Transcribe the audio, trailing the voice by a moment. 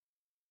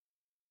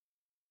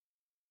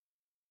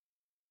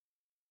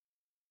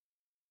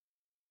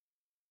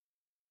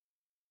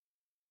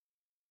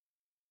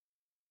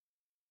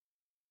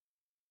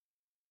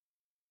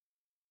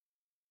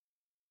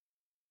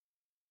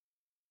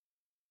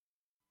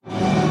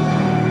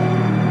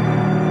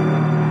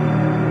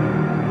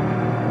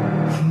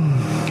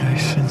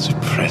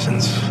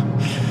presence.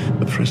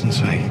 A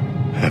presence I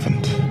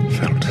haven't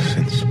felt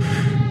since...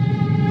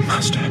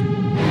 Master.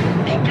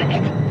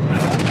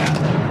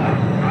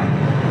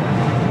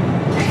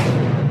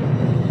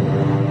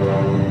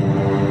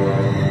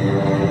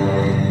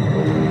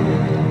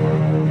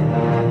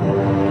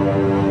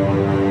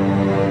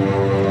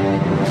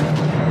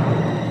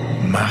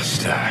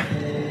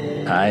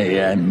 I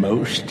am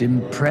most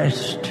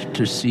impressed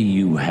to see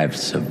you have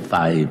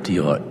survived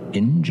your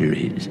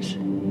injuries.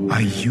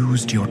 I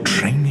used your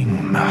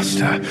training,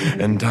 Master,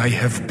 and I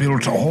have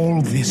built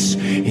all this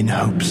in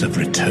hopes of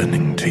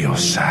returning to your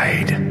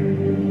side.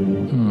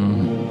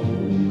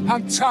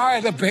 I'm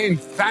tired of being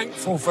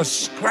thankful for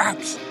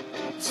scraps.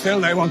 Still,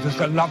 they want us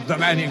to love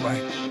them anyway.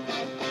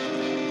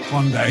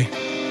 One day,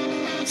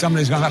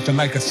 somebody's going to have to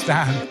make a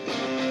stand.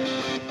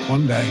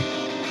 One day,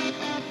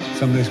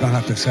 somebody's going to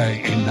have to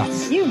say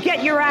enough. You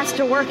get your ass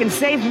to work and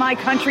save my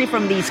country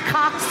from these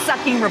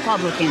cock-sucking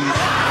Republicans.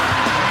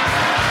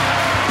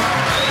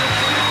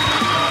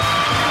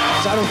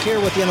 I don't care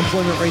what the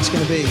unemployment rate's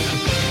going to be.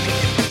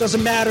 It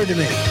doesn't matter to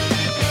me.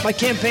 My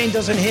campaign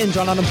doesn't hinge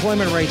on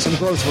unemployment rates and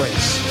growth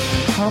rates.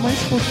 How am I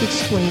supposed to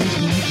explain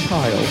to my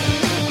child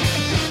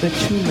that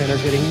two men are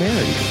getting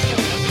married?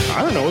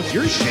 I don't know. It's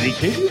your shitty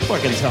kid. You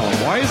fucking tell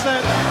him. Why is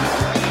that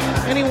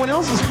anyone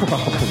else's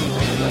problem?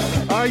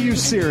 Are you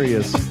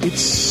serious?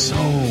 It's so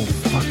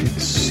fucking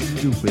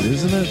stupid,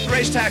 isn't it?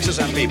 Raise taxes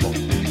on people.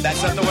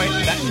 That's not the way.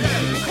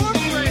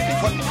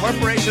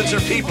 Corporations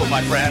are people,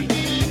 my friend.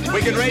 We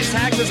can raise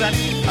taxes on...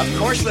 Of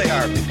course they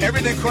are.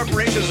 Everything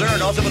corporations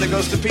earn ultimately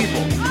goes to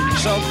people.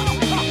 So,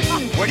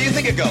 where do you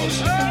think it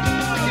goes?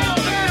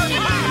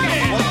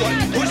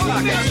 Whose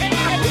pockets?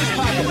 Whose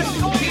pockets?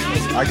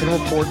 I can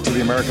report to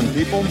the American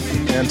people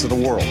and to the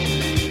world.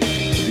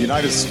 The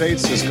United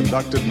States has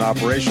conducted an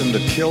operation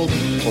that killed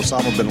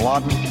Osama bin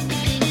Laden,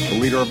 the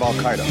leader of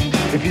Al-Qaeda.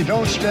 If you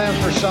don't stand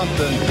for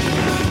something,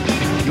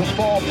 you'll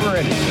fall for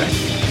anything.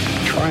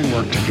 Try and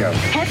work together.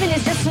 Heaven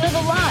is just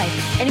another lie.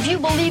 And if you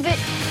believe it,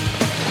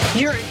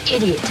 you're an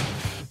idiot.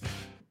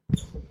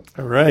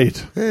 All right.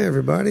 Hey,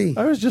 everybody.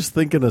 I was just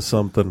thinking of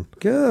something.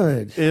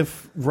 Good.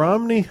 If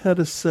Romney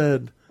had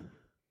said,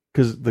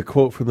 because the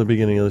quote from the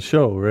beginning of the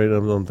show, right?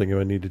 I'm thinking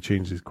I need to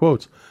change these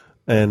quotes.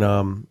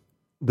 And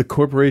the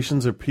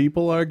corporations are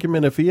people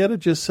argument, if he had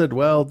just said,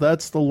 well,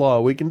 that's the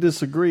law. We can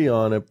disagree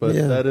on it, but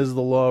that is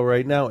the law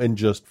right now, and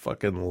just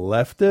fucking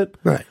left it,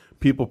 right?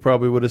 People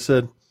probably would have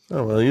said,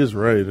 oh, well, he is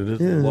right. It is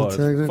the law. It's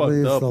fucked up, but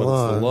it's the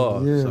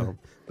law. Yeah. So.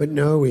 But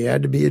no, he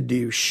had to be a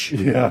douche.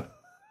 Yeah.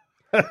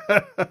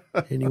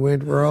 And he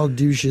went where all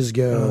douches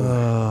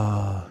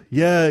go.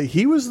 Yeah,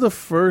 he was the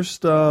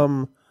first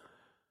loser,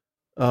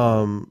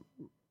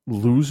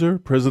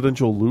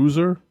 presidential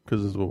loser,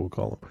 because this is what we'll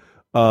call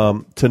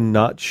him, to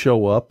not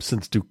show up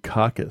since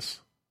Dukakis.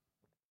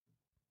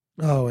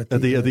 Oh, at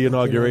the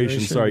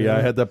inauguration. Sorry,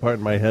 I had that part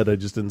in my head. I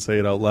just didn't say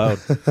it out loud.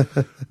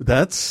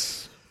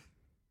 That's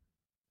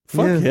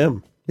fuck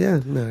him.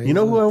 Yeah, no. You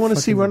know who I want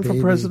to see run for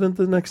president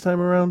the next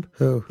time around?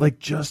 Who? Like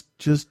just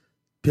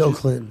Bill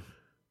Clinton.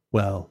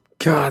 Well,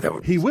 God, that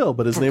would he will,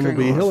 but his name will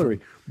be awesome. Hillary.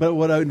 But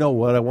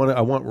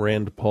I want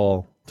Rand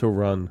Paul to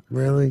run.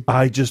 Really?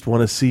 I just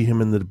want to see him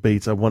in the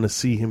debates. I want to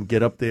see him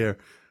get up there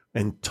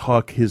and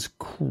talk his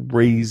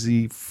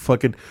crazy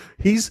fucking...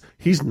 He's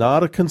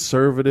not a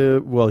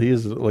conservative. Well, he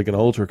is like an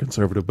ultra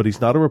conservative, but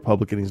he's not a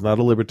Republican. He's not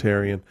a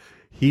libertarian.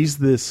 He's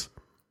this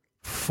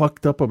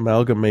fucked up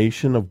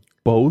amalgamation of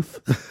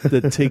both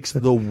that takes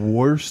the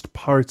worst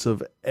parts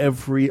of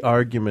every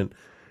argument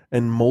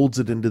and molds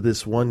it into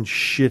this one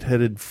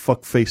shit-headed,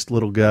 fuck-faced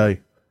little guy.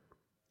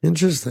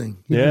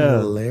 Interesting. He'd be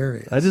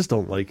hilarious. I just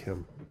don't like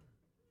him.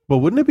 But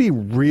wouldn't it be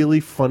really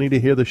funny to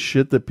hear the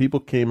shit that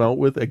people came out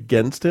with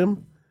against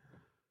him?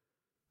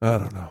 I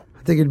don't know.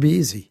 I think it'd be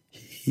easy.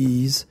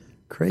 He's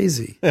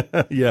crazy.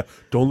 Yeah,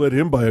 don't let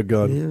him buy a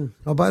gun. Yeah.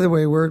 Oh, by the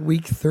way, we're at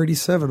week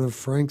 37 of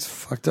Frank's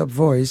fucked up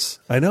voice.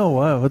 I know.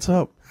 Wow, what's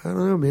up? I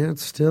don't know, man.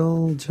 It's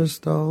still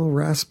just all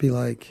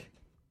raspy-like.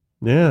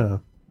 Yeah.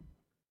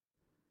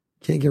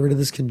 Can't get rid of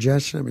this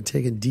congestion. I've been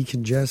taking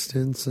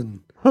decongestants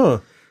and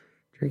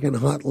drinking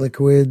hot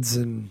liquids,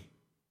 and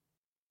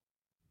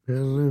I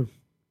don't know.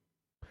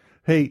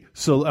 Hey,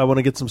 so I want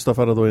to get some stuff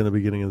out of the way in the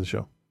beginning of the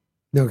show.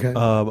 Okay.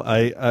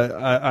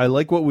 I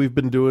like what we've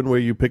been doing, where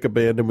you pick a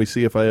band and we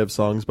see if I have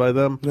songs by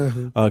them,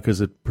 because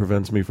it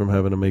prevents me from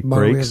having to make Why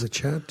breaks. don't we have the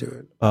chat do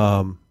it?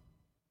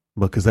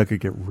 Because that could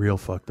get real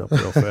fucked up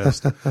real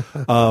fast.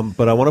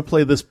 But I want to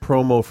play this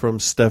promo from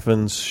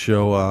Stefan's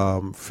show,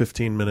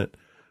 15-minute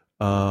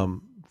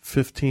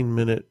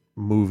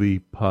movie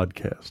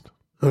podcast.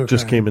 Okay.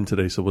 Just came in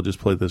today, so we'll just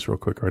play this real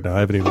quick right now. I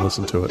haven't even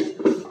listened to it.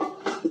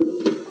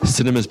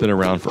 Cinema's been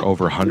around for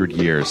over 100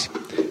 years.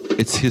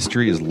 Its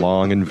history is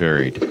long and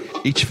varied.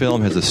 Each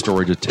film has a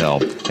story to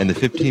tell, and the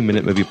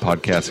 15-minute movie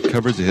podcast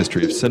covers the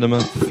history of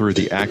cinema through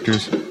the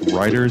actors,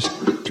 writers,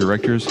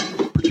 directors,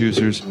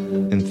 producers,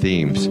 and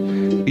themes.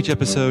 Each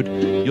episode,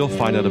 you'll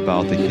find out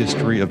about the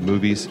history of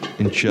movies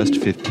in just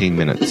 15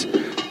 minutes.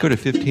 Go to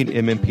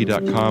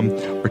 15mmp.com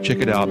or check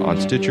it out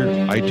on Stitcher,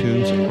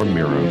 iTunes, or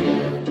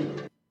Miro.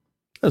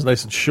 That's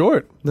nice and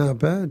short. Not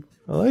bad.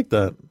 I like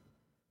that.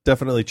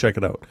 Definitely check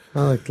it out.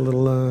 I like the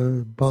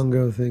little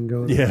bongo thing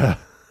going. Yeah.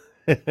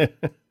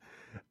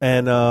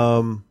 And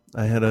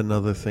I had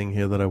another thing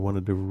here that I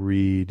wanted to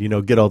read.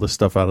 Get all the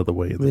stuff out of the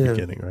way at the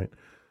beginning, right?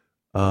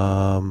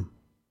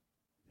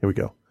 Here we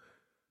go.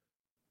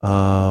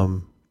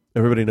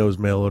 Everybody knows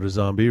Mail Order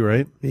Zombie,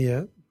 right?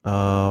 Yeah.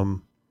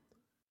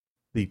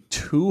 The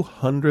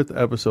 200th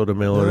episode of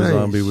Mail Order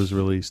Zombie was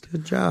released.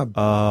 Good job.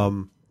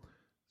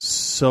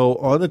 So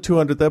on the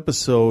 200th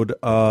episode,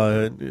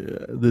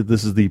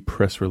 this is the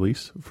press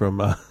release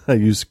from, I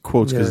use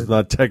quotes because it's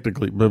not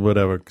technically, but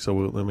whatever. So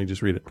let me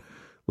just read it.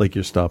 Like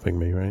you're stopping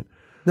me, right?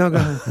 No, go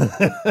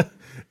ahead.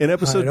 In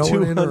episode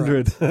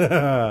 200,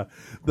 the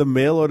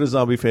Mail Order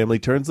Zombie family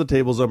turns the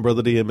tables on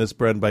Brother D and Miss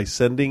Bren by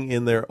sending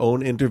in their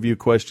own interview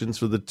questions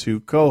for the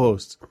two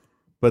co-hosts.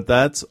 But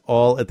that's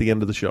all at the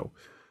end of the show.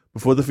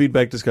 Before the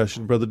feedback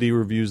discussion, Brother D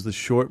reviews the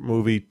short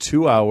movie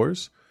 2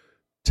 Hours.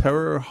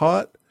 Terror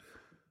Hot.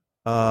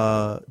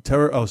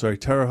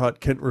 Terror Hot.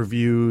 Kent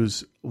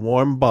reviews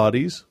Warm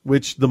Bodies,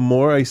 which the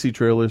more I see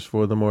trailers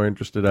for, the more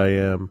interested I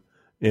am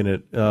in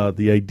it.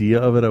 The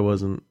idea of it,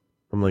 I'm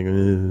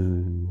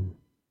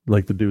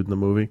like the dude in the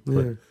movie.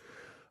 Yeah.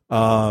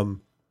 But,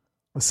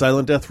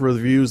 Silent Death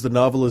reviews the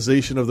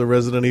novelization of the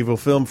Resident Evil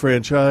film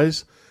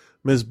franchise.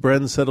 Ms.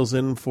 Bren settles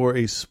in for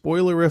a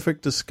spoilerific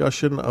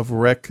discussion of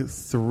Rec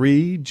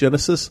 3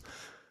 Genesis.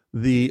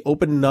 The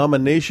open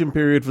nomination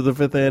period for the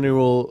 5th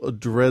annual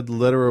Dread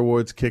Letter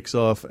Awards kicks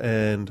off,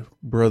 and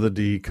Brother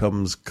D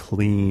comes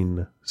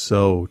clean.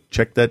 So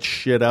check that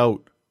shit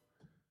out.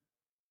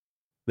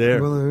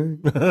 There. Well,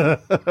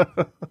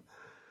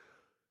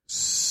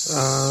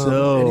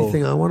 so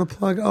anything I want to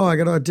plug? Oh, I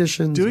got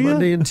auditions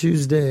Monday and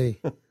Tuesday.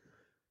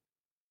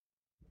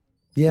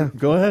 Yeah.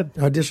 Go ahead.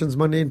 Auditions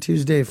Monday and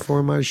Tuesday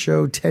for my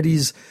show,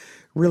 Teddy's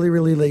Really,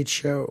 Really Late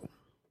Show.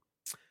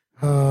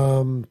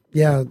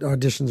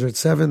 Auditions are at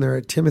 7. They're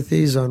at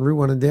Timothy's on Route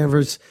 1 in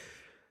Danvers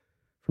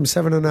from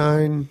 7 to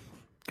 9.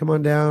 Come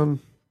on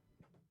down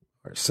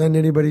or send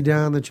anybody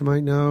down that you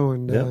might know.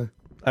 And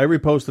I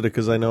reposted it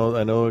because I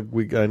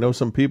know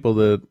some people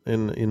that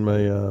in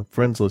my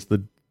friends list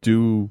that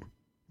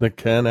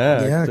can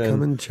act. Yeah,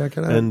 come and check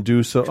it out. And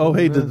do so. Oh,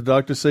 hey, did the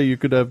doctor say you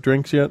could have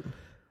drinks yet?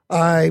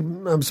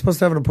 I'm supposed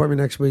to have an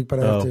appointment next week, but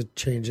I have to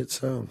change it.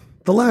 So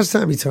the last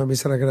time he told me, he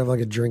said I could have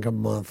like a drink a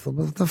month.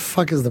 What the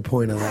fuck is the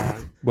point of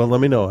that? Well, let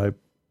me know. I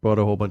bought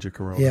a whole bunch of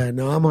Corona. Yeah,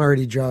 no, I'm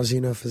already drowsy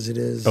enough as it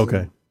is.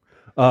 Okay.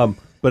 But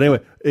anyway,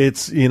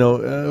 it's,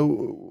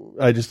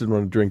 I just didn't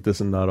want to drink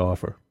this and not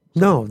offer.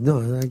 No.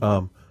 There's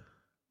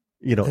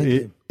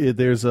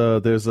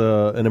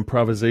an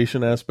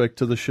improvisation aspect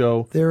to the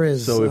show. There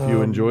is. So if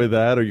you enjoy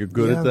that or you're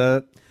good at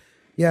that.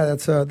 Yeah,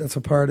 that's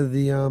a part of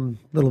the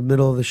little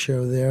middle of the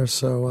show there.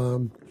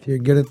 So if you're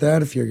good at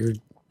that, if you're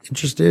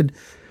interested,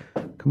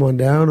 come on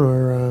down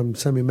or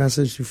send me a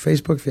message through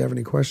Facebook if you have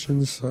any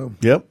questions. So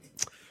yep,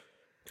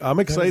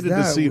 I'm excited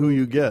to see who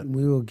you get.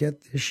 We will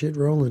get this shit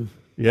rolling.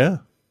 Yeah,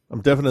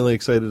 I'm definitely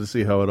excited to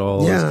see how it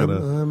all is going to.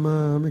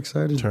 I'm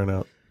excited. Turn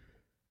out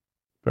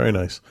very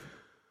nice.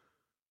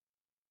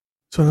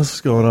 So what else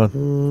is going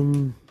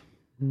on?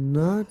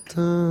 Not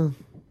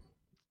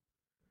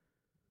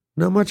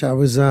much. I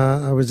was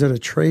at a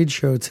trade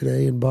show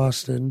today in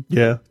Boston.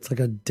 Yeah. It's like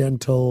a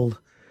dental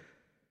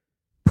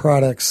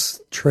products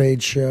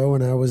trade show,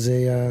 and I was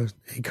a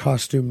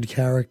costumed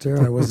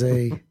character. I was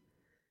a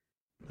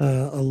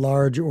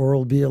large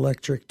Oral-B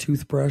electric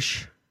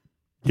toothbrush.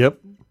 Yep.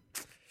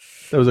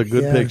 That was a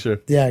good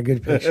picture. Yeah,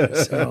 good picture.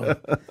 So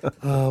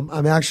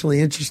I'm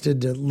actually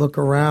interested to look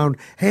around.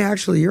 Hey,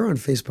 actually, you're on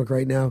Facebook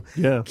right now.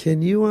 Yeah.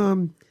 Can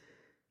you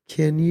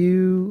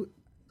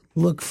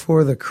look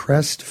for the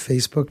Crest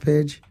Facebook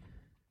page?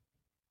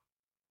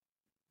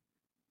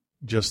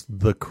 Just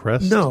the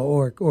Crest? No,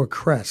 or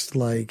Crest,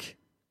 like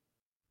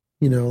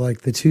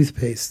the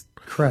toothpaste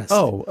Crest.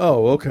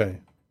 Oh, okay.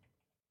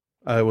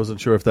 I wasn't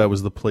sure if that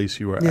was the place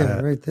you were at. Yeah,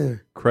 right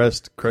there.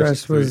 Crest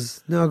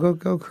was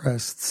go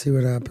Crest. See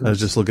what happens. I was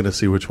just looking to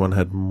see which one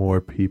had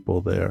more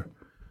people there.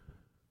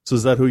 So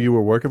is that who you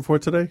were working for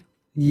today?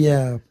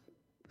 Yeah.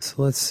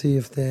 So let's see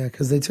if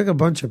because they took a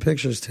bunch of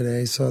pictures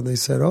today. So they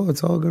said,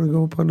 it's all going to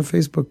go up on the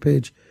Facebook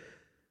page.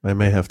 I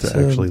may have to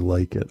actually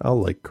like it.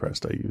 I'll like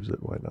Crest. I use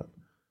it. Why not?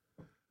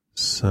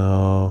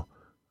 So,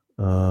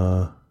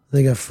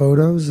 they got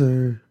photos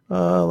or?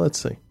 Let's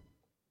see.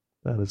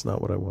 That is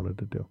not what I wanted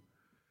to do.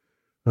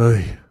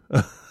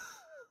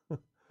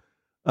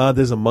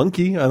 There's a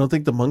monkey. I don't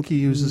think the monkey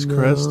uses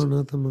Crest. No,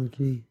 not the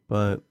monkey.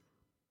 But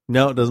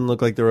no, it doesn't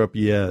look like they're up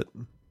yet.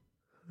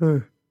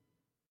 Huh.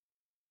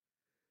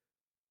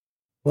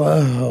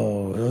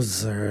 Whoa,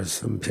 those are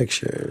some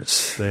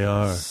pictures. They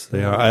are.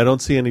 They are. I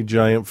don't see any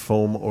giant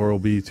foam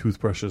Oral-B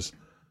toothbrushes.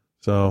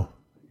 So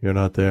you're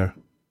not there.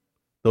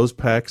 Those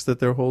packs that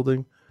they're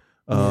holding,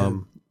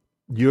 you're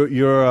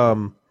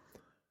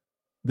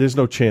there's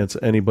no chance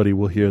anybody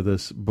will hear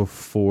this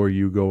before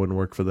you go and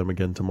work for them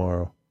again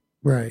tomorrow.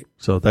 Right.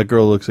 So that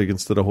girl looks like,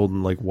 instead of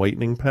holding like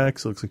whitening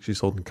packs, it looks like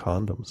she's holding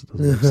condoms. It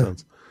doesn't make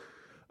sense.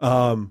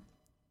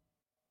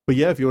 But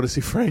yeah, if you want to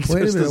see Frank,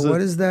 Wait a just minute. as a-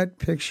 What is that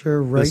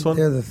picture right This one?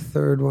 there? The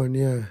third one,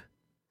 yeah.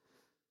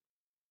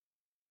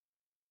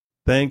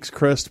 Thanks,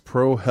 Crest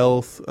Pro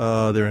Health.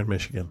 They're in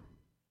Michigan.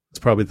 It's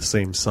probably the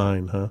same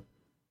sign, huh?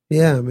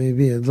 Yeah,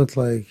 maybe. It looked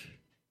like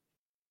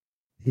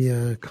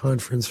the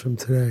conference from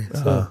today. So.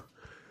 Uh-huh.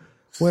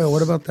 Well,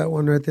 what about that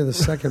one right there, the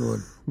second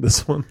one?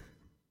 This one.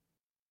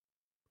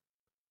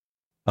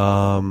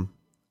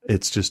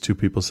 It's just two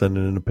people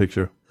sending in a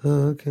picture.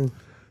 Oh, okay.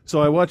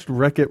 So I watched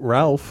Wreck-It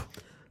Ralph.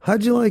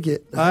 How'd you like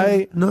it?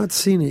 I've not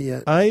seen it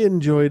yet. I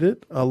enjoyed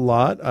it a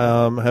lot.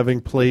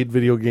 Having played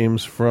video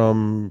games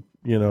from,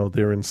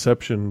 their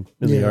inception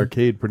in the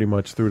arcade pretty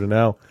much through to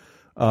now.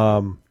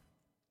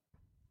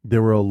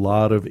 There were a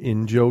lot of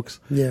in-jokes.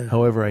 Yeah.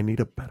 However, I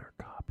need a better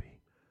copy.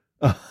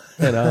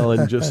 And I'll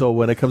enjoy, so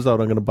when it comes out,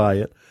 I'm going to buy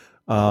it.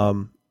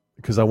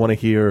 Because I want to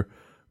hear,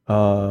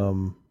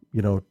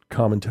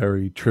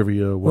 commentary,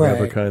 trivia,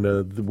 whatever Right. kind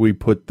of, we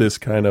put this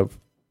kind of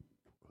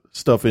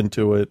stuff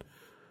into it.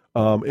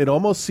 It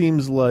almost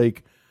seems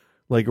like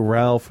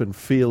Ralph and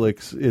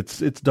Felix, it's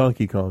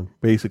Donkey Kong,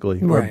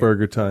 basically, or Right.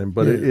 Burger Time.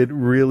 But it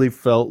really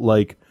felt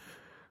like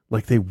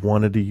they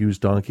wanted to use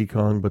Donkey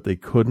Kong, but they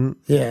couldn't.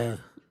 Yeah.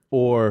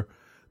 Or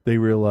they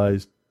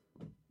realized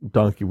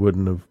Donkey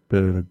wouldn't have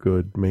been a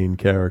good main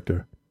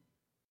character.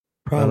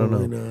 Probably I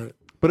don't know. not.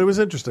 But it was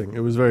interesting. It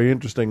was very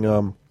interesting.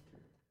 The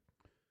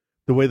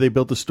way they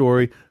built the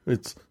story,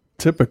 it's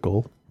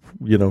typical,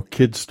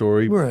 kid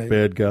story. Right.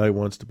 Bad guy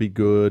wants to be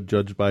good,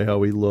 judged by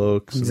how he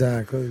looks.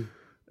 Exactly.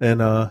 And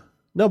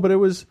no, but it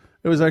was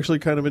actually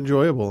kind of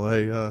enjoyable.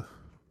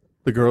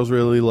 The girls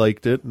really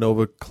liked it.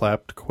 Nova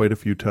clapped quite a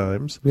few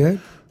times. Yeah.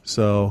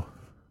 So,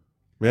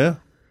 yeah.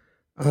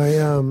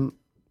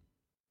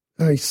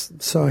 I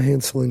saw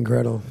Hansel and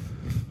Gretel.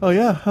 Oh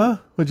yeah, huh?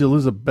 Would you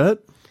lose a bet?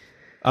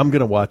 I'm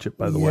gonna watch it,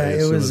 by the way,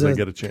 as soon as I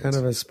get a chance. Kind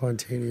of a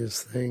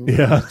spontaneous thing.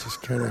 Yeah. It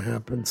just kind of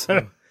happened.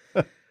 So.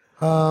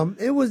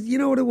 It was, you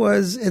know what it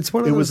was? It's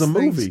one of It those was a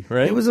things- movie,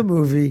 right? It was a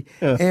movie,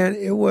 Yeah. and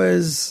it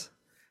was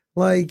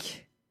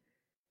like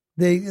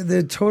they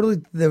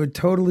were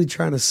totally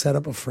trying to set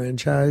up a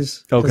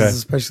franchise. 'Cause Okay.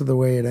 especially the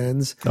way it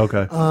ends.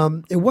 Okay.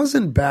 It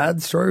wasn't bad.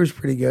 The story was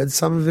pretty good.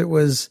 Some of it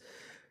was,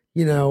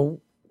 a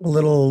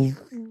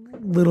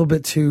little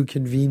bit too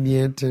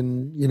convenient,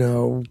 and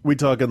We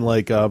talking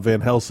like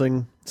Van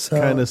Helsing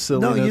kind of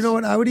silliness? No, you know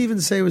what? I would even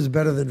say it was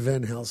better than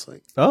Van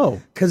Helsing. Oh,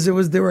 Because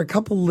there were a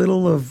couple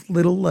little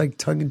like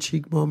tongue in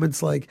cheek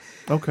moments. Like,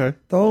 okay,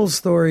 the whole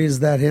story is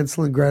that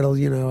Hansel and Gretel,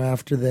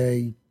 after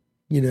they,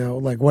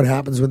 like what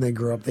happens when they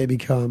grow up, they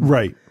become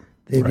right.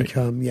 They Right.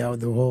 become the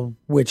whole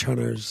witch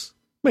hunters.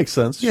 Makes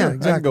sense. Yeah, Sure.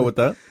 exactly. I can go with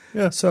that.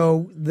 Yeah.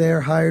 So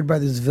they're hired by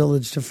this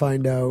village to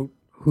find out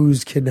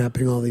who's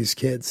kidnapping all these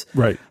kids.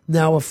 Right.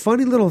 Now, a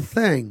funny little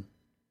thing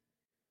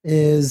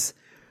is,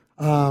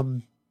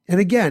 and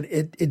again,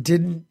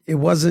 there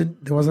wasn't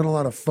a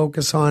lot of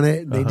focus on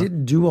it. They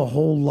didn't do a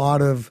whole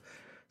lot of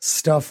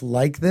stuff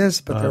like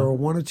this, but there were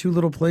one or two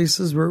little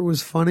places where it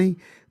was funny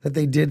that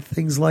they did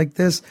things like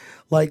this,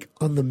 like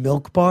on the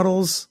milk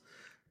bottles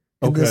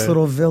in this Okay.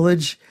 little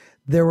village.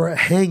 There were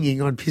hanging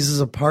on pieces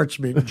of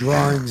parchment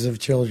drawings of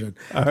children,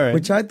 All right.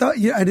 which I thought,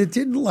 and it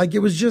didn't it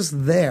was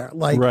just there.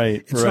 Like,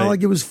 Right, it's right. not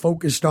like it was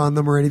focused on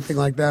them or anything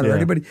like that, or Yeah.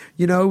 anybody,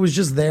 it was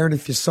just there. And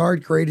if you saw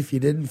it, great. If you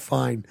didn't,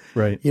 fine.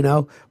 Right.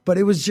 But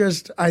it was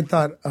just, I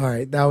thought, all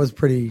right, that was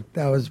pretty.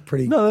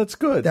 No, that's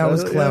good. That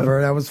was Yeah.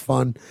 clever. That was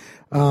fun.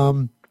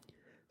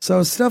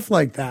 So stuff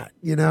like that,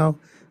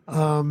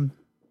 and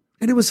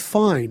it was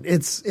fine.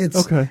 It's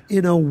Okay.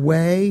 In a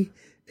way,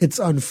 it's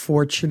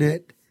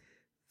unfortunate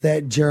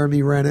that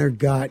Jeremy Renner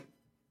got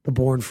the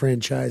Bourne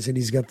franchise and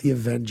he's got the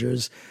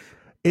Avengers.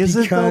 Is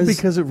it though?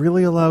 Because it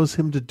really allows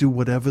him to do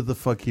whatever the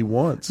fuck he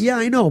wants. Yeah,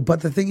 I know.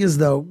 But the thing is,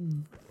 though,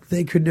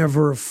 they could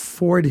never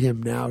afford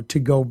him now to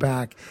go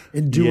back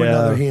and do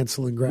another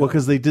Hansel and Gretel. Well,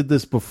 because they did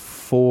this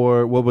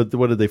before. What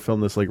did they film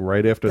this like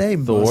right after They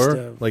must Thor?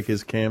 have. Like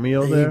his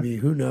cameo Maybe,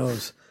 there. who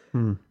knows?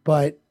 Hmm.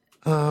 But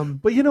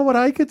you know what?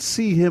 I could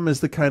see him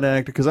as the kind of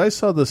actor because I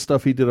saw the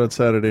stuff he did on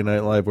Saturday Night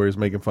Live where he's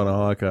making fun of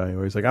Hawkeye,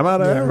 where he's like, "I'm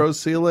out of Yeah. arrows,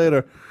 see you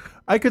later."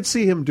 I could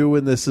see him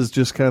doing this as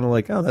just kind of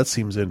like, "Oh, that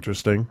seems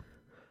interesting."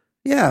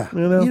 yeah,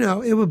 You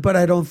know? but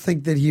I don't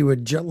think that he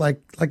would. Like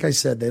I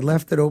said, they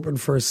left it open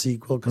for a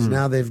sequel because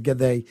now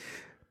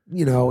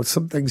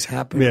some things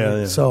happen.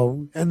 Yeah.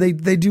 So, and they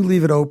do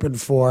leave it open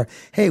for,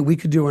 hey, we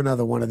could do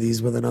another one of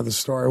these with another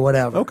story,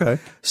 whatever. Okay.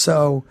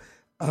 So,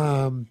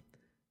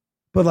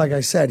 but like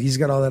I said, he's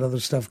got all that other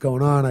stuff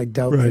going on. I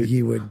doubt Right.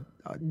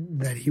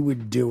 that he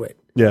would do it.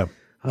 Yeah.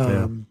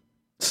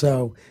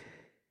 So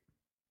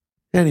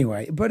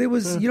anyway, but it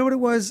was, you know what it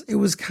was? It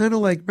was kind of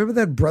like, remember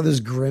that Brothers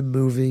Grimm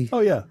movie? Oh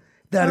yeah.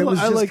 That I, it was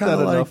I just like kind that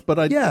of like, enough,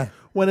 but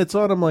when it's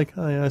on, I'm like,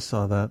 oh yeah, I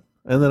saw that,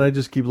 and then I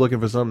just keep looking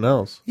for something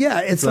else.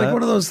 yeah, it's That- like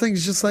one of those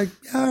things, just like,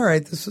 all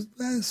right,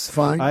 that's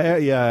fine.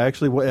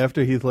 Actually,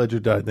 after Heath Ledger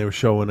died, they were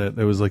showing it.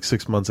 It was like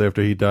 6 months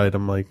after he died.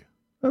 I'm like,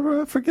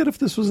 I forget if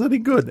this was any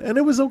good, and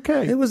it was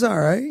okay. It was all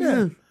right.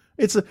 Yeah.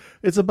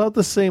 It's about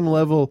the same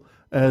level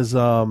as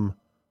A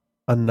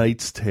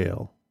Knight's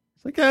Tale.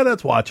 It's like, yeah,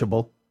 that's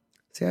watchable.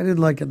 See, I didn't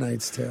like A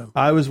Knight's Tale.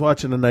 I was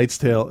watching A Knight's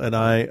Tale, and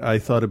I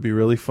thought it'd be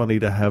really funny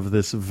to have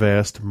this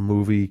vast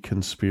movie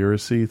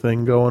conspiracy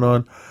thing going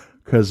on,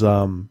 because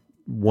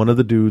one of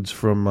the dudes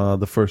from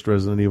the first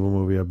Resident Evil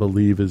movie, I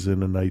believe, is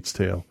in A Knight's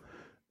Tale,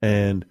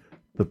 and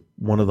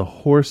one of the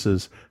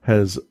horses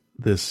has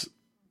this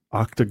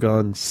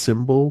octagon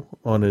symbol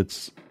on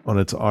its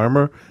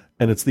armor,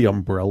 and it's the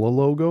Umbrella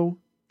logo.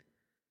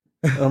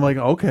 And I'm like,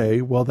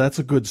 okay, well, that's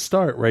a good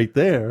start right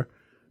there.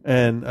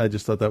 And I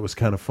just thought that was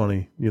kind of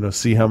funny,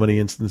 see how many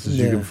instances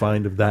you can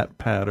find of that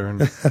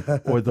pattern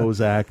or those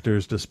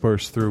actors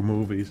dispersed through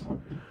movies.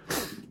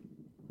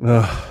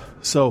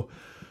 So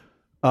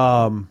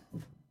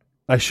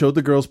I showed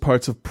the girls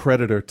parts of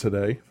Predator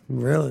today.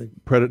 Really?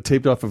 Predator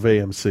taped off of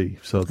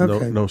AMC, so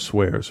no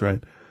swears,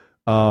 right?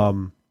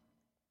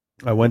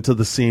 I went to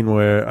the scene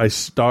where I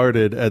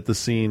started at the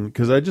scene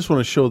because I just want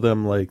to show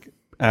them like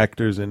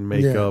actors in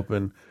makeup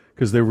and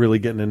because they're really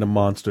getting into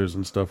monsters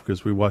and stuff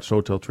because we watched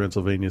Hotel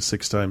Transylvania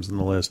 6 times in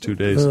the last 2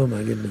 days. Oh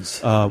my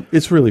goodness.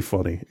 It's really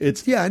funny.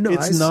 It's I know.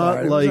 It's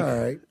not like it was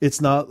all right.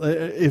 It's not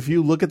if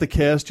you look at the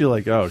cast you're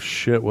like, oh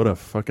shit, what a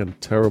fucking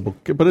terrible,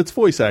 but it's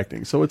voice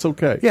acting, so it's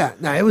okay. Yeah,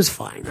 no, it was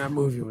fine. That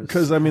movie was,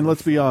 because I mean,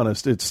 let's be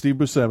honest, it's Steve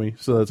Buscemi,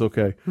 so that's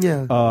okay.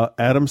 Yeah.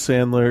 Adam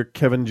Sandler,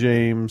 Kevin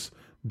James,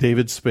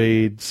 David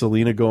Spade,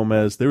 Selena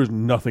Gomez. There was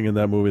nothing in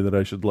that movie that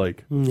I should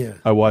like. Yeah.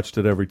 I watched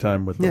it every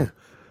time with them.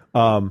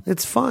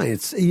 It's fine.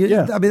 I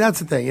mean, that's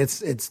the thing.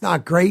 It's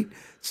not great.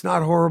 It's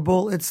not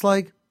horrible. It's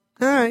like,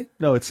 all right.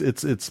 No,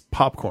 it's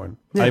popcorn.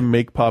 Yeah. I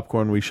make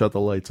popcorn. We shut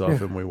the lights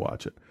off and we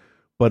watch it.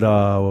 But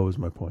what was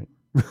my point?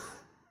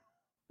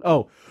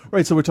 Oh,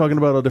 right. So we're talking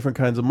about all different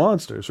kinds of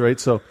monsters, right?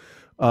 So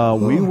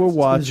we were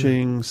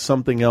watching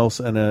something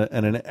else, and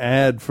an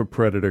ad for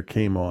Predator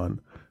came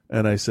on,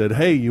 and I said,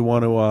 "Hey, you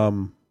want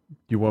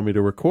me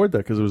to record that?"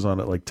 Because it was on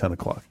at like 10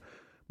 o'clock.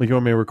 Like, you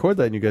want me to record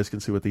that and you guys can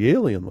see what the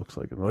alien looks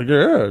like? And I'm like,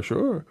 yeah,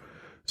 sure.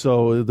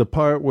 So the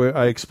part where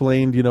I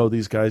explained,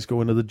 these guys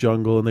go into the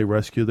jungle and they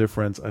rescue their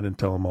friends. I didn't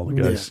tell them all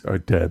the guys are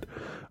dead.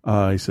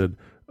 I said,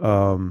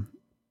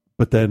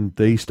 but then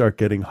they start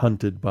getting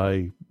hunted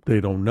by,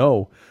 they don't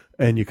know.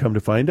 And you come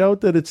to find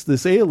out that it's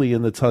this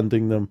alien that's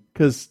hunting them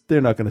because they're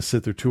not going to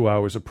sit through 2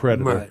 hours of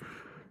Predator. Right.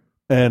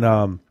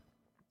 And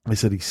I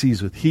said he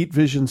sees with heat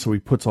vision, so he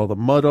puts all the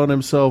mud on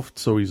himself,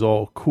 so he's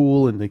all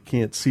cool, and they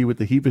can't see with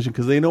the heat vision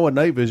because they know what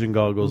night vision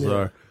goggles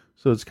are.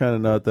 So it's kind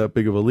of not that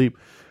big of a leap.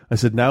 I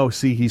said, now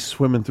see, he's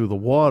swimming through the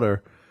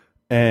water,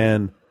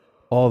 and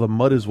all the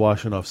mud is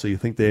washing off. So you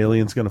think the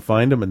alien's going to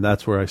find him, and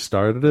that's where I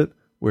started it,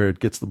 where it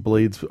gets the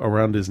blades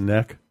around his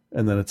neck,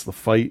 and then it's the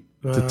fight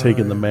to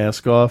taking the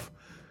mask off.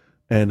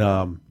 And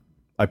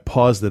I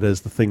paused it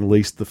as the thing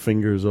laced the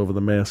fingers over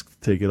the mask to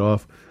take it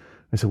off.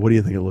 I said, what do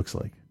you think it looks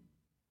like?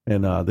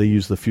 And they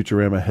use the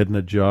Futurama Head in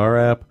a Jar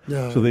app.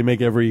 Yeah. So they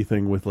make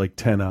everything with like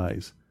 10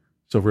 eyes.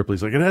 So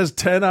Ripley's like, it has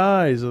 10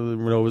 eyes.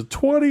 And, it was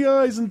 20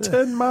 eyes and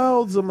 10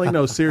 mouths. I'm like,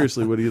 no,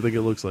 seriously, what do you think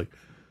it looks like?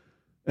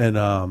 And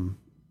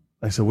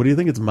I said, what do you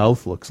think its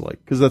mouth looks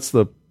like? Because that's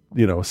the,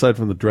 aside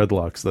from the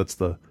dreadlocks, that's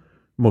the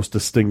most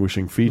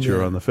distinguishing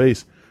feature on the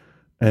face.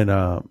 And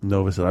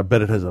Nova said, I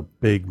bet it has a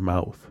big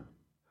mouth.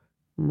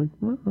 I'm like,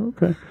 well,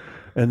 okay.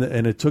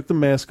 And it took the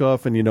mask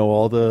off, and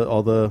all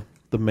the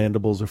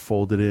mandibles are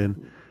folded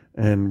in.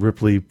 And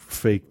Ripley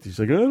faked. He's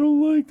like, I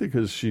don't like it,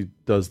 because she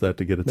does that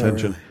to get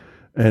attention.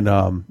 Really.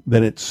 And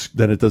then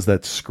it does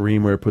that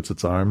scream where it puts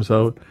its arms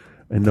out,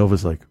 and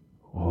Nova's like,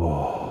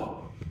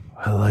 "Oh,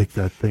 I like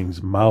that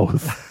thing's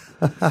mouth."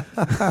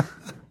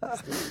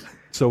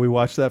 So we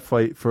watched that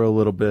fight for a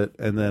little bit,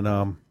 and then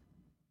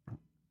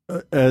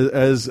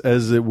as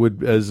it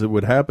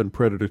would happen,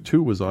 Predator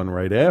 2 was on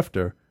right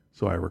after.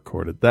 So I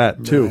recorded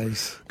that too,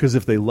 because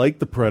if they like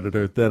the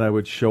Predator, then I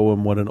would show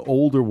them what an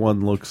older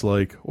one looks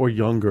like, or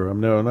younger. I'm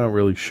not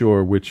really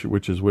sure which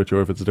is which,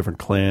 or if it's a different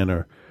clan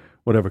or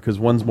whatever, because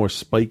one's more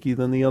spiky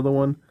than the other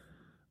one.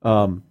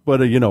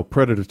 But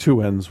Predator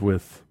 2 ends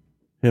with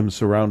him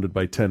surrounded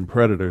by 10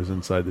 predators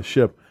inside the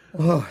ship.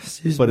 Oh,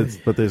 excuse me.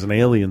 But there's an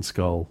alien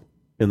skull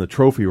in the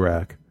trophy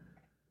rack.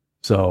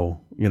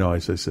 So I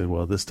said,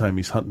 well, this time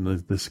he's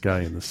hunting this guy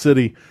in the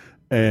city,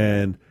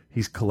 and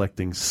he's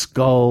collecting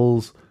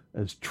skulls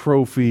as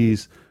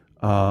trophies,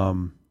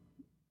 and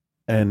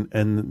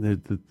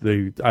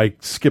I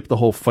skipped the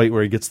whole fight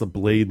where he gets the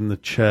blade in the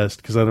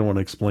chest because I don't want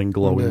to explain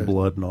glowing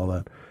blood and all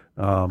that.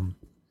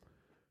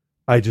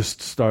 I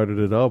just started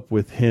it up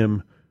with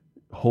him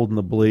holding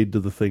the blade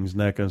to the thing's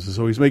neck, and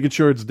so he's making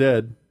sure it's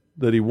dead,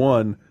 that he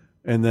won,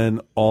 and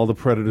then all the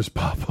predators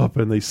pop up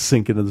and they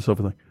sink into the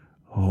sofa. Like,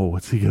 oh,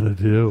 what's he gonna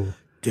do?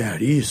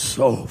 Daddy's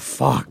so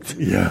fucked.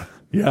 Yeah.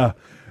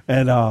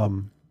 And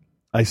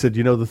I said,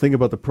 the thing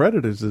about the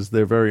predators is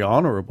they're very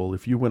honorable.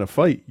 If you win a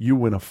fight, you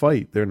win a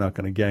fight. They're not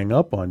going to gang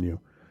up on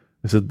you.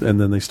 I said, and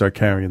then they start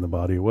carrying the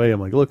body away.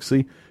 I'm like, look,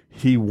 see,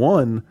 he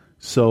won,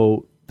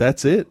 so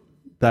that's it.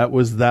 That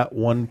was that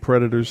one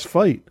predator's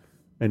fight,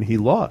 and he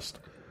lost.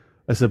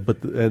 I said,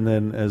 and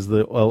then as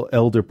the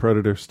elder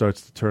predator starts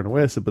to turn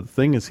away, I said, but the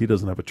thing is, he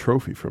doesn't have a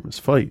trophy from his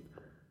fight.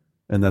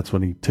 And that's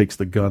when he takes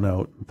the gun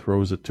out and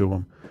throws it to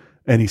him.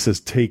 and he says,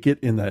 "Take it,"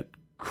 in that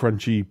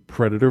crunchy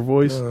Predator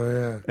voice.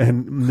 Oh yeah.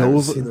 And I Nova,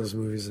 haven't seen those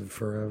movies in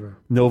forever.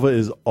 Nova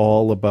is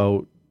all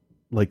about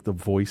like the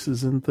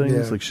voices and things.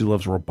 Yeah. Like she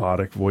loves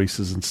robotic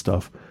voices and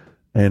stuff.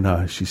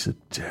 And she said,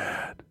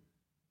 "Dad,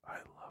 I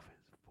love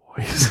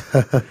his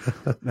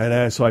voice."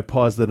 And so I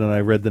paused it and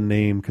I read the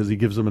name because he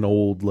gives him an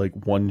old like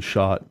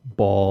one-shot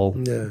ball,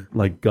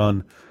 like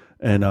gun.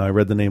 And I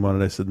read the name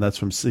on it. I said, "And that's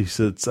from." He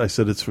said, "I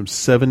said it's from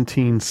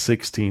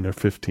 1716 or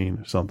 15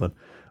 or something."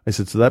 I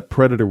said, "So that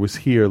Predator was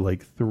here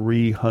like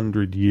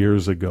 300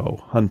 years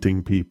ago,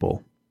 hunting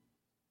people."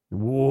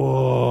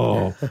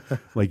 Whoa!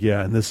 Like,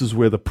 yeah, and this is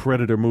where the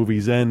Predator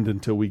movies end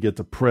until we get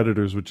to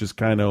Predators, which is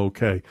kind of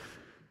okay.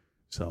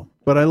 So,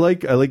 but I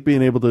like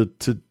being able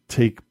to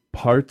take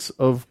parts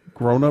of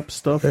grown up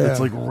stuff that's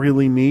like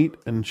really neat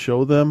and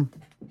show them.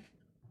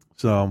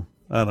 So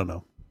I don't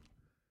know.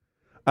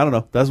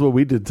 That's what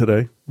we did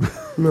today.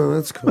 No,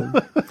 that's cool.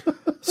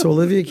 So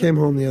Olivia came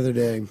home the other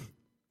day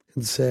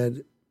and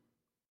said,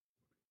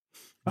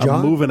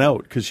 "I'm moving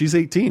out," because she's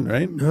 18,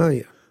 right? Oh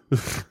yeah.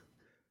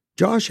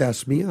 Josh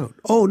asked me out.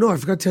 Oh no, I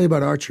forgot to tell you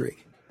about archery.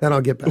 Then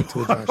I'll get back to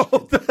the Josh.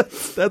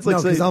 That's like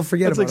because I'll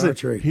forget about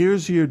archery.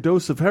 Here's your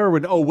dose of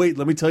heroin. Oh wait,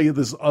 let me tell you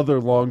this other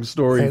long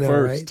story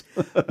first.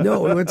 Right?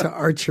 No, we went to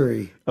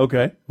archery.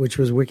 Okay, which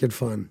was wicked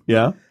fun.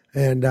 Yeah,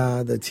 and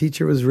the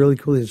teacher was really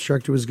cool. The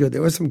instructor was good.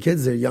 There were some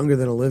kids there younger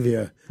than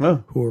Olivia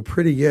who were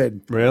pretty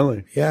good.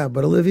 Really? Yeah,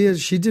 but Olivia,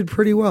 she did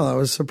pretty well. I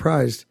was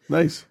surprised.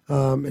 Nice.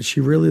 And she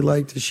really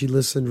liked it. She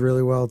listened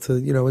really well to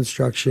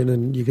instruction,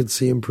 and you could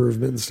see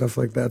improvement and stuff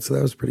like that. So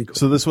that was pretty cool.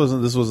 So this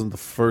wasn't the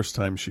first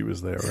time she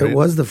was there, right? It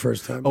was the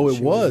first time. Oh,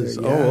 it was.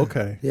 There, yeah. Oh,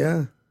 okay.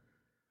 Yeah.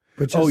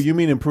 But you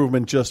mean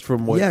improvement just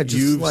from what just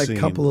you've like seen? a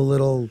couple of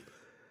little,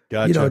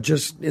 Gotcha.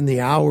 just in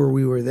the hour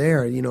we were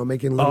there,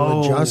 making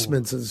little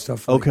adjustments and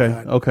stuff like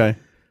that. Okay.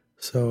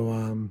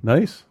 So,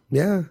 nice.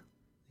 Yeah.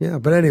 Yeah.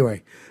 But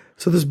anyway,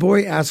 so this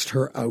boy asked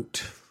her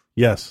out.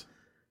 Yes.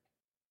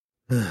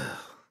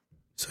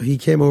 So he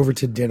came over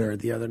to dinner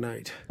the other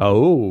night.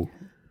 Oh.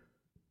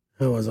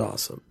 That was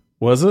awesome.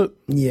 Was it?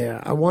 Yeah.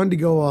 I wanted to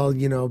go all,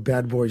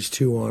 Bad Boys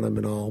 2 on him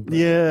and all. But,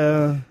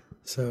 yeah.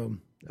 So,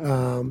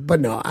 but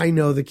no, I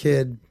know the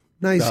kid.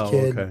 Nice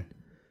kid. Okay.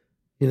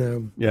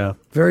 Yeah.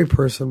 Very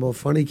personable,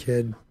 funny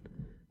kid.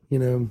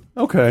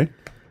 Okay.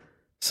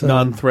 So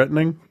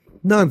non-threatening?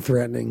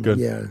 Non-threatening. Good.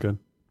 Yeah. Good.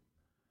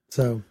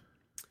 So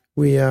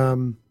we at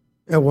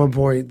one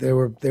point they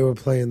were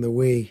playing the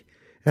Wii,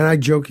 and I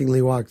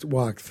jokingly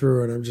walked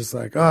through, and I'm just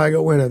like, "Oh, I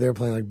got winner." They're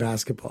playing like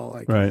basketball,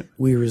 like right.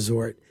 Wii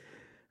Resort.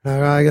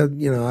 I got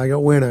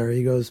winner.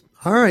 He goes,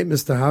 "All right,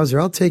 Mr. Hauser,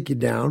 I'll take you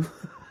down,"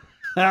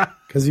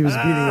 because he was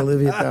beating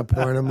Olivia at that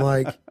point. I'm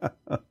like,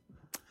 "All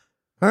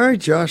right,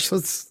 Josh,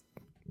 let's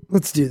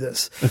do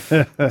this."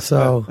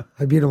 So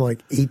I beat him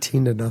like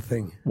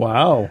 18-0.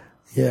 Wow.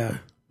 Yeah.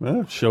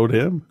 Well, showed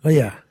him. Oh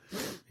yeah.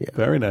 Yeah.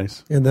 Very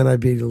nice. And then I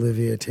beat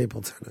Olivia at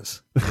table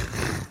tennis.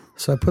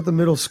 So I put the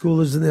middle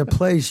schoolers in their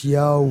place,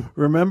 yo.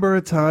 Remember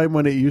a time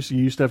when you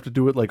used to have to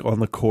do it like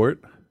on the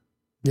court?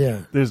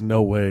 Yeah. There's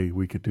no way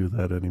we could do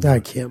that anymore. I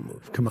can't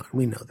move. Come on,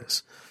 we know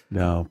this.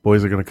 No,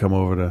 boys are going to come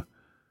over to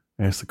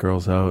ask the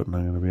girls out, and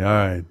I'm going to be, all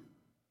right,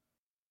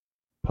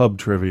 pub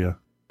trivia.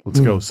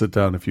 Let's go. Sit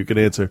down. If you can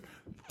answer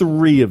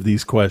 3 of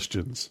these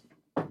questions.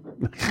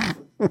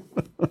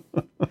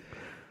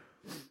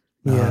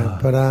 Yeah,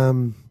 but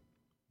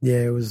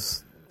yeah, it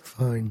was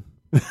fine.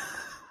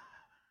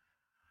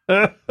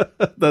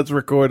 That's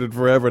recorded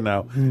forever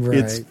now. Right.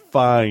 It's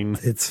fine.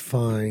 It's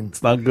fine.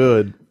 It's not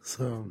good.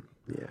 So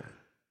yeah.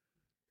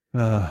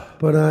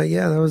 But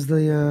yeah, that was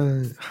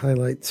the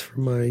highlights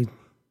from my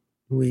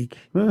week.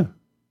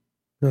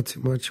 Not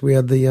too much. We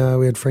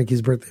had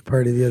Frankie's birthday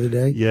party the other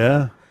day.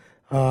 Yeah.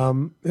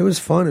 It was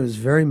fun. It was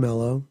very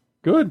mellow.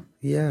 Good.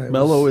 Yeah.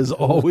 Mellow is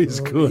always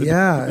good.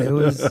 Yeah, it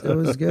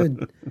was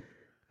good.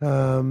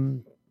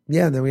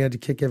 Yeah, and then we had to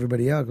kick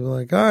everybody out. We're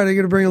like, all right, I'm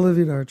going to bring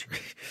Olivia to archery.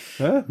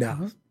 Huh?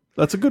 No.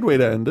 That's a good way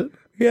to end it.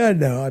 Yeah,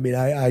 no. I mean,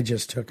 I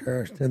just took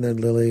her, and then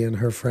Lily and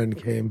her friend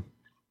came.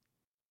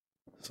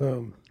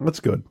 So that's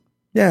good.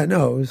 Yeah,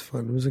 no, it was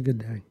fun. It was a good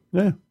day.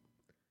 Yeah.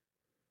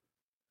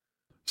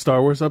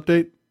 Star Wars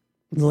update?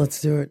 Let's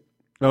do it.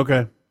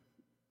 Okay.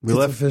 It's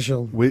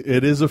official.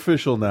 It is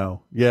official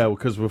now. Yeah,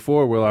 because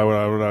before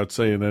we're not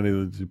saying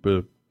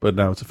anything, but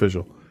now it's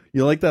official.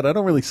 You like that? I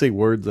don't really say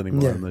words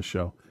anymore on this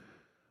show.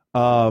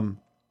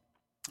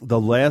 The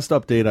last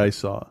update I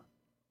saw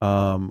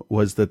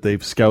was that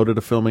they've scouted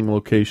a filming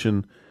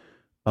location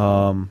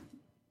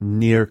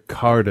near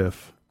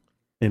Cardiff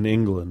in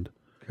England.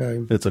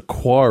 Okay. It's a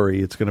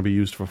quarry. It's going to be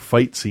used for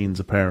fight scenes,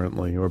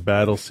 apparently, or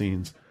battle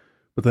scenes.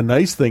 But the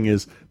nice thing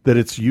is that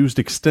it's used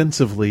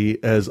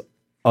extensively as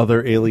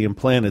other alien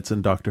planets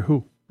in Doctor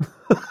Who.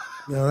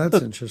 Now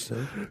that's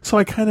interesting. So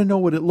I kind of know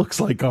what it looks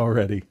like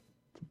already.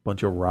 A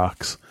bunch of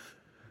rocks.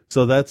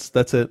 So that's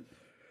it.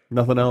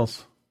 Nothing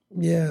else.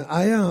 Yeah,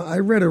 I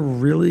read a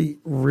really,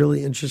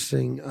 really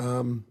interesting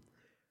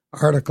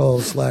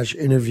article /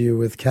 interview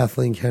with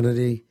Kathleen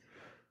Kennedy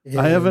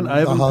I haven't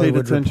paid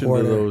Hollywood attention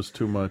Reporter. to those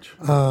too much.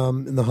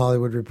 In the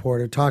Hollywood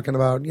Reporter, talking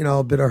about,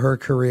 a bit of her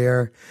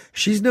career.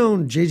 She's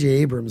known J.J.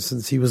 Abrams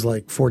since he was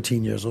like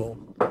 14 years old.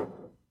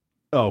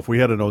 Oh, if we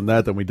hadn't known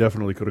that, then we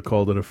definitely could have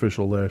called it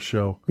official last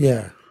show.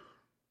 Yeah.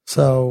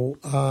 So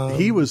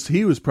he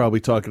was probably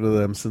talking to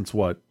them since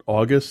what,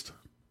 August?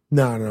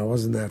 No, it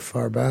wasn't that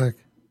far back.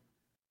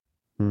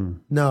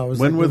 No, it was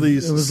when like, were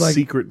these it was like,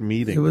 secret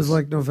meetings? It was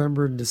like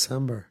November and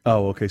December.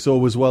 Oh, okay. So it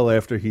was well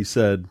after he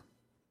said.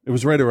 It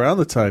was right around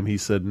the time he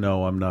said,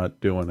 "No, I'm not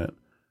doing it."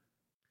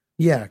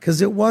 Yeah, because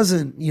it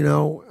wasn't,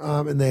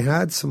 and they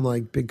had some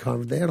like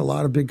they had a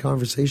lot of big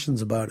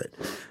conversations about it,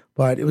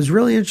 but it was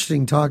really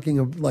interesting talking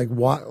of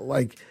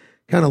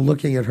kind of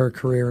looking at her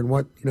career and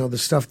what, the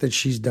stuff that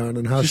she's done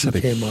and how she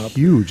came up.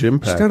 Huge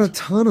impact. She's done a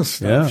ton of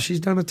stuff. Yeah.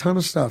 She's done a ton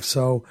of stuff.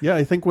 So yeah,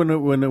 I think when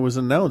it was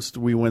announced,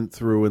 we went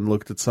through and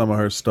looked at some of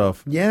her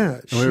stuff.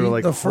 Yeah, and we were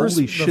like,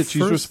 "Holy shit,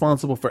 she's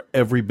responsible for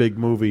every big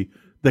movie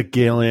that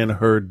Gail Ann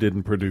Hurd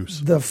didn't produce."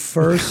 The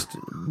first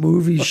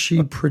movie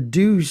she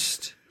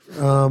produced,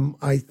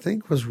 I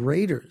think, was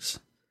Raiders.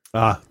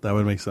 Ah, that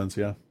would make sense.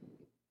 Yeah.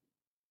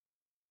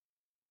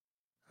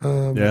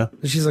 Yeah.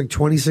 She's like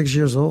 26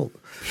 years old.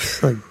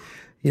 Like,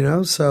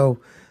 so,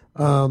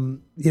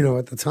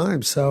 at the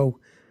time. So,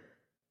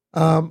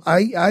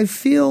 I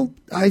feel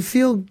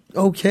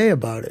okay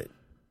about it.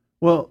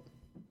 Well,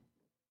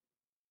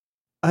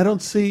 I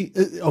don't see.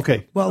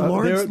 Okay. Well,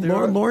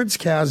 Lawrence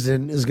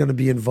Kasdan is going to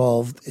be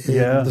involved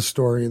in the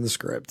story and the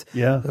script.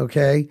 Yeah.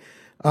 Okay.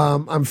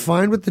 I'm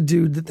fine with the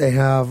dude that they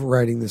have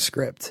writing the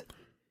script.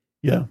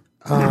 Yeah.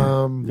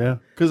 Yeah.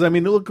 Because I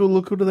mean, look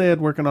who they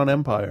had working on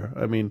Empire.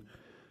 I mean,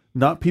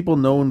 not people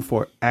known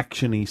for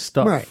actiony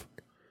stuff. Right.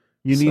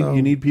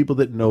 You need people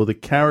that know the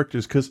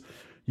characters, because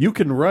you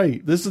can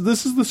write. This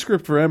is the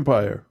script for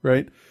Empire,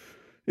 right?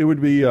 It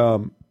would be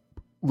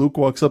Luke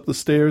walks up the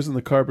stairs in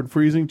the carbon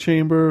freezing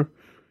chamber,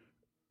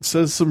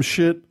 says some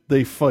shit,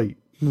 they fight.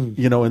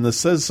 And the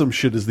says some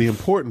shit is the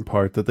important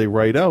part that they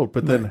write out,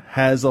 but then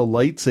has a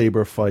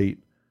lightsaber fight.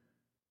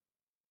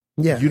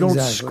 Yeah, you don't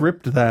exactly.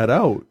 script that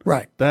out.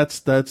 Right. That's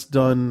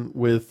done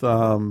with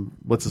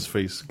what's his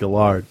face,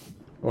 Gillard,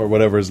 or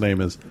whatever his name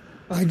is.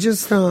 I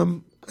just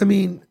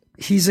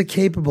he's a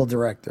capable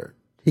director.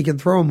 He can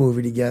throw a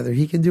movie together.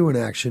 He can do an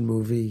action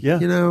movie.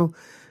 Yeah.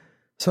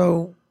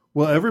 So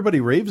well, everybody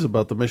raves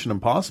about the Mission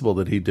Impossible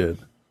that he did.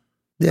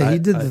 Yeah, he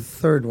did the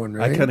third one,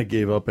 right? I kind of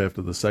gave up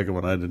after the second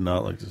one. I did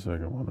not like the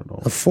second one at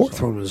all. The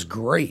fourth one was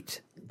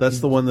great. That's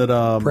the one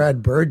that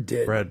Brad Bird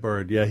did. Brad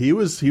Bird, yeah, he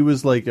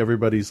was like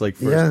everybody's like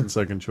first and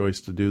second choice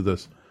to do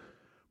this,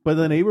 but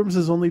then Abrams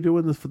is only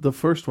doing the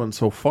first one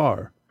so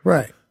far,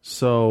 right?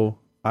 So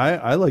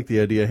I like the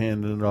idea of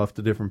handing it off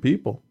to different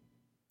people.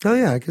 Oh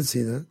yeah, I could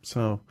see that.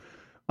 So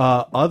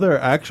other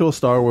actual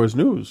Star Wars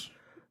news,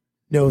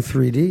 no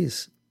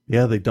 3Ds.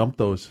 Yeah, they dumped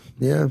those.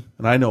 Yeah,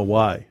 and I know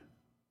why.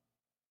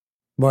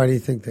 Why do you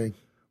think they?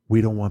 We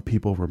don't want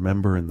people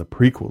remembering the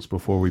prequels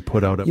before we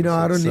put out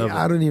episode 7.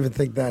 I don't even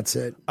think that's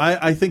it.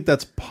 I think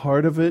that's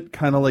part of it.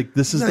 Kind of like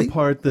this is the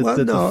part that,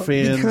 the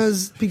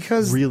fans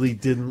because really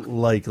didn't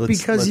like. You're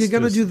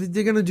gonna do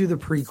the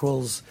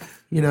prequels.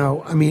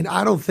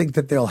 I don't think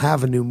that they'll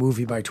have a new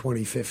movie by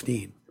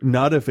 2015.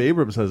 Not if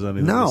Abrams has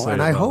anything. No, to say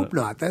and I about hope it.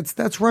 not.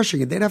 That's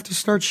rushing it. They'd have to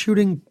start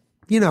shooting,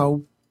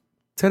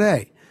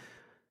 today.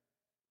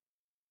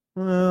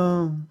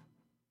 Well,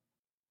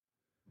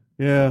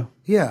 yeah.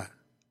 Yeah.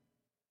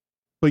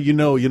 But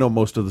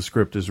most of the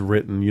script is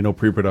written.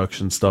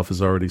 Pre-production stuff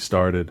has already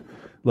started.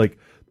 Like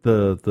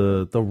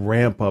the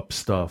ramp up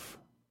stuff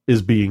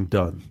is being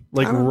done.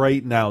 Like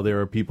right now, there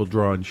are people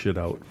drawing shit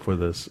out for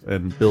this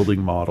and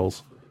building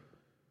models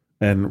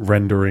and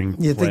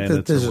rendering. You think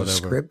that there's or a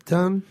script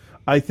done?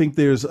 I think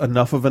there's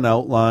enough of an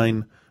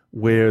outline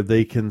where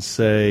they can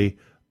say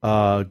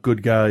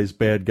good guys,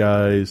 bad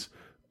guys.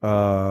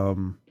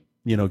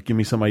 Give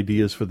me some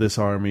ideas for this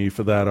army,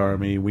 for that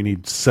army. We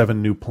need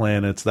 7 new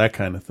planets, that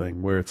kind of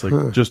thing, where it's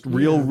like just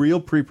real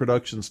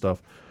pre-production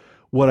stuff.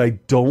 What I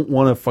don't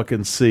want to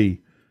fucking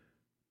see,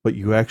 but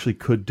you actually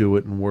could do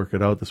it and work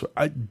it out this way.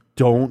 I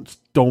don't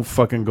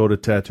fucking go to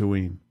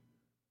Tatooine.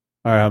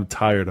 All right, I'm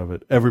tired of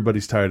it.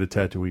 Everybody's tired of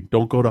Tatooine.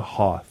 Don't go to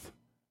Hoth.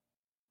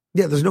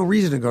 Yeah, there's no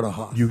reason to go to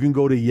Hoth. You can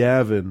go to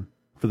Yavin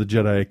for the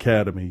Jedi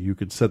Academy. You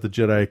could set the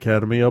Jedi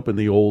Academy up in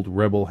the old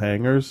Rebel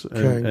hangars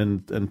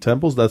and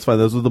temples. That's fine.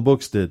 That's what the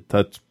books did.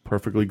 That's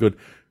perfectly good.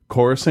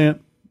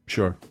 Coruscant,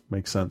 sure,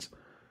 makes sense.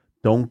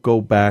 Don't go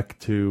back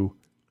to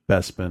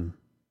Bespin,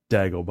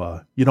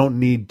 Dagobah. You don't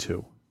need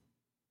to.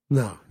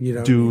 No, you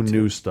don't do need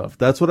new stuff.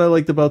 That's what I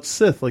liked about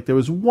Sith. Like there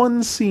was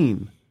one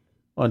scene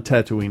on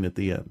Tatooine at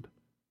the end.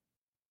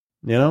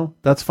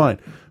 That's fine.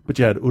 But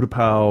you had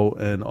Utapau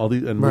and all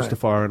these, and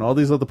Mustafar and all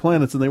these other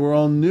planets, and they were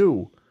all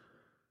new.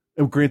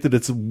 And granted,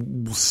 it's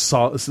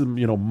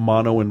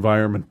mono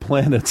environment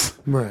planets,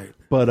 right?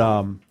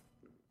 But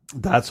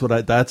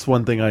that's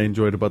one thing I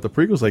enjoyed about the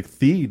prequels. Like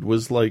Theed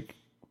was like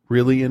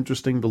really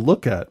interesting to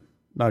look at.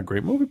 Not a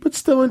great movie, but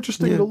still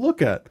interesting to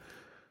look at.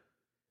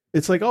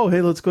 It's like, oh,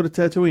 hey, let's go to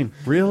Tatooine.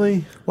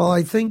 Really? Well,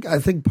 I think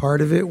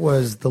part of it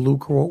was the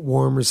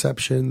lukewarm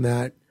reception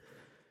that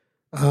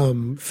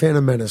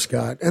Phantom Menace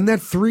got, and that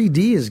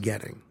 3D is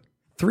getting.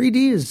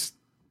 3D is,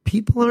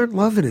 people aren't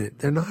loving it.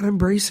 They're not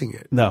embracing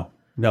it. No,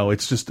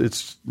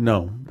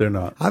 they're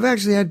not. I've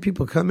actually had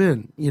people come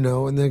in,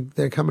 and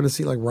they're coming to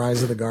see like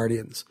Rise of the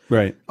Guardians.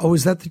 Right. Oh,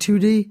 is that the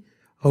 2D?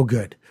 Oh,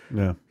 good.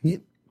 Yeah.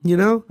 You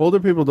know,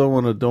 older people don't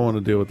want to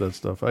deal with that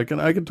stuff. I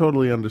can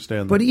totally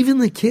understand that. But even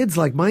the kids,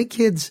 like my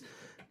kids,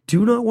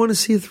 do not want to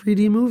see a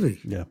 3D movie.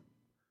 Yeah.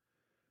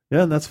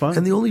 Yeah, and that's fine.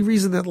 And the only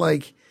reason that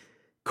like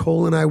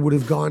Cole and I would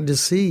have gone to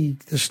see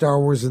the Star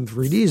Wars in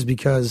 3D is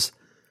because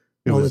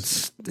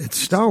it's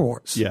Star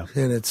Wars. Yeah.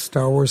 And it's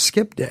Star Wars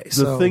skip day.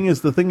 The thing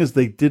is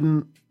they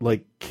didn't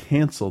like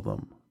cancel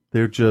them.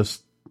 They'll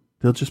just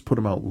put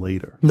them out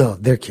later. No,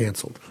 they're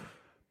canceled.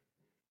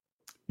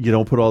 You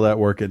don't put all that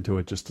work into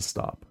it just to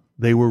stop.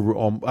 They were,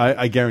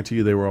 I guarantee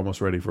you, they were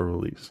almost ready for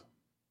release.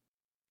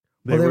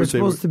 They were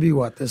supposed to be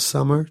what, this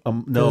summer?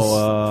 No,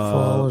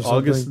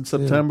 August and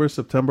September,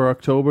 September,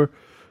 October.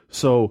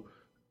 So,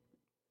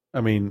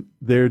 I mean,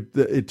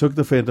 it took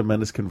the Phantom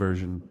Menace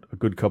conversion a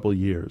good couple of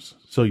years.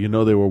 So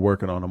they were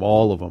working on them,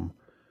 all of them.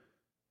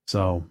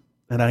 So,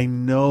 and I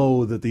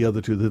know that the other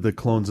two, the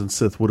Clones and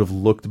Sith, would have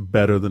looked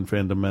better than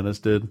Phantom Menace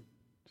did,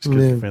 just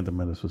because the Phantom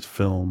Menace was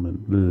film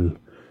and.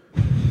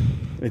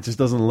 It just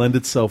doesn't lend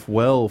itself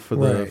well for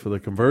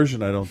the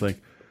conversion, I don't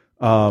think.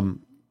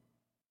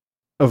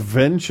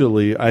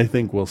 Eventually, I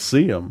think we'll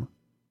see him,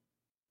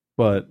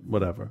 but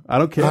whatever. I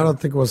don't care. I don't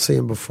think we'll see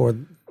him before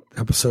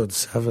episode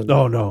 7.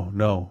 Oh,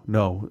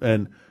 no.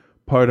 And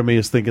part of me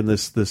is thinking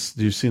this.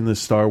 Do you seen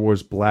this Star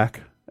Wars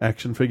Black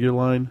action figure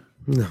line?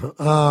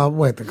 No.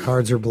 Wait, the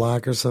cards are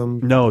black or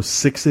something? No,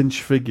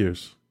 6-inch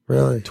figures.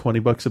 Really?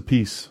 $20 a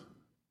piece.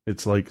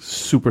 It's like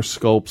super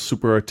sculpt,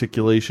 super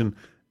articulation.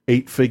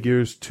 8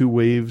 figures, 2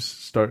 waves,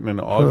 starting in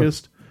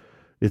August.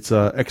 It's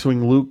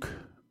X-Wing Luke,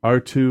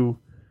 R2,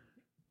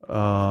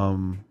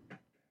 a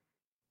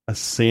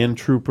Sand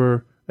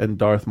Trooper, and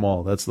Darth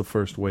Maul. That's the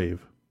first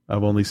wave.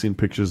 I've only seen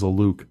pictures of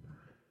Luke.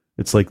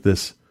 It's like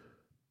this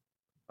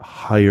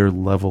higher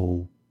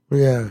level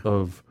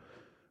of...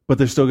 But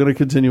they're still going to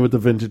continue with the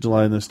vintage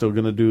line. They're still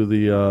going to do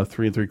the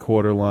 3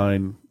 3/4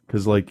 line.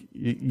 Because, like,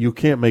 you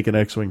can't make an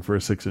X-Wing for a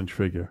 6-inch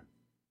figure.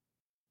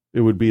 It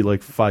would be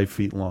like 5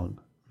 feet long.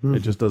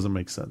 It just doesn't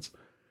make sense.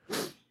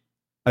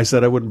 I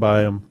said I wouldn't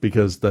buy them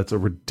because that's a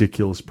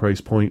ridiculous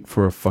price point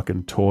for a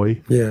fucking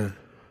toy. Yeah.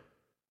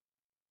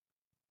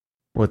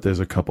 But there's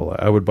a couple.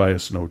 I would buy a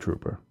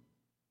Snowtrooper.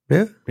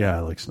 Yeah? Yeah,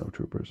 I like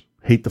Snowtroopers.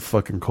 Hate the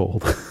fucking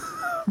cold.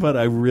 But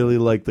I really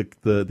like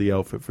the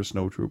outfit for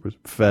Snowtroopers.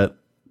 Fett,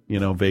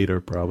 Vader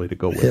probably to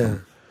go with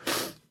him.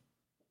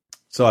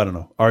 So I don't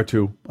know.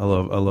 R2, I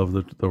love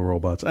the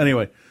robots.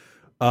 Anyway,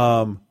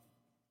 Clone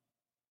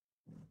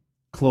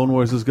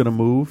Wars is going to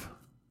move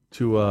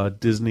to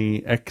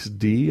Disney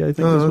XD, I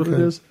think is what it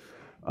is.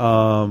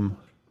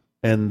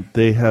 And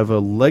they have a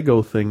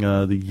Lego thing,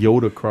 the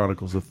Yoda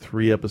Chronicles, a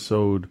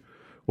 3-episode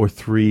or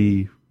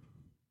 3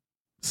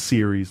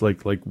 series,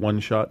 like one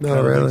shot.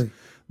 Oh, really?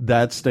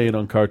 That's staying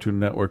on Cartoon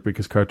Network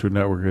because Cartoon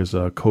Network is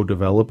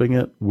co-developing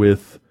it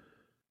with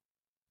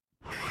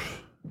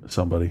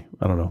somebody.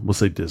 I don't know. We'll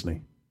say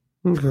Disney.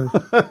 Okay.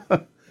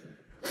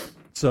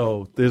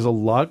 So there's a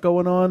lot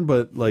going on,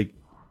 but like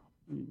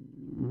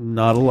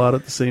not a lot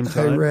at the same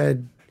time. I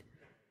read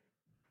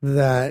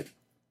that.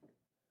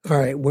 All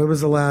right, when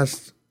was the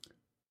last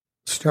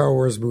Star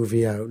Wars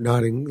movie out?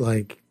 Not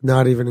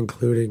even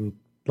including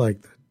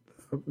like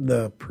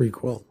the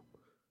prequel,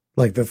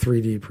 like the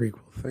 3D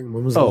prequel thing.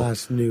 When was the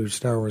last new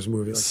Star Wars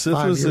movie? Like Sith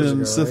 5 was years in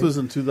ago, Sith right? was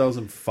in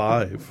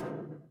 2005.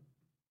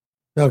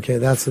 Okay,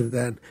 that's it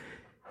then.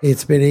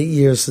 It's been 8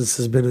 years since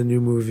there's been a new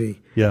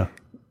movie. Yeah.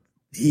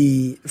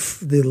 The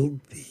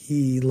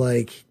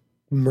like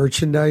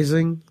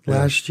merchandising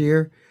last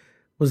year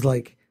was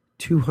like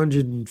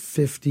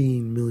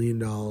 $215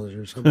 million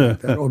or something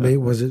like that. Or maybe it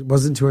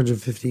wasn't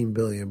 $215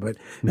 billion, but it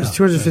was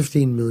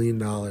 $215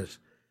 million.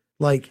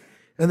 Like,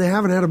 and they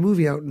haven't had a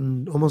movie out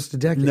in almost a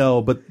decade.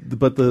 No, but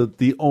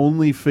the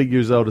only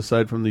figures out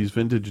aside from these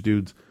vintage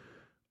dudes,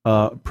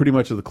 pretty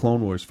much are the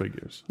Clone Wars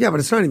figures. Yeah, but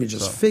it's not even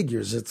just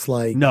figures. It's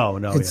like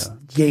it's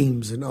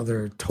games and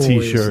other toys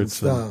T-shirts and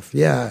stuff.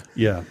 Yeah.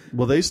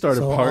 Well, they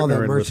started So all that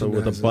partnering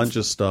with a bunch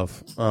of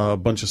stuff. A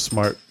bunch of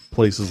smart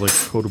places like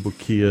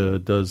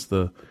Kotobukiya does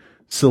the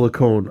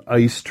silicone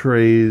ice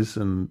trays,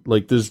 and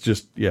like there's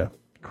just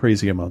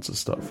crazy amounts of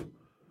stuff.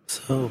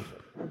 So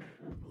a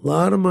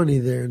lot of money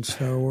there in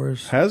Star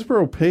Wars.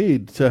 Hasbro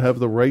paid to have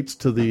the rights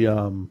to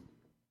the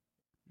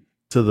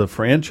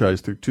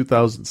franchise through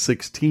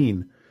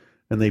 2016.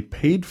 And they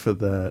paid for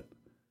that,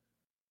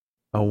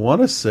 I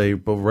want to say,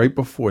 but right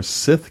before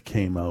Sith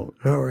came out.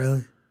 Oh,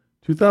 really?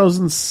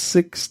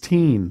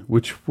 2016,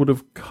 which would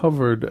have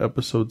covered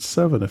episode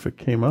 7 if it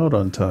came out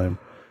on time.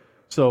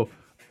 So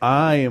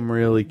I am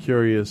really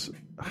curious,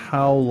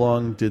 how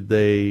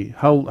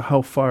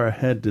far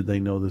ahead did they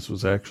know this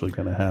was actually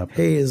going to happen?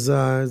 Hey, is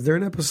there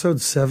an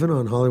episode 7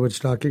 on Hollywood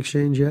Stock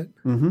Exchange yet?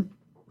 Mm-hmm.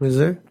 Was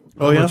there?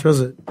 Oh, How much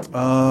was it?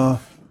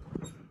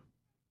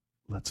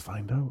 Let's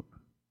find out.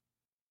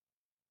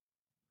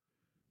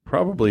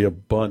 Probably a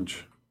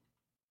bunch.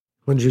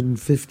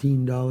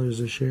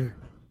 $115 a share.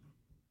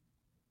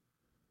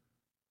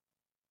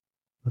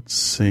 Let's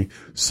see.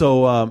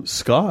 So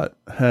Scott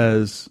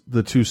has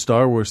the 2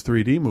 Star Wars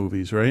 3D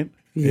movies, right?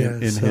 Yeah,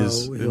 in so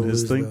his he'll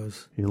lose thing.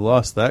 those. He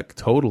lost that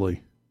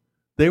totally.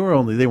 They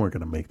weren't going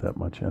to make that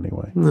much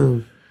anyway.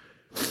 No.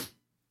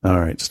 All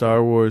right,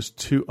 Star Wars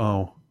 2.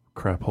 Oh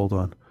crap! Hold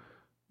on.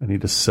 I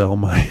need to sell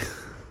my.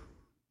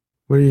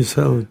 What are you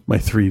selling? My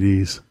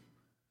 3Ds.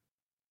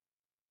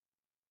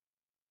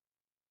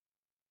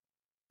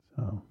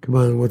 So Come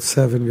on, what's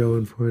 7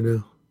 going for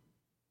now?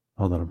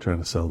 hold on, I'm trying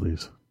to sell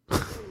these.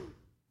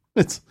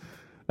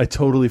 I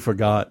totally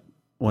forgot.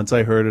 Once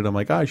I heard it, I'm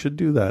like, I should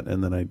do that,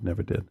 and then I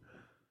never did.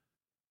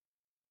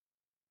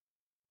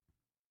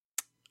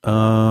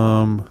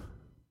 Well,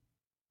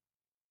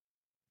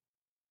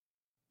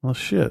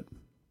 shit.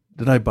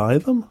 Did I buy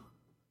them?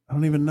 I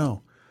don't even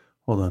know.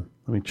 Hold on.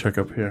 Let me check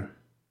up here.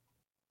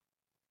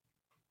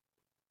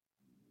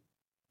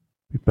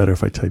 Be better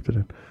if I typed it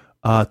in.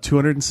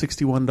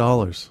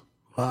 $261.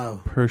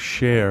 Wow. Per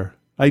share.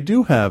 I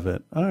do have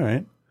it. All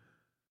right.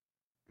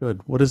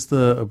 Good. What is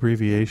the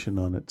abbreviation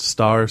on it?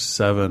 Star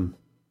 7.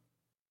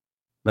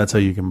 That's how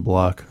you can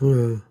block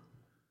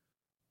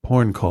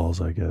porn calls,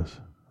 I guess.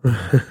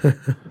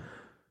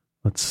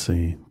 Let's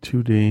see.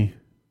 2D.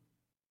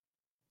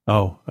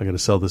 Oh, I got to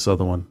sell this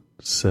other one.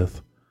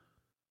 Sith.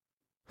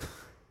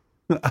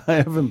 I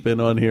haven't been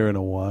on here in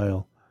a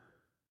while.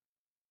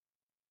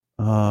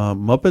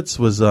 Muppets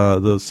was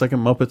the second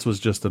Muppets was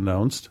just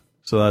announced,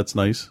 so that's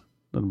nice.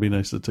 That'd be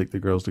nice to take the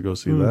girls to go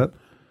see that.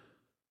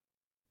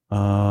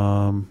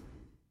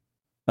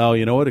 Oh,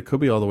 you know what? It could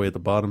be all the way at the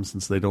bottom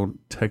since they don't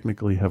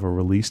technically have a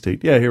release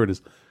date. Yeah, here it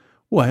is.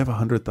 Oh, I have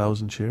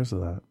 100,000 shares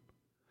of that.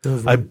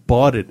 I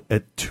bought it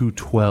at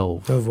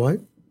 $212. Of what?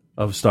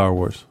 Of Star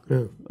Wars.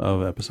 Yeah.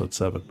 Of Episode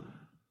 7.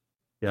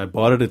 Yeah, I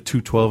bought it at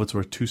 $212. It's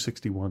worth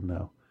 $261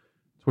 now.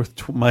 It's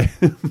worth my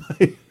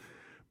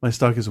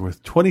stock is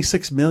worth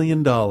 $26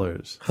 million.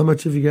 How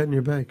much have you got in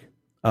your bank?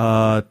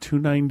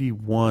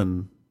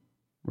 $291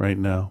 right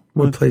now.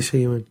 What place are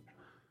you in?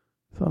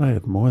 I thought I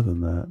had more than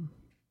that.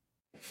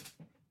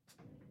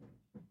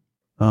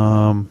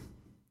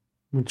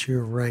 What's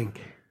your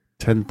rank?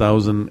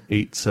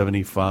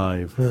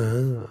 10,875.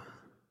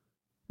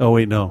 Oh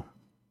wait, no.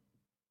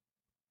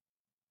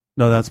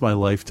 No, that's my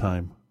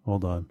lifetime.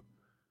 Hold on.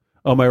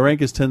 Oh, my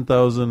rank is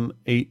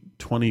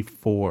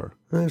 10,824.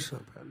 That's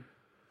not bad.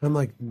 I'm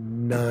like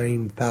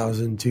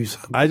 9,002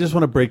 something. I just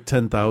want to break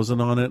 10,000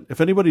 on it. If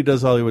anybody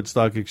does Hollywood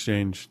Stock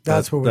Exchange,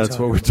 that's what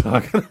we're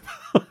talking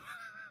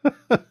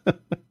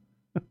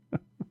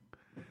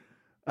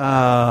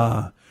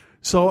about.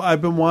 So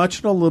I've been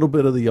watching a little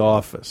bit of The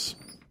Office.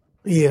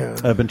 Yeah.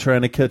 I've been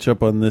trying to catch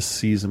up on this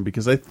season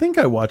because I think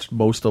I watched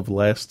most of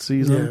last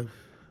season.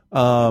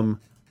 Yeah.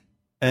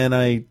 And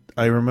I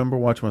remember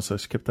watching once I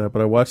skipped that,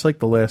 but I watched like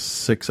the last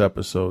 6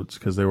 episodes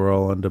because they were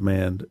all on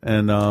demand.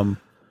 And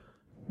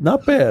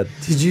not bad.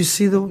 Did you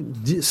see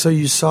so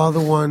you saw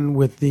the one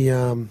with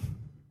the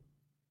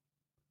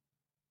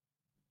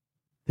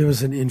there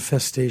was an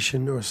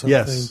infestation or something?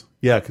 Yes.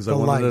 Yeah, because I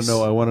wanted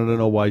to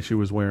know why she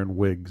was wearing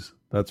wigs.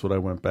 That's what I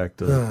went back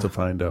to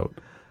find out.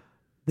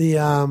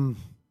 The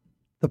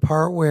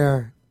part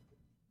where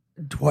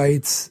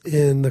Dwight's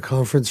in the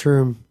conference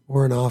room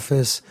or an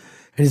office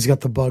and he's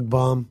got the bug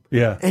bomb.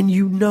 Yeah. And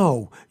you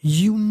know,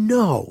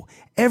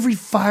 every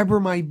fiber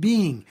of my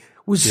being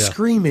was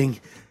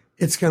screaming,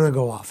 it's going to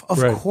go off. Of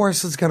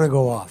course it's going to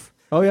go off.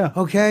 Oh, yeah.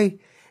 Okay?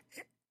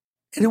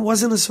 And it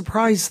wasn't a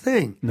surprise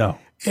thing. No.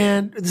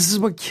 And this is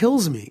what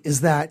kills me, is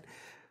that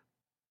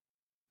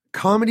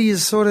comedy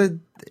is sort of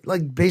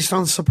like based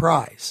on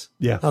surprise.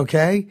 Yeah.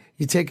 Okay?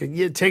 You take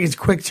a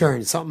quick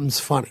turn. Something's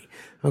funny.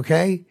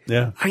 Okay?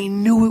 Yeah. I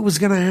knew it was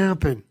going to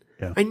happen.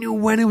 Yeah. I knew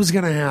when it was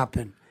going to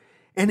happen.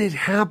 And it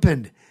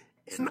happened.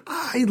 And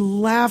I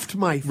laughed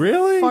my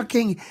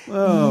fucking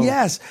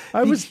yes.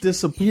 I was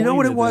disappointed. You know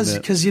what it was?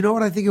 Because you know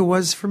what I think it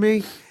was for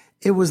me?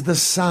 It was the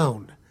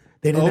sound.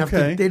 They didn't have to.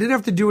 They didn't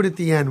have to do it at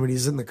the end when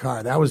he's in the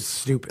car. That was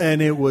stupid.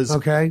 And it was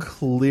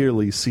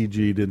clearly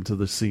CG'd into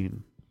the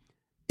scene.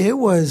 It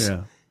was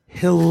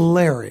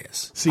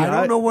hilarious. See, I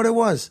don't know what it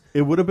was.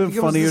 It would have been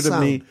funnier to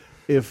me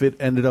if it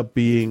ended up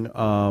being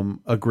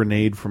a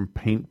grenade from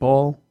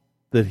paintball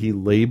that he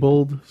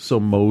labeled so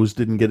Mose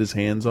didn't get his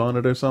hands on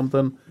it or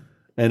something.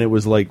 And it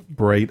was like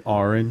bright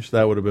orange.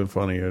 That would have been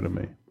funnier to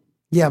me.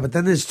 Yeah, but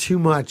then there's too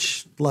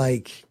much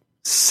like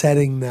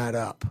setting that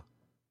up.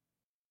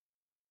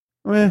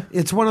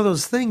 It's one of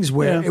those things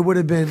where it would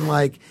have been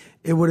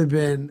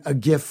a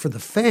gift for the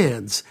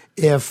fans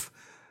if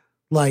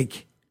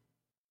like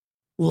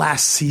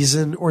last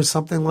season or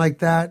something like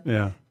that.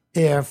 Yeah.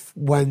 If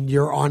when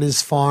you're on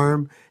his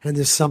farm and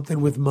there's something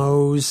with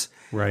Mose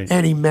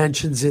and he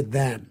mentions it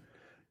then.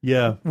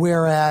 Yeah.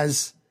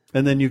 Whereas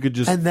and then you could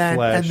just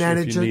flash you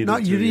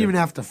didn't even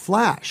have to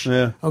flash.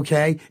 Yeah.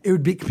 Okay? It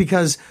would be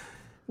because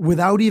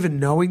without even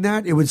knowing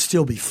that, it would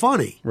still be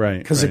funny. Right.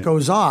 Because it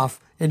goes off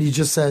and he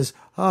just says,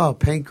 oh,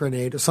 paint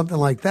grenade or something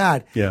like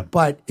that. Yeah.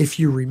 But if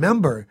you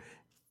remember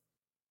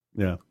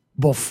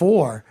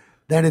before,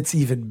 then it's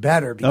even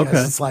better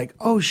because it's like,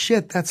 oh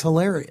shit, that's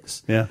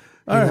hilarious. Yeah.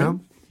 You know?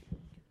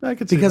 I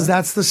could see because that.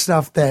 that's the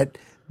stuff that's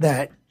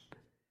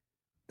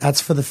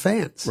for the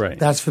fans. Right.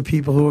 That's for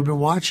people who have been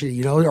watching.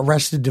 You know,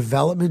 Arrested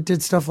Development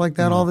did stuff like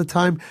that all the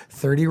time.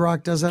 30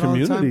 Rock does that all the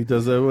time. Community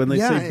does that when they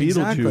say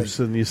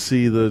Beetlejuice and you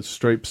see the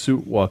striped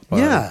suit walk by.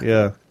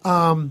 Yeah.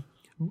 Yeah.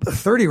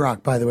 30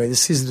 Rock, by the way,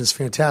 this season is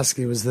fantastic.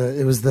 It was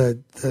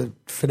the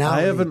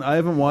finale. I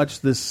haven't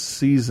watched this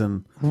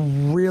season.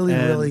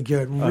 Really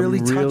good.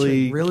 Really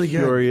touching. Really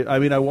good. I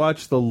mean, I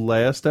watched the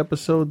last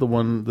episode, the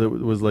one that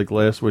was like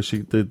last where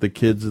the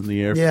kids in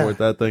the airport,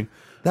 that thing.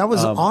 That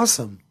was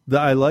awesome.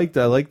 I liked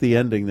the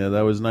ending there.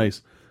 That was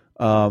nice.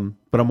 But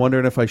I'm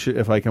wondering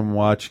if I can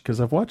watch, because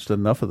I've watched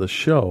enough of the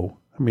show.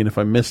 I mean, if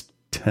I missed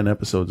 10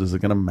 episodes, is it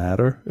going to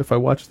matter if I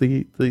watch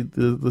the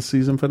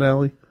season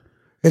finale?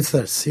 It's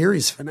the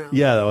series finale.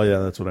 Yeah,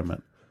 that's what I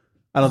meant.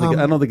 I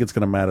don't think it's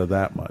going to matter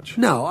that much.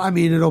 No, I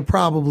mean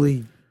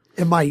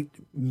it might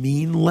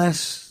mean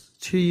less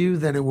to you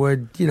than it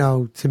would,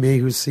 to me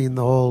who's seen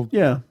the whole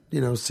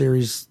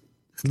series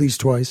at least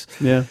twice.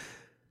 Yeah.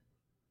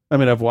 I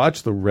mean, I've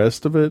watched the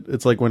rest of it.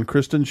 It's like when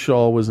Kristen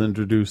Shaw was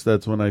introduced,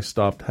 that's when I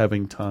stopped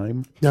having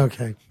time.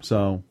 Okay.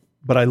 So,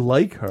 but I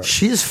like her.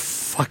 She is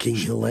fucking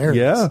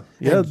hilarious.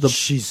 Yeah.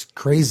 She's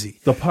crazy.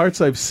 The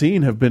parts I've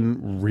seen have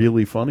been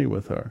really funny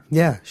with her.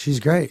 Yeah, she's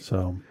great.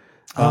 So,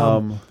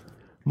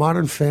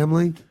 Modern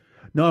Family.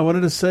 No, I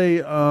wanted to say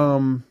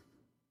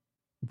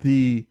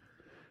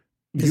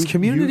Is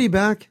Community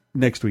back?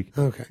 Next week.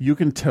 Okay. You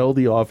can tell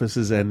The Office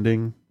is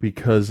ending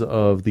because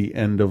of the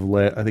end of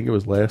I think it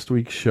was last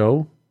week's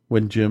show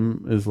when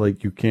Jim is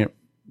like, you can't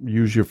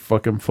use your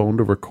fucking phone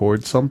to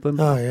record something.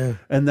 Oh yeah.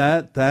 And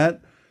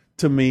that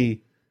to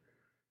me,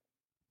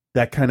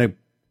 that kind of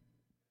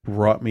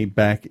brought me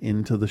back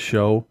into the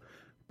show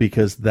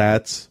because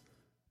that's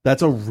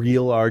a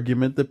real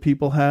argument that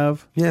people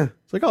have. Yeah.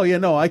 It's like, oh yeah,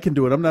 no, I can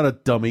do it. I'm not a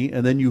dummy.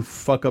 And then you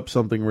fuck up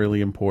something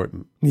really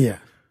important. Yeah.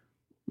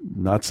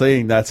 Not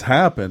saying that's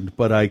happened,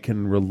 but I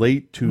can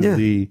relate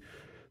to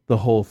the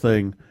whole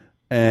thing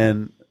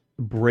and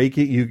break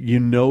it. You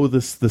know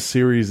the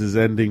series is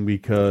ending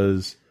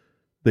because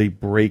they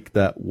break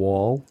that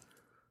wall.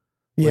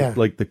 Yeah,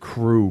 like the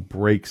crew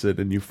breaks it,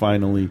 and you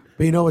finally.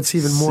 But you know what's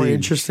even more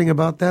interesting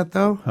about that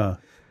though? Huh?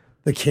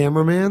 The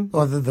cameraman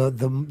or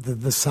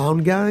the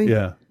sound guy.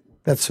 Yeah,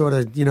 that sort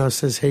of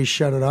says, "Hey,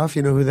 shut it off."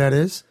 You know who that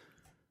is?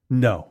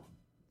 No,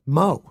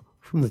 Mo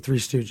from the Three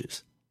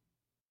Stooges.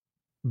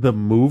 The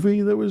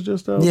movie that was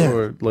just out,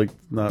 or like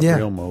not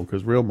Real Mo,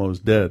 because Real Mo's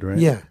dead, right?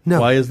 Yeah.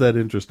 No. Why is that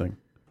interesting?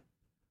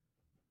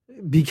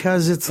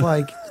 Because it's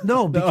like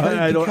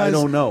I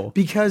don't know.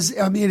 Because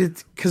I mean,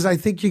 because I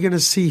think you're going to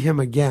see him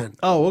again.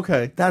 Oh,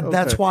 okay.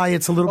 That's why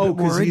it's a little bit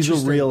more interesting.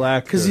 He's a real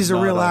actor. Because he's a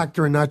real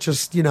actor and not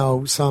just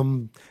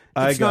some.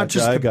 I got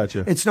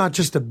you. It's not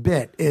just a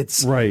bit.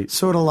 It's right.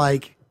 Sort of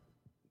like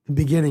the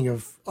beginning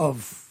of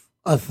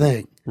a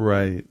thing.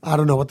 Right. I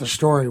don't know what the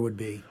story would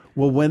be.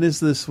 Well, when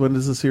does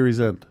the series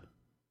end?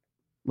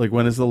 Like,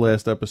 when is the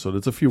last episode?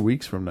 It's a few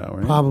weeks from now,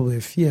 right? Probably,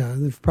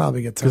 they've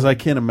probably got time. Because I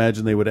can't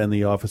imagine they would end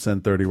The Office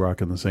and 30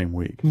 Rock in the same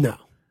week. No.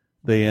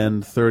 They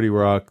end 30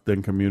 Rock,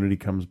 then Community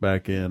comes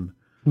back in.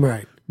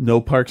 Right. No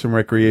Parks and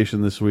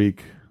Recreation this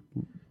week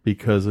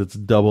because it's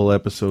double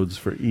episodes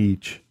for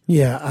each.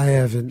 Yeah, I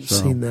haven't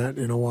seen that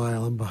in a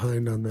while. I'm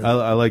behind on that.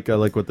 I like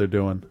what they're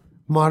doing.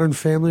 Modern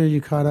Family, are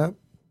you caught up?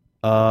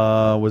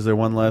 Was there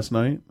one last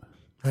night?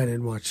 I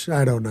didn't watch.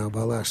 I don't know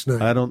about last night.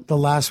 I don't. The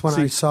last one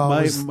I saw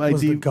was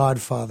the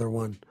Godfather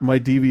one. My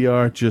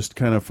DVR just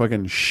kind of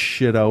fucking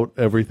shit out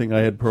everything I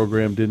had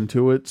programmed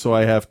into it, so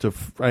I have to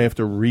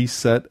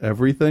reset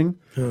everything.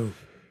 Oh.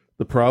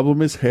 The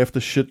problem is half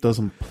the shit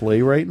doesn't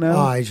play right now.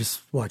 Oh, I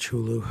just watch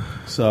Hulu.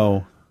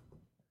 So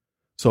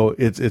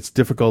it's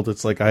difficult.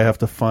 It's like I have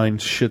to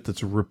find shit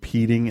that's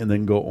repeating and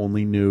then go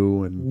only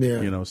new and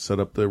reset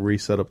up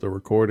the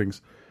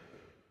recordings.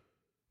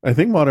 I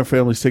think Modern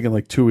Family's taking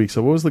like 2 weeks.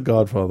 So what was the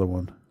Godfather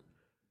one?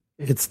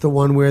 It's the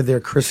one where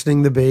they're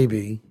christening the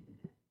baby.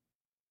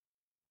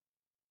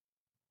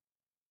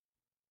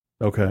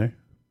 Okay.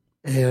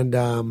 And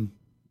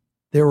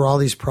there were all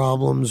these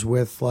problems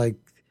with like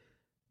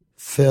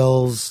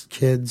Phil's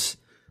kids.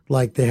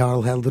 Like they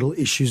all had little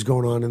issues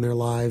going on in their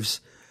lives.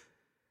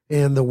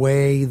 And the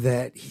way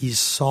that he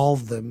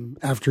solved them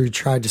after he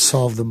tried to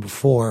solve them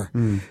before,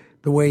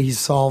 the way he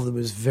solved them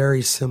is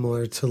very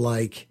similar to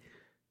like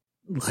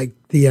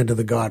the end of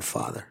The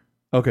Godfather.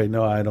 Okay,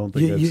 no, I don't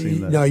think I've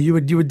seen that. No, you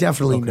would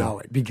definitely know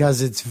it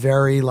because it's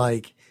very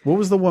like. What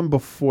was the one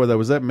before that?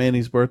 Was that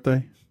Manny's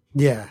birthday?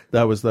 Yeah,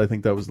 I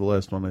think that was the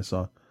last one I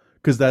saw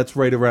because that's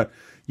right around.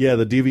 Yeah,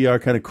 the DVR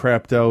kind of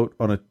crapped out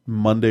on a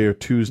Monday or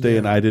Tuesday,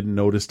 and I didn't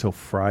notice till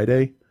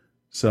Friday.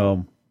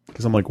 So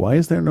because I'm like, why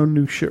is there no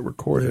new shit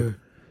recorded? Yeah.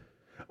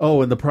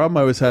 Oh, and the problem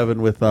I was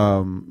having with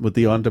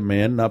the on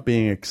demand not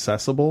being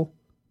accessible.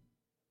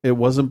 It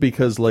wasn't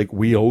because like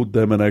we owed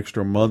them an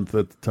extra month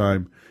at the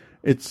time.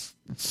 It's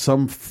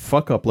some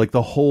fuck up. Like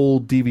the whole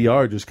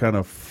DVR just kind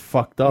of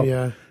fucked up.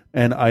 Yeah.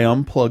 And I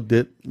unplugged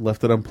it,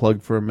 left it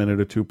unplugged for a minute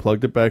or two,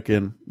 plugged it back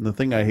in. And the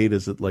thing I hate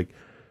is that, like,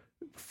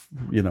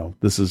 you know,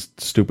 this is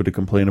stupid to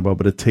complain about,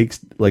 but it takes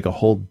like a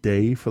whole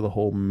day for the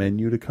whole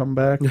menu to come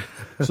back.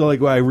 So like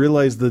when I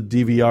realized the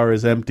DVR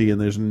is empty and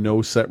there's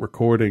no set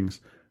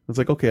recordings, it's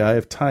like, okay, I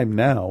have time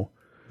now.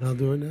 I'll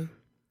do it now.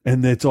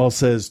 And it all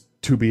says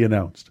to be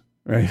announced,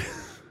 right?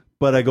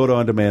 But I go to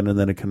on demand and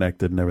then it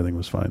connected and everything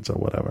was fine, so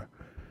whatever.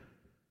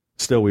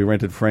 Still, we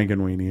rented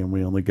Frankenweenie and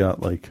we only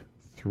got like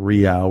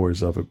 3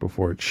 hours of it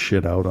before it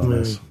shit out on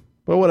us.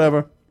 But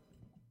whatever.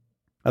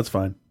 That's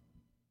fine.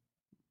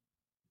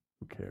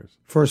 Who cares?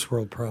 First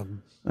world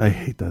problems. I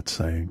hate that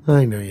saying.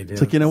 I know you do.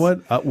 It's like, you know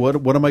what?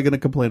 What am I going to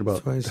complain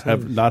about?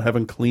 Not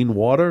having clean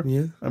water?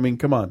 Yeah. I mean,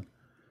 come on.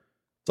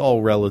 It's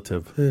all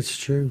relative. It's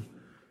true.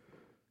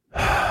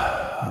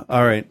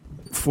 All right.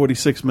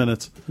 46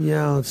 minutes.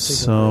 Yeah, let's take a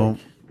So,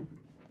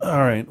 all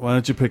right. Why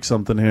don't you pick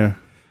something here?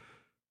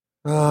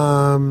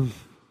 break.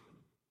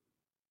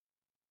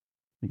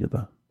 You get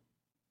the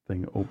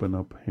thing open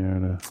up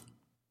here.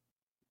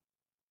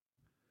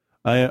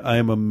 I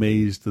am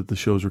amazed that the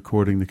show's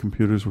recording. The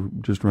computers were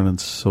just running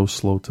so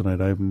slow tonight.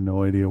 I have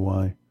no idea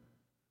why.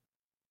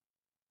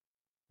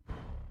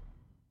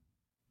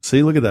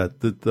 See, look at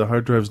that. The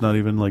hard drive's not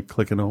even like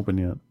clicking open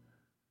yet.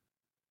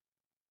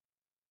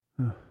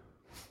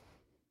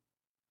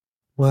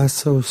 Why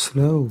so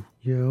slow,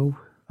 yo?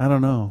 I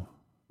don't know.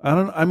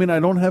 I mean, I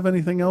don't have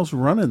anything else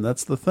running.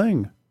 That's the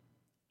thing.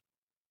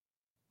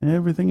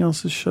 Everything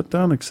else is shut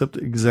down except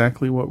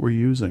exactly what we're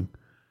using.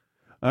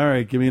 All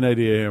right, give me an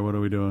idea here. What are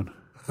we doing?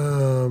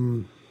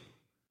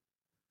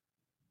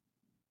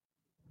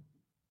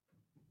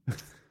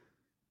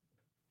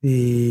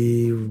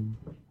 The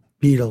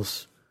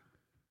Beatles.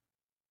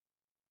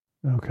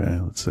 Okay,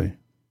 let's see.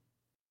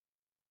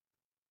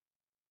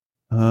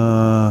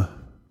 I'll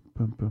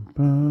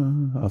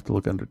have to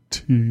look under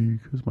T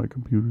because my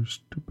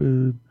computer's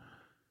stupid.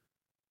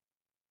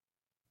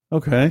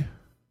 Okay.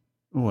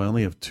 Oh, I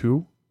only have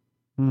 2?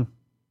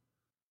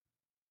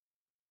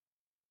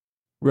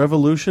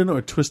 Revolution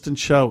or Twist and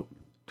Shout?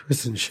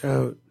 Twist and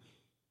Shout.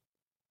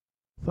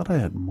 I thought I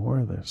had more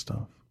of their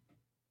stuff.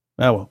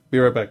 Ah, well. Be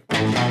right back.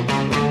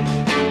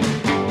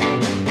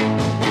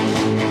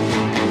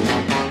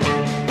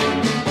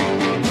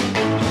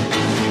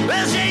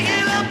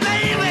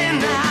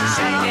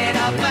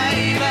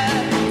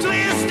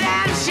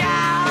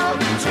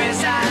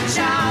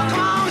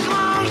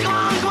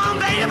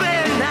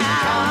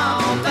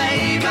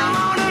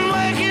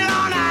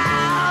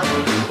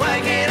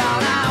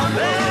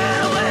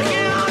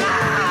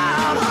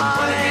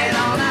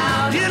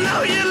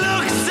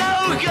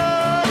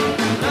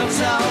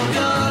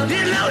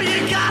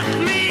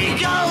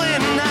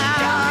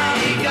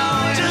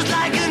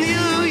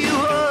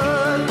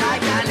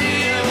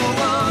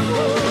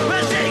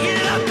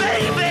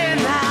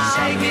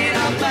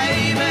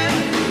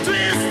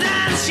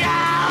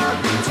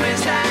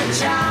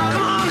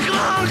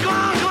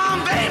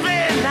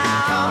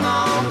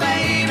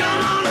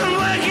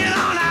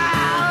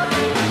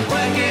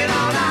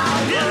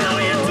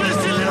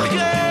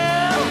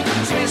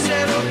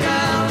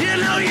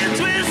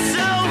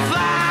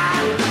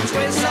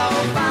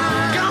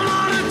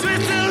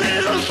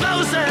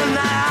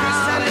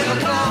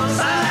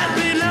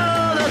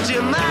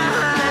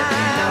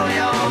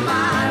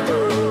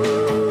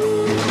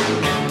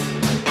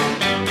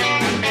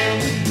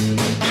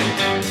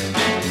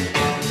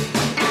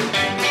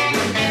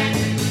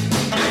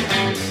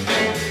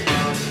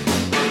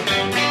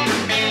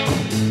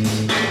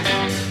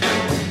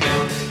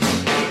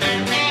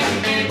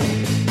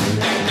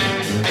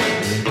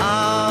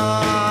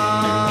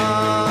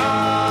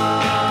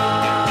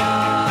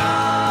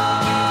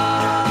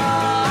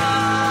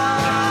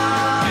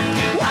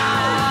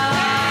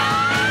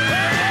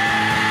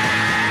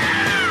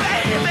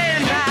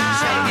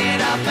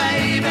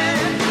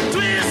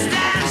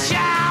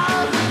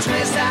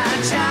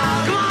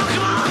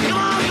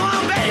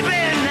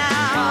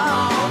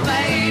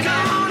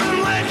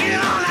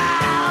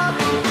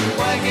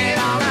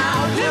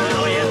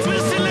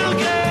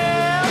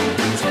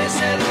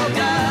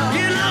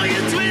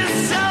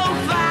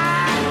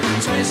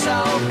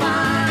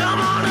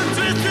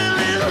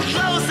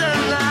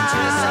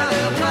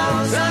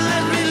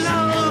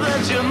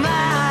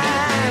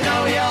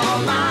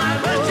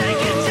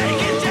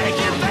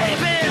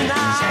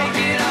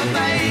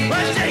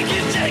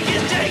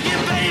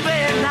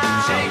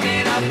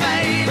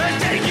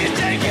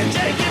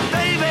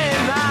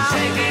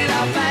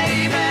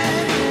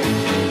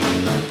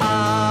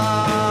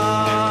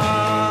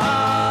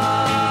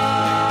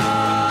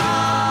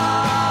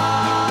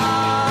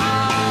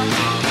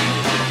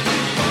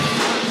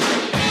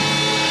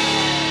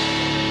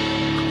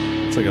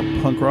 It's like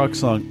a punk rock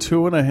song.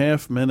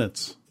 2.5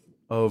 minutes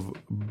of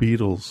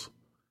Beatles.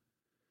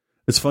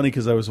 It's funny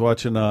because I was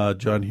watching a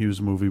John Hughes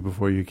movie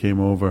before you came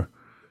over,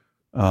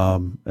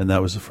 and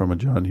that was from a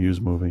John Hughes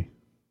movie.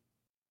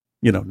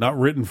 Not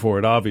written for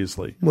it,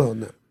 obviously. Well,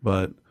 no.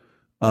 But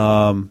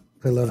I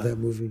love that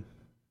movie.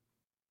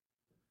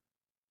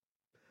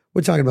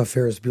 We're talking about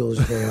Ferris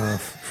Bueller's Day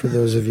Off, for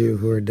those of you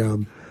who are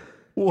dumb.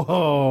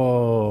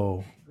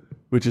 Whoa.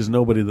 Which is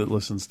nobody that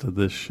listens to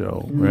this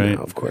show, right?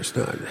 No, of course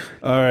not.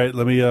 All right,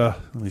 let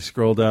me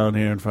scroll down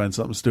here and find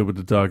something stupid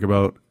to talk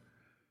about.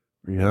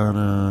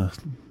 Rihanna,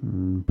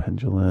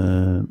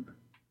 Pendulum.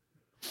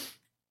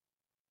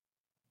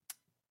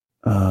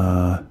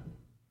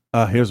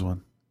 Here's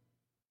one.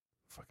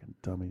 Fucking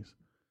dummies.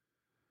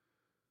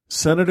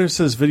 Senator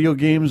says video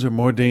games are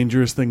more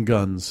dangerous than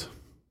guns.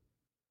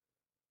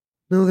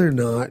 No, they're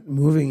not.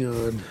 Moving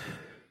on.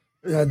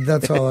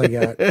 That's all I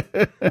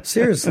got.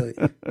 Seriously.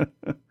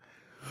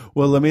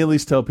 Well, let me at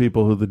least tell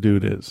people who the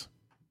dude is.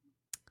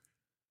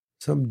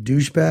 Some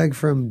douchebag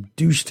from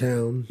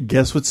Douchetown.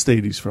 Guess what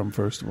state he's from,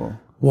 first of all?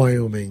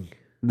 Wyoming.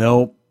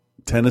 Nope.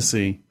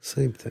 Tennessee.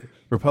 Same thing.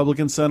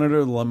 Republican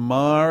Senator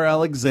Lamar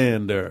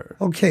Alexander.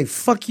 Okay,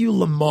 fuck you,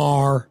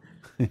 Lamar.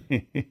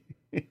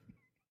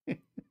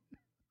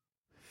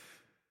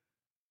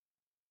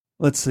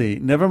 Let's see.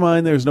 Never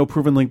mind, there's no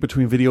proven link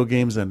between video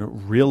games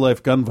and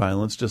real-life gun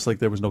violence, just like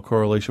there was no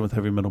correlation with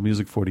heavy metal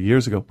music 40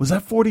 years ago. Was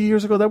that 40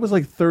 years ago? That was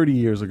like 30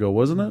 years ago,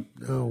 wasn't it?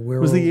 No, it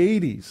was old. The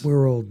 80s.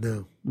 We're old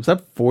now. Was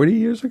that 40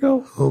 years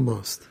ago?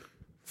 Almost.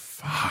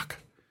 Fuck.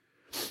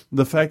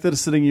 The fact that a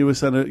sitting U.S.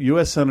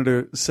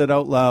 Senator said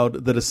out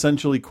loud that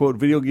essentially, quote,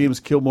 video games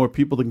kill more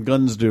people than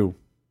guns do.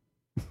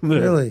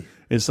 Really?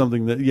 Is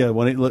something that, we got.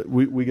 What,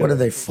 do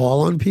they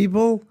fall on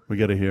people? We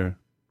got to hear.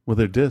 Well,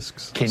 they're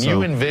discs. Can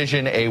you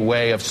envision a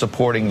way of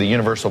supporting the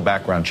universal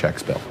background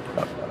checks bill?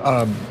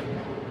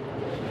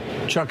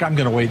 Chuck, I'm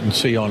going to wait and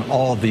see on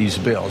all these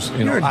bills.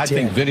 I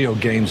think video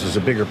games is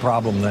a bigger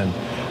problem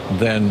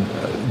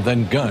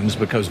than guns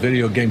because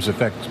video games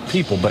affect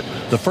people. But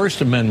the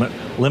First Amendment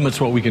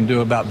limits what we can do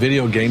about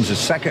video games. The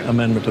Second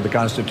Amendment to the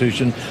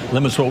Constitution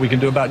limits what we can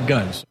do about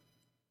guns.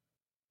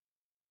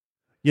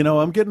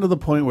 I'm getting to the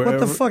point where... What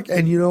the fuck?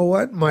 And you know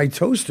what? My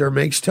toaster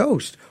makes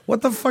toast.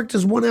 What the fuck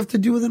does one have to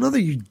do with another,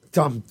 you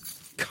dumb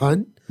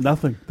cunt?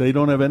 Nothing. They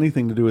don't have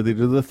anything to do with it.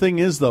 The thing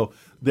is, though,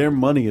 their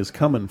money is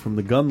coming from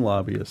the gun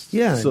lobbyists.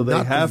 Yeah, so they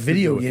not have the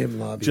video to do it. game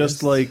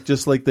lobbyists.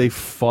 Just like they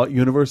fought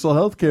universal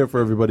health care for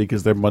everybody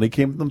because their money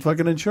came from the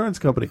fucking insurance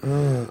company.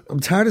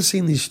 I'm tired of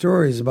seeing these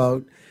stories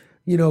about,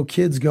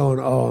 kids going,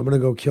 oh, I'm going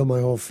to go kill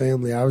my whole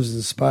family. I was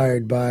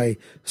inspired by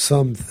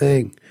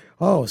something.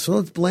 Oh, so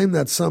let's blame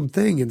that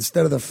something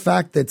instead of the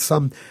fact that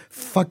some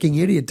fucking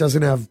idiot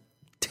doesn't have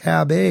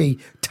tab A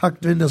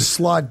tucked into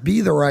slot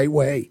B the right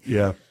way.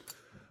 Yeah.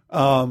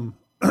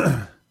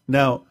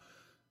 Now,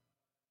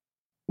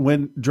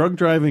 when drug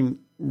driving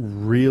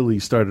really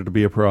started to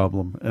be a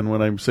problem, and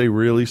when I say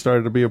really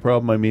started to be a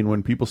problem, I mean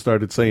when people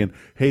started saying,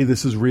 hey,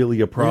 this is really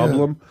a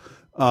problem,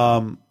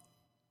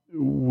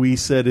 we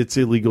said it's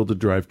illegal to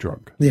drive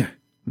drunk. Yeah.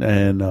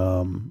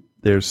 And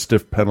there's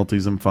stiff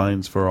penalties and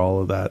fines for all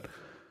of that.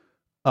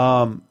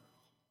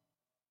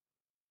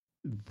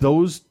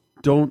 Those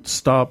don't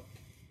stop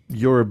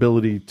your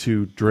ability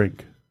to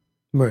drink.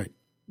 Right.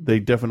 They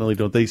definitely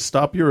don't. They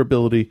stop your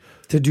ability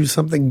to do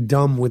something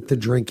dumb with the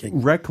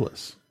drinking.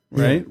 Reckless,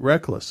 right? Yeah.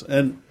 Reckless.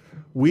 And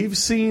we've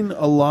seen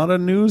a lot of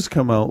news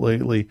come out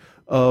lately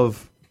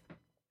of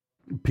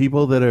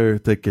people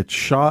that get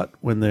shot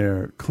when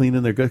they're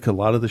cleaning their gut. A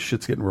lot of this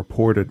shit's getting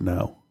reported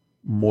now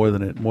more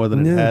than it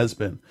has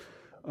been.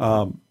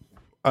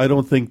 I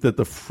don't think that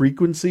the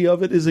frequency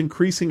of it is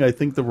increasing. I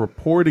think the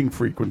reporting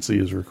frequency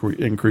is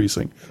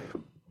increasing.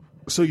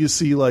 So you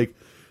see, like,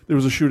 there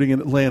was a shooting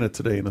in Atlanta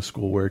today in a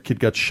school where a kid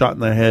got shot in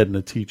the head and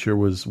a teacher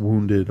was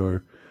wounded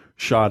or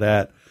shot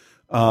at.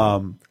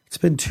 It's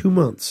been 2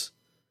 months.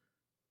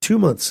 2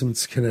 months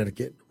since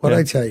Connecticut. What'd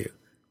I tell you?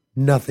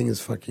 Nothing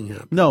is fucking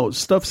happening. No,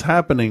 stuff's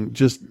happening,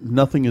 just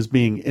nothing is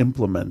being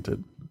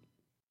implemented.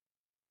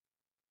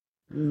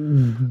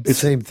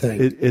 Same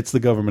thing. It's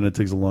the government. It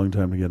takes a long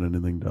time to get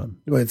anything done.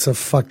 It's a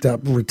fucked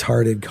up,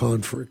 retarded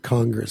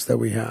Congress that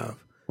we have.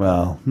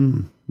 Well,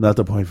 not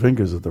to point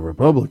fingers at the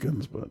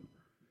Republicans, but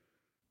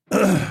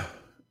the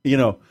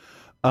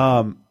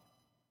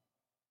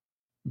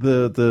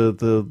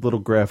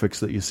little graphics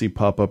that you see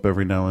pop up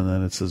every now and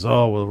then. It says,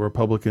 "Oh, well,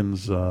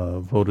 Republicans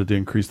voted to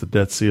increase the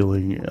debt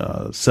ceiling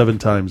 7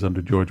 times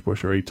under George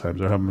Bush, or 8 times,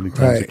 or how many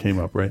times it came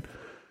up." Right.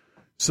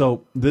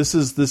 So this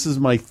is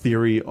my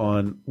theory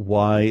on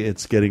why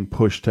it's getting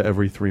pushed to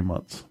every 3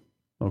 months.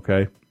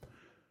 Okay.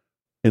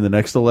 In the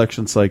next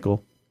election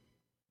cycle,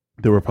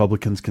 the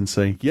Republicans can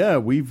say, yeah,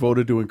 we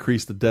voted to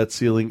increase the debt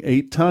ceiling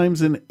 8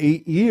 times in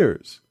 8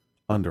 years.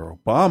 Under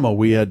Obama,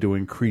 we had to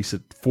increase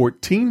it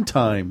 14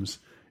 times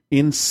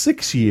in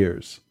 6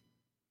 years.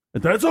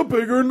 And that's a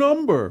bigger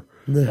number.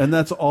 And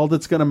that's all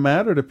that's going to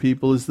matter to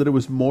people is that it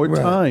was more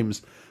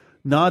times.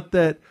 Not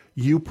that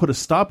you put a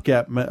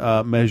stopgap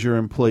measure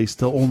in place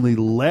to only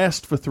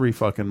last for 3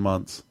 fucking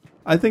months.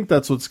 I think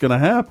that's what's going to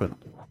happen.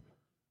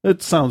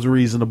 It sounds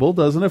reasonable,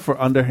 doesn't it, for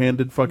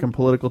underhanded fucking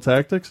political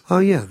tactics? Oh,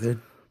 yeah, they're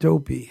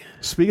dopey.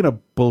 Speaking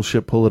of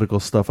bullshit political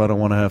stuff I don't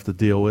want to have to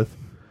deal with,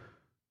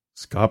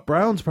 Scott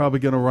Brown's probably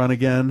going to run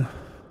again.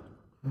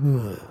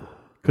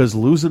 Because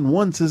losing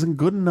once isn't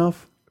good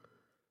enough.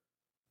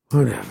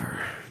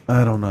 Whatever.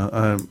 I don't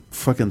know.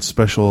 Fucking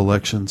special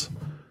elections.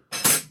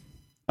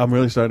 I'm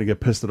really starting to get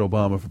pissed at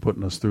Obama for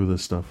putting us through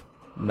this stuff.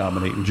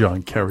 Nominating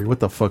John Kerry. What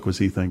the fuck was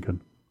he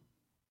thinking?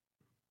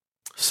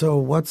 So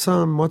what's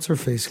her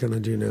face going to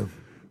do now?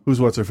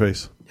 Who's what's her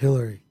face?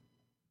 Hillary.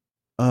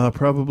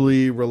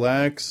 Probably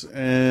relax,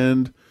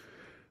 and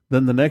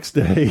then the next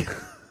day,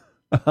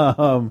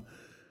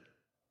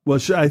 well,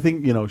 I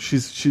think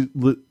she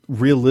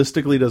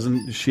realistically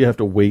doesn't she have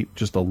to wait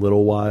just a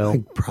little while?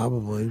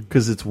 Probably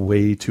because it's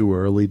way too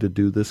early to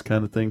do this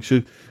kind of thing.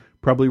 She'd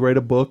probably write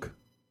a book,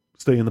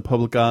 stay in the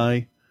public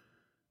eye,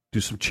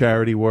 do some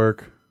charity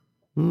work.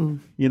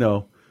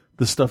 The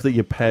stuff that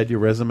you pad your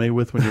resume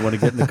with when you want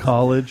to get into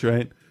college,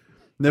 right?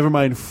 Never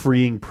mind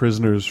freeing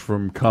prisoners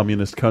from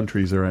communist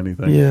countries or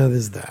anything. Yeah,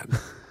 there's that.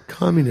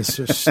 Communists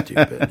are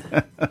stupid.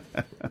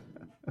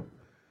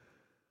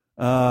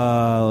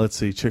 Let's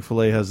see.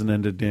 Chick-fil-A hasn't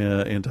ended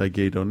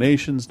anti-gay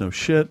donations. No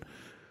shit.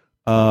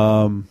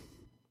 Let's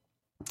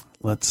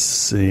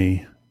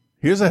see.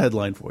 Here's a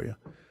headline for you.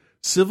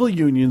 Civil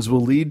unions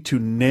will lead to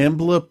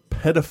NAMBLA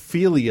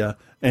pedophilia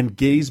and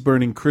gays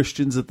burning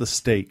Christians at the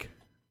stake.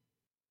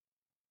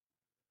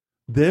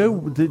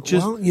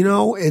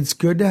 It's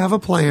good to have a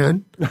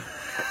plan,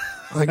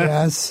 I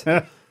guess.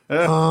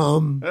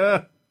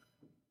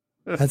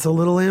 That's a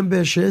little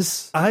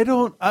ambitious.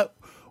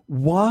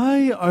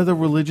 Why are the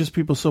religious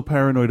people so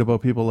paranoid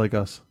about people like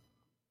us?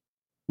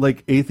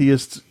 Like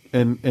atheists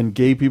and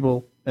gay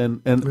people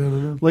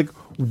and like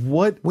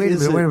what? Wait a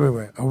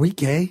minute. Are we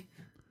gay?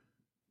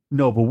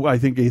 No, but I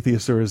think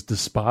atheists are as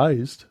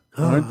despised,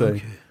 aren't they?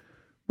 Okay.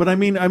 But I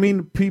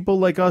mean, people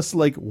like us,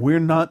 like we're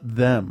not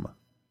them.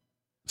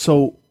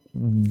 So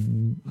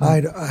I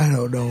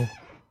don't know.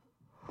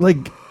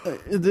 Like,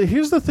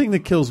 here's the thing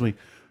that kills me.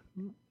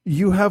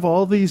 You have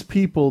all these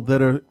people that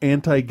are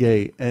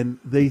anti-gay, and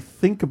they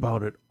think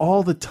about it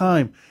all the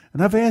time.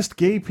 And I've asked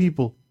gay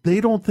people, they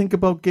don't think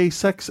about gay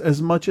sex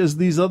as much as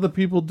these other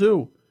people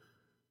do.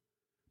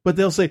 But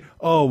they'll say,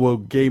 oh, well,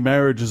 gay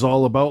marriage is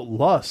all about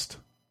lust.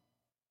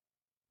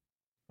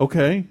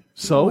 Okay,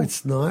 so... No,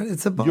 it's not.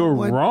 It's about You're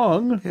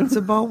wrong. It's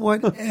about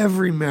what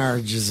every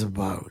marriage is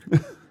about.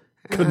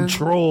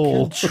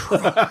 Control.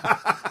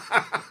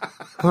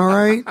 All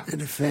right,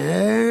 and if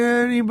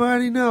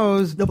anybody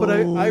knows, no, but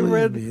I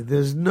read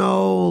there's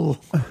no.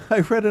 I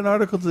read an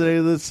article today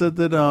that said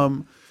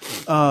that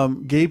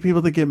gay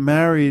people that get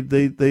married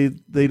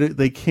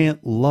they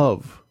can't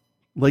love,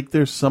 like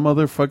there's some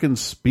other fucking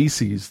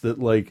species that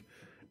like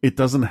it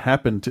doesn't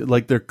happen to,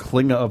 like they're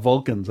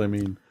Vulcans. I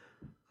mean,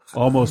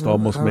 almost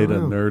made a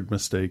nerd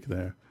mistake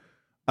there.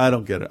 I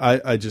don't get it.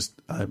 I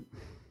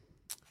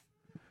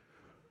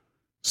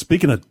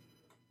speaking of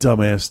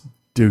dumbass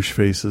douche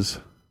faces.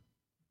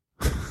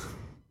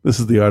 This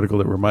is the article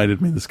that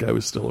reminded me this guy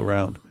was still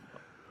around.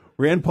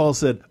 Rand Paul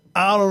said,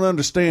 I don't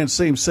understand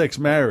same-sex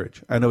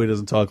marriage. I know he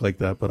doesn't talk like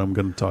that, but I'm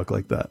going to talk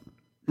like that.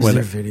 Is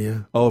there a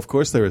video? Oh, of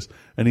course there is.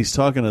 And he's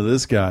talking to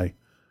this guy.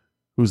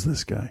 Who's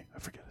this guy? I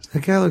forget his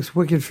name. That guy looks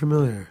wicked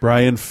familiar.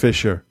 Brian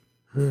Fisher.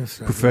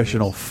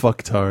 Professional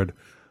fucktard.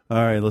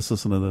 All right, let's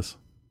listen to this.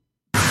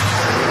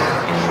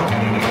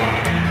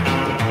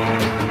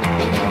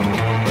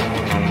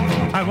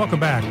 Hi, welcome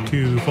back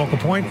to Focal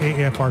Point,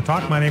 AFR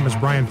Talk. My name is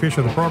Brian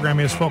Fisher. The program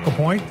is Focal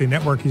Point. The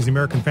network is the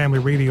American Family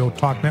Radio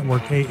Talk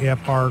Network,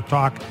 AFR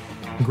Talk.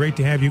 Great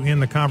to have you in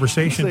the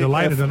conversation.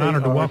 Delighted and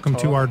honored to welcome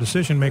to our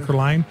decision maker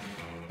line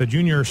the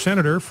junior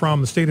senator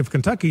from the state of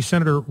Kentucky,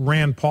 Senator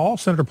Rand Paul.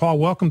 Senator Paul,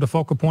 welcome to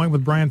Focal Point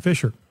with Brian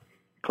Fisher.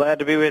 Glad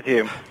to be with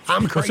you.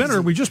 I'm crazy.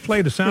 Senator, we just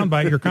played a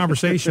soundbite, your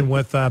conversation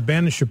with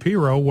Ben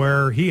Shapiro,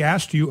 where he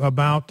asked you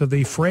about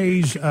the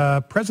phrase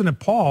President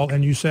Paul,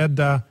 and you said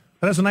that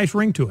has a nice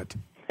ring to it.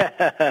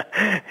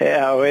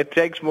 Yeah, it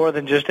takes more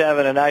than just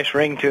having a nice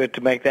ring to it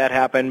to make that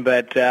happen.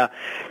 But, I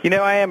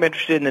am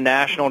interested in the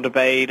national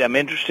debate. I'm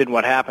interested in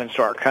what happens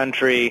to our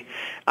country.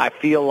 I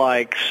feel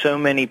like so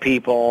many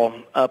people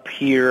up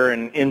here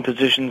and in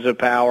positions of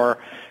power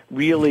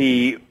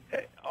really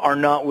are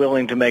not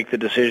willing to make the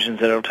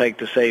decisions that it'll take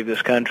to save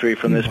this country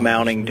from this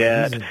mounting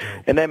debt.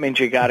 And that means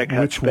you got to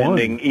cut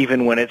spending,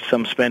 even when it's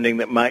some spending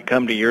that might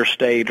come to your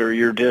state or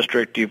your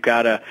district. You've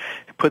got to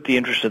put the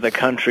interest of the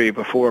country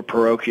before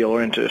parochial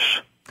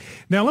interests.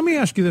 Now, let me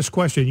ask you this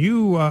question.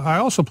 I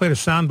also played a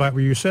soundbite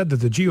where you said that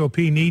the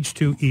GOP needs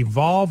to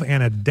evolve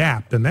and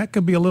adapt, and that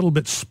could be a little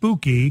bit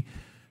spooky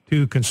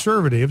to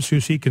conservatives who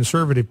see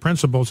conservative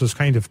principles as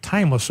kind of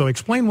timeless. So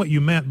explain what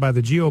you meant by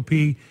the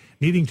GOP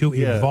needing to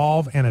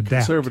evolve and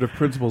adapt. Conservative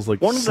principles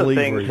like one slavery. Of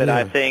the things that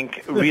I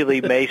think really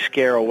may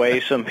scare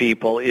away some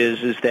people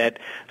is that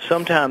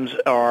sometimes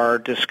our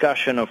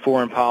discussion of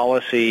foreign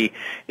policy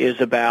is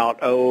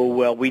about,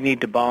 we need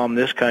to bomb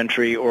this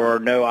country, or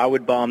no, I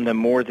would bomb them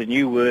more than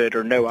you would,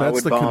 or no, I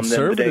would bomb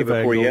them the day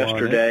before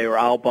yesterday, or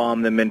I'll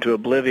bomb them into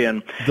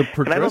oblivion. The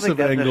and I don't think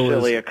that's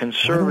necessarily a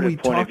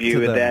conservative point of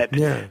view,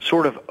 that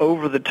sort of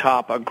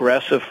over-the-top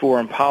aggressive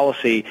foreign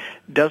policy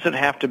doesn't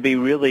have to be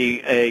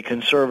really a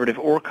conservative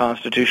or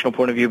constitutional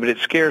point of view, but it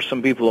scares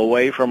some people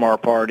away from our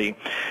party.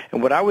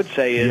 And what I would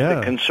say is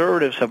that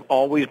conservatives have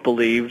always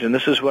believed, and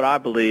this is what I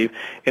believe,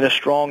 in a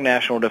strong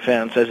national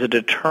defense as a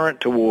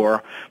deterrent to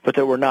war, but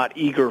that we're not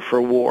eager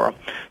for war.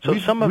 So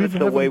some of it's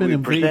the way we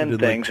present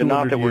things, and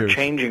not that we're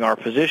changing our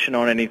position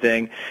on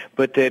anything,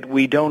 but that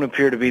we don't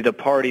appear to be the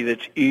party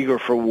that's eager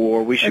for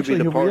war. We should be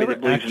the party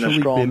that believes in a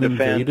strong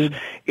defense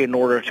in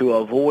order to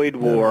avoid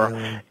war.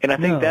 And I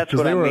think that's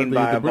what I mean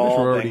by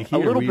evolving. A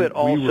little bit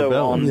also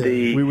on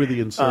the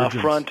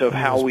front of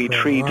how we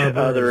treat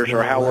others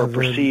or how we're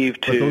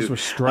perceived to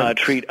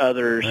treat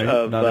others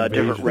of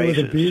different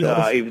races,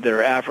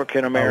 either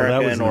African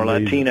American or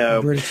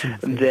Latino,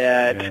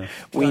 that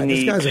we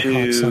need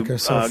to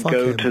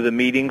go to the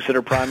meetings that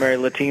are primary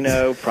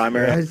Latino,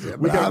 primary.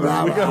 We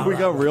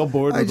got real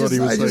bored with what he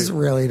was saying. I just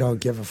really don't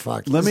give a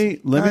fuck.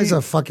 He's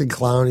a fucking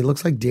clown. He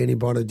looks like Danny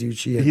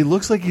Bonaducci. He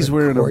looks like he's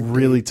wearing a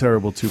really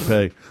terrible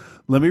toupee.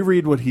 Let me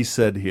read what he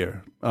said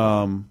here,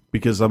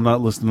 because I'm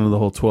not listening to the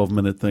whole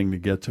 12-minute thing to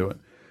get to it.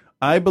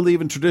 I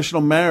believe in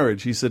traditional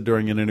marriage, he said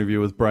during an interview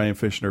with Brian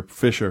Fisher,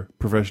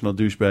 professional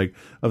douchebag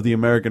of the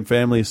American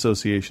Family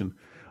Association.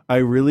 I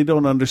really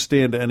don't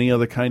understand any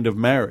other kind of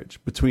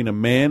marriage. Between a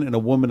man and a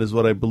woman is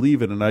what I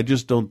believe in, and I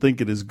just don't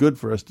think it is good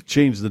for us to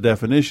change the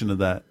definition of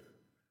that.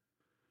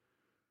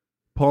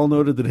 Paul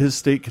noted that his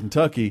state,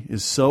 Kentucky,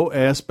 is so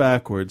ass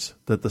backwards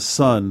that the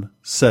sun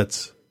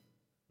sets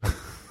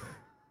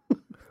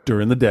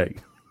during the day.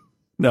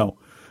 No.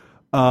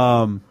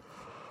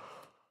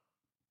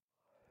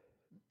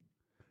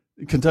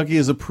 Kentucky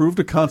has approved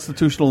a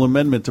constitutional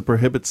amendment to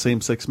prohibit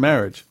same-sex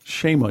marriage.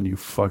 Shame on you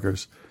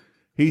fuckers.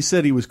 He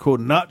said he was, quote,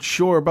 not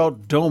sure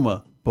about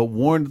DOMA, but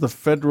warned the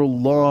federal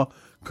law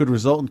could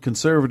result in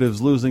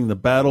conservatives losing the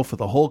battle for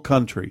the whole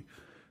country.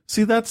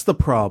 See, that's the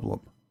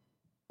problem.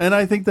 And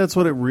I think that's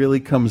what it really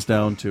comes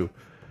down to,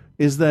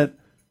 is that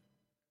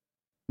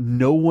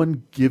no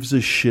one gives a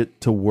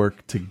shit to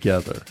work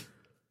together.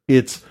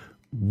 It's,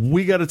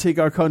 we got to take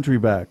our country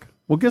back.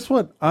 Well, guess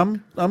what?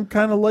 I'm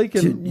kind of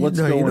liking what's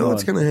going on. You know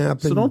what's going to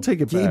happen? So don't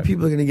take it back. Gay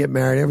people are going to get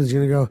married. Everyone's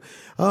going to go,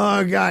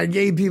 oh, God,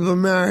 gay people are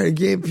married.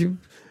 Gay people.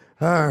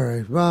 All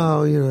right.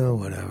 Well,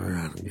 whatever.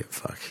 I don't give a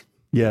fuck.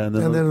 Yeah, and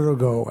then it'll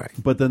go away.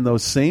 But then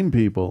those same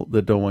people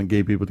that don't want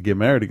gay people to get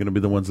married are going to be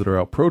the ones that are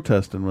out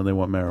protesting when they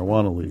want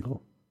marijuana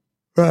legal.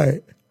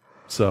 Right.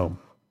 So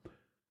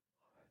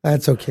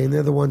that's okay. And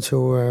they're the ones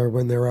who are,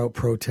 when they're out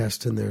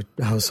protesting, their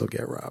house will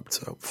get robbed.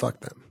 So fuck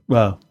them.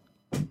 Well,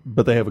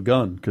 but they have a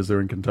gun because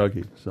they're in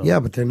Kentucky. So. Yeah,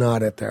 but they're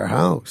not at their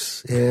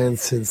house. And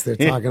since they're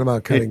talking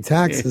about cutting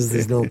taxes,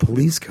 there's no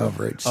police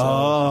coverage.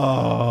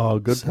 So,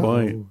 good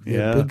point.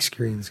 Yeah. The big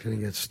screen's going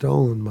to get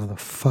stolen,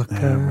 motherfucker.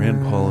 Yeah,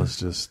 Rand Paul is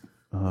just...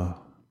 I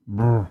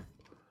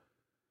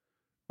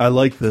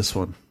like this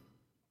one.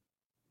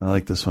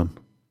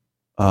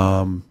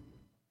 Hold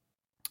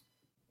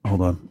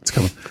on. It's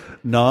coming.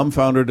 Nom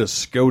founder to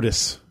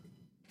SCOTUS.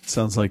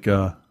 Sounds like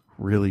a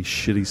really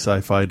shitty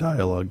sci-fi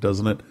dialogue,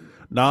 doesn't it?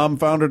 Nom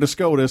founder to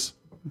SCOTUS.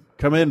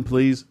 Come in,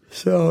 please.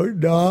 So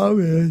Nom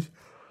is...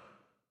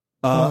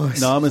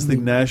 NOM is the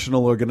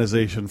National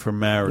Organization for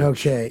Marriage.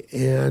 Okay,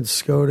 and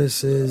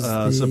SCOTUS is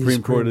the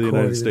Supreme Court of the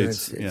United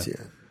States.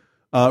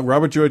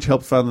 Robert George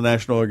helped found the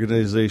National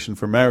Organization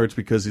for Marriage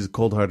because he's a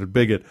cold-hearted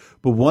bigot.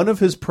 But one of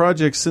his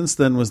projects since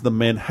then was the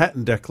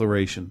Manhattan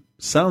Declaration.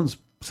 Sounds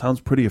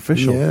pretty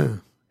official.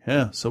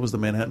 Yeah, so was the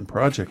Manhattan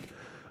Project.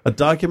 A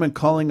document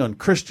calling on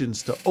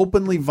Christians to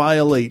openly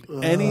violate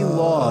any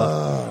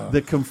law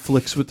that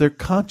conflicts with their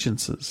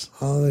consciences.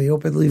 Oh, they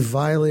openly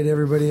violate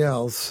everybody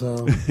else.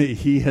 So.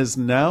 He has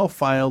now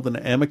filed an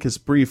amicus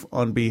brief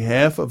on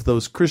behalf of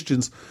those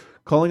Christians,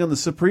 calling on the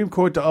Supreme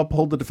Court to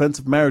uphold the Defense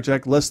of Marriage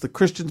Act, lest the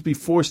Christians be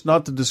forced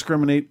not to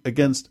discriminate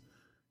against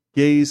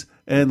gays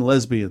and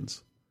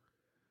lesbians.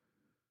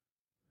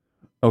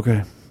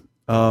 Okay.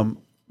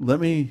 Let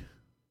me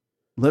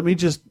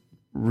just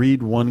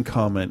read one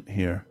comment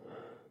here.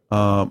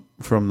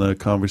 From the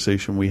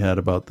conversation we had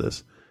about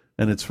this.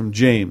 And it's from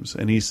James.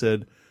 And he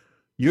said,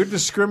 you're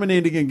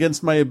discriminating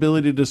against my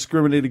ability to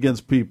discriminate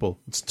against people.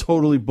 It's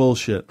totally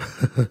bullshit.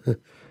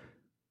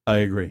 I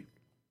agree.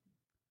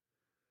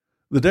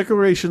 The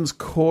Declaration's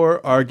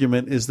core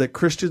argument is that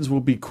Christians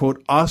will be,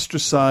 quote,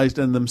 ostracized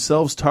and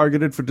themselves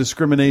targeted for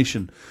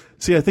discrimination.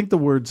 See, I think the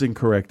word's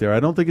incorrect there. I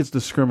don't think it's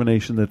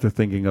discrimination that they're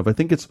thinking of. I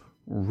think it's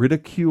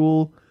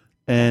ridicule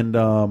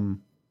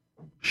and...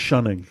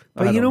 shunning.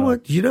 But you know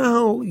what? You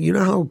know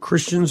how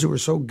Christians who are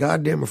so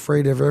goddamn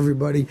afraid of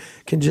everybody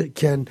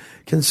can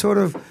sort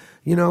of,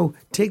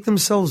 take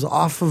themselves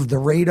off of the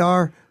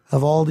radar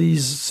of all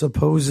these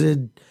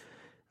supposed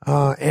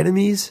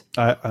enemies.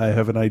 I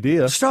have an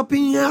idea. Stop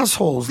being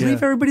assholes. Yeah.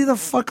 Leave everybody the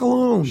fuck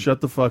alone.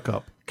 Shut the fuck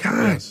up.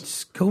 God,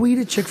 just go eat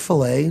a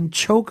Chick-fil-A and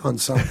choke on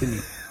something.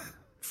 You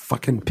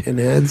fucking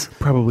pinheads.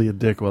 Probably a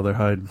dick while they're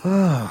hiding.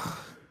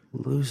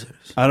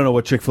 Losers. I don't know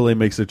what Chick-fil-A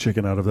makes their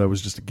chicken out of. That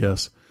was just a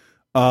guess.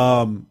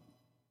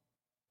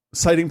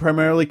 Citing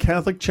primarily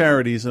Catholic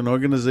Charities, an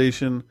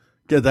organization,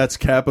 that's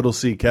capital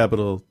C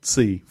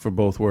for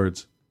both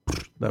words.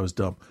 That was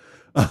dumb.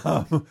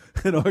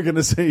 An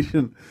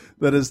organization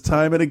that has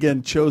time and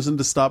again chosen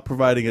to stop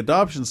providing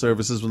adoption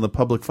services when the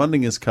public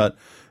funding is cut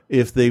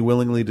if they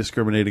willingly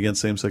discriminate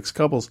against same-sex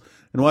couples.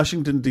 In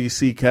Washington,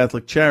 D.C.,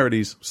 Catholic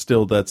Charities,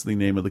 still that's the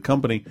name of the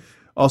company,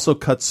 also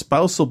cut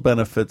spousal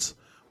benefits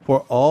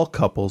for all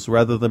couples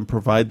rather than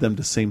provide them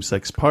to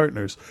same-sex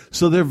partners.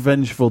 So they're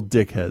vengeful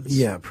dickheads.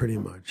 Yeah, pretty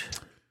much.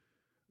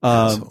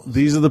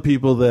 These are the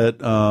people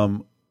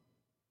that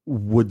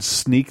would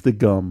sneak the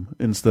gum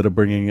instead of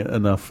bringing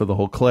enough for the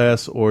whole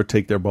class, or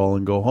take their ball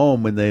and go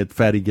home when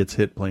Fatty gets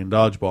hit playing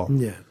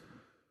dodgeball.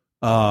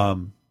 Yeah.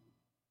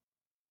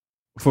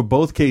 For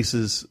both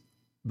cases,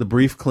 the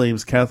brief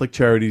claims Catholic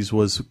Charities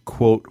was,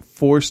 quote,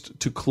 forced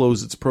to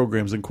close its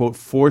programs and, quote,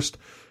 forced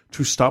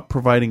to stop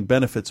providing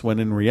benefits when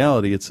in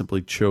reality it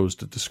simply chose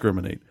to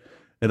discriminate.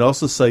 It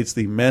also cites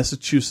the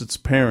Massachusetts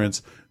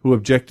parents who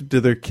objected to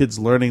their kids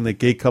learning that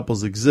gay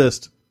couples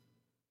exist.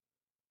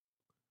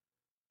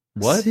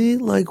 What? See,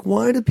 like,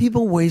 why do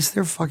people waste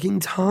their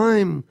fucking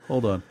time?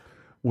 Hold on.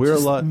 We're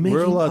Just a lot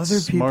other people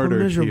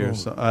smarter miserable. here,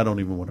 so I don't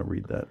even want to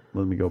read that.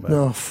 Let me go back.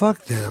 No,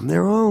 fuck them.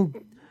 They're all...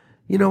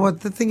 You know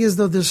what? The thing is,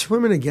 though, they're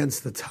swimming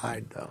against the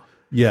tide, though.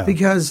 Yeah.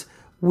 Because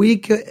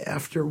week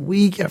after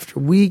week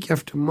after week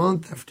after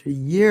month after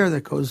year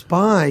that goes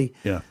by,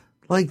 yeah,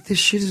 like, this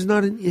shit is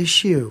not an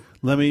issue.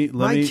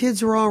 My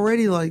kids are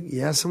already like,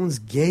 yeah, someone's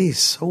gay,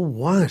 so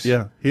what?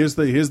 Yeah, here's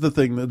the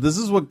thing. This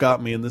is what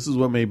got me, and this is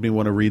what made me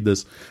want to read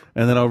this,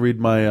 and then I'll read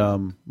my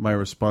my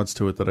response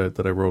to it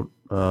that I wrote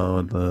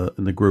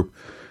in the group.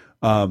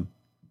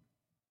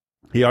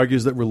 He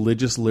argues that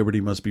religious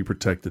liberty must be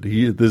protected.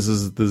 These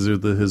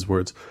are his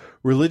words.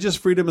 Religious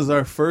freedom is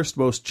our first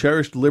most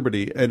cherished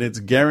liberty, and its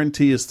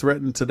guarantee is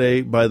threatened today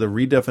by the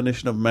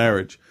redefinition of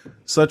marriage.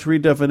 Such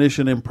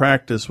redefinition in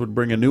practice would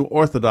bring a new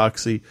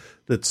orthodoxy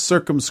that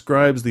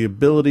circumscribes the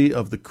ability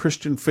of the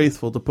Christian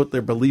faithful to put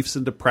their beliefs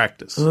into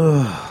practice.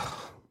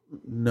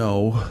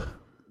 No.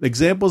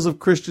 Examples of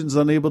Christians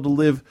unable to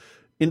live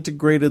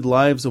integrated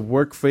lives of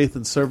work, faith,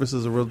 and service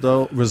as a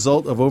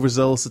result of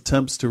overzealous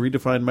attempts to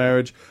redefine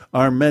marriage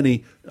are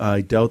many. I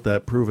doubt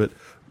that. Prove it.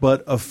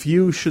 But a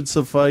few should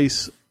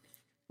suffice.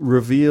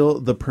 Reveal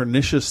the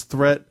pernicious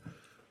threat.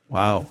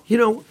 Wow. You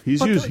know,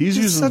 he's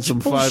using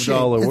some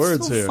 $5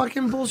 words here. here.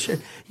 Fucking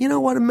bullshit. You know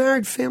what? A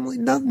married family,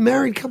 not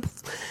married couple,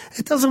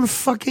 it doesn't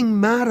fucking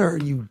matter,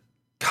 you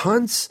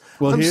cunts.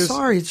 Well, I'm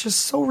sorry. It's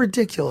just so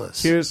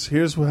ridiculous.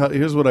 Here's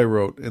what I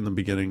wrote in the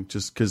beginning,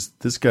 just because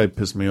this guy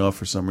pissed me off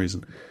for some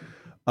reason.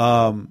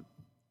 The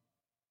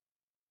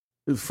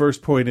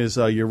first point is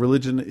your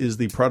religion is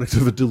the product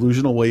of a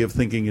delusional way of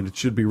thinking, and it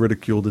should be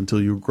ridiculed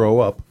until you grow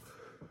up.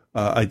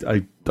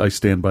 I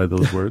stand by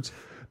those words.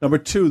 Number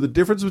 2, the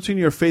difference between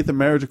your faith and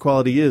marriage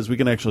equality is we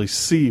can actually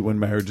see when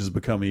marriages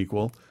become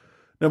equal.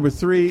 Number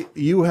 3,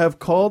 you have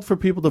called for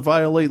people to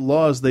violate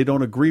laws they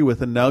don't agree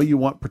with, and now you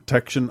want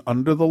protection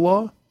under the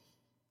law.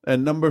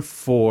 And number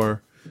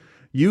 4,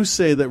 you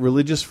say that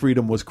religious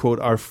freedom was, quote,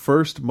 our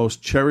first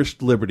most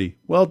cherished liberty.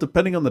 Well,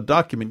 depending on the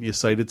document you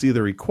cite, it's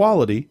either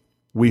equality,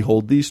 we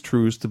hold these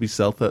truths to be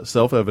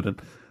self-evident,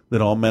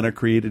 that all men are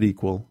created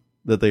equal,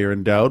 that they are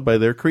endowed by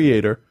their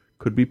creator,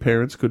 could be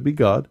parents, could be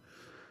God,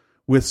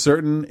 with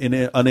certain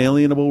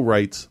unalienable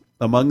rights.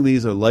 Among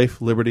these are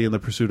life, liberty, and the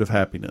pursuit of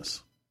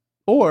happiness.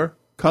 Or,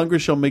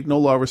 Congress shall make no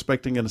law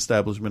respecting an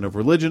establishment of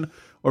religion,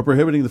 or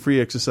prohibiting the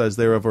free exercise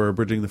thereof, or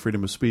abridging the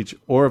freedom of speech,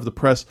 or of the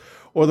press,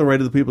 or the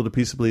right of the people to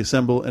peaceably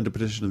assemble and to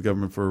petition the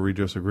government for a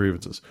redress of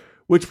grievances,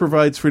 which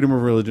provides freedom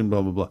of religion,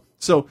 blah, blah, blah.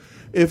 So,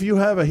 if you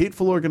have a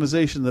hateful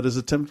organization that is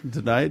attempting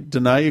to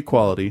deny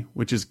equality,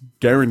 which is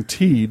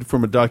guaranteed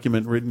from a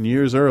document written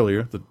years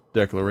earlier, the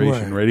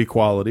Declaration, right?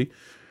 Equality,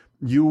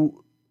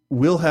 you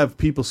will have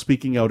people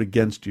speaking out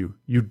against you.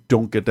 You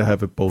don't get to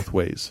have it both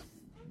ways.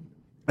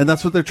 And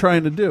that's what they're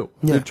trying to do.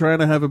 Yeah. They're trying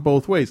to have it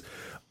both ways.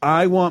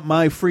 I want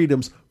my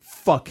freedoms,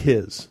 fuck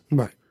his.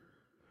 Right.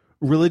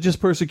 Religious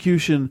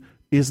persecution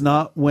is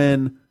not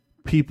when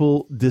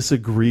people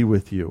disagree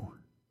with you.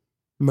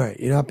 Right.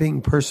 You're not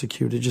being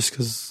persecuted just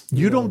because...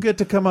 You don't get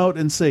to come out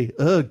and say,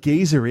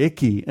 gays are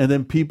icky, and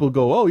then people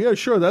go, oh, yeah,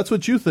 sure, that's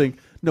what you think.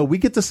 No, we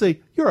get to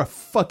say, you're a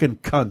fucking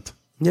cunt.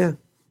 Yeah.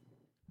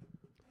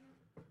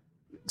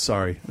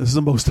 Sorry. This is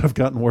the most I've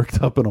gotten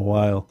worked up in a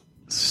while.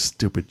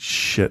 Stupid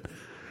shit.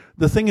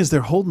 The thing is,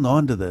 they're holding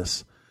on to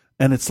this,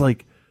 and it's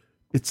like,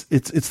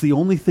 it's the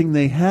only thing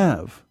they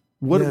have.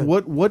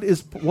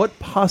 What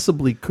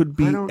possibly could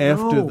be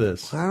after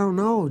this? I don't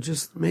know.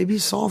 Just maybe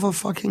solve a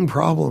fucking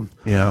problem.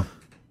 Yeah.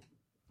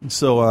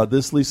 So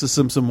this Lisa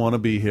Simpson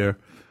wannabe here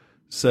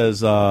says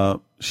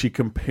she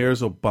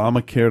compares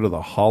Obamacare to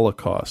the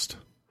Holocaust.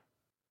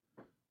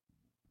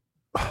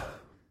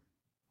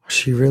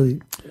 She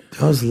really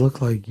does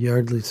look like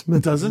Yardley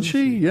Smith. Doesn't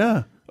she?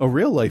 Yeah. A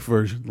real life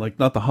version, like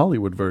not the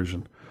Hollywood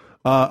version.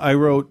 I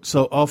wrote,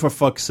 for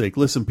fuck's sake,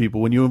 listen,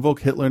 people, when you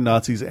invoke Hitler,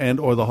 Nazis, and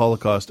or the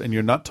Holocaust, and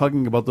you're not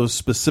talking about those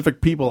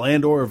specific people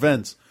and or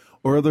events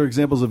or other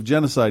examples of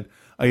genocide,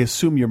 I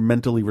assume you're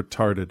mentally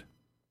retarded.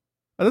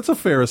 That's a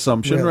fair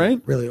assumption, really,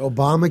 right? Really.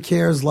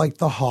 Obamacare is like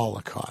the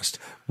Holocaust.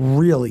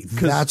 Really.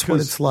 That's what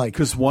it's like.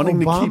 Because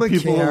wanting to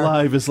keep people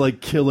alive is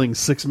like killing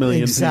 6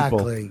 million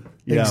exactly, people.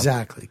 Yeah.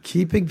 Exactly.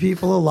 Keeping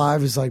people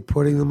alive is like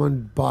putting them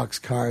on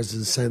boxcars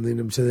and sending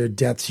them to their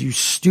deaths. You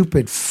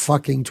stupid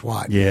fucking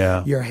twat.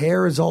 Yeah. Your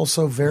hair is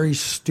also very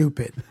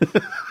stupid.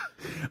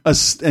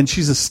 And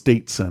she's a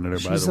state senator,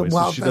 by the way,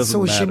 so she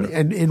doesn't matter.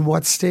 And in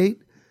what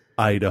state?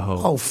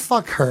 Idaho. Oh,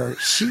 fuck her.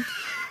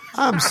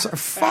 I'm sorry.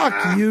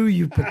 Fuck you,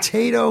 you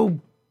potato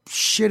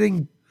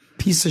shitting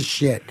piece of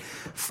shit.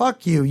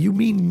 Fuck you. You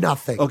mean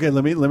nothing. Okay,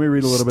 let me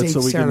read a little bit so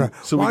we can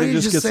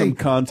just get some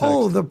context.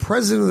 Oh, the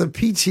president of the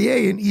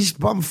PTA in East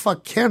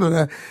Bumfuck,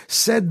 Canada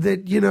said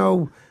that,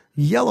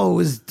 yellow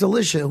is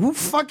delicious. Who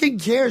fucking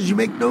cares? You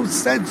make no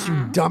sense,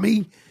 you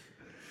dummy.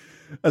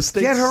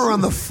 Get her on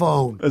the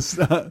phone.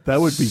 That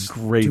would be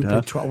great,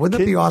 huh? Wouldn't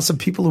that be awesome?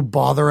 People who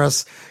bother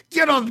us,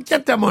 get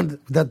them on.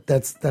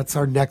 That's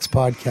our next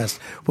podcast.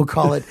 We'll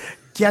call it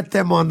 "Get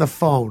Them on the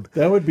Phone."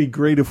 That would be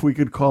great if we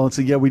could call and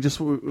say, "Yeah, we just,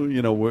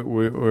 we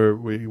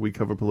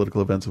cover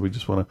political events, and we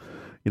just want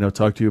to,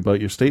 talk to you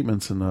about your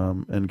statements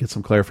and get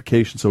some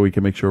clarification so we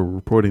can make sure we're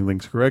reporting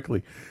things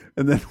correctly."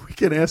 And then we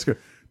can ask her,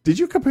 "Did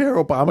you compare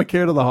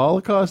Obamacare to the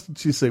Holocaust?" And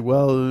she'd say,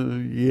 "Well,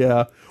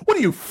 yeah." What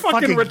are you,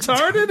 fucking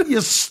retarded? You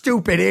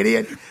stupid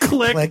idiot.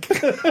 Click.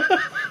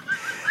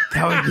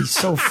 That would be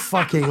so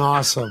fucking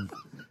awesome.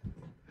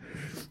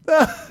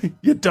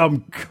 You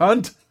dumb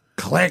cunt.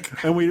 Click.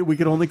 And we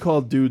could only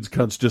call dudes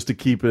cunts just to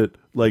keep it,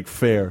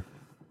 fair.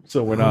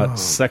 So we're not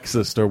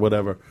sexist or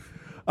whatever.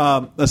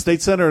 A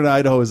state senator in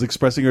Idaho is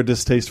expressing her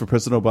distaste for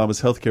President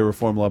Obama's healthcare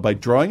reform law by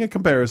drawing a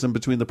comparison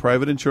between the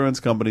private insurance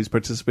companies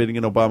participating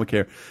in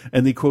Obamacare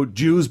and the, quote,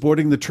 Jews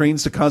boarding the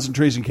trains to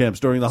concentration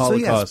camps during the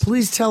Holocaust. So yes,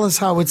 please tell us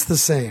how it's the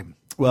same.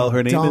 Well,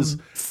 her name is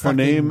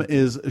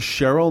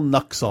Cheryl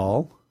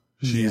Nuxall.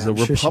 She's a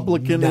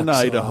Republican in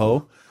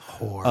Idaho.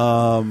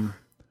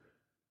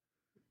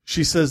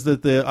 She says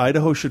that the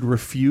Idaho should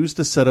refuse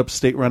to set up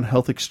state-run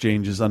health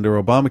exchanges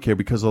under Obamacare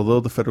because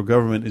although the federal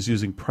government is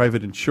using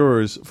private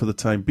insurers for the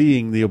time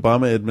being, the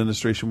Obama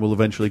administration will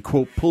eventually,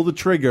 quote, pull the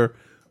trigger,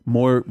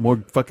 more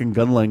fucking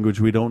gun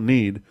language we don't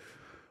need,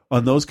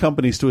 on those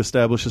companies to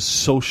establish a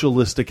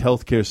socialistic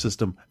healthcare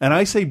system. And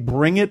I say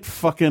bring it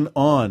fucking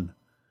on.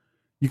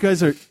 You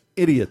guys are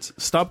idiots.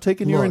 Stop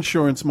taking your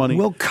insurance money.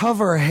 We'll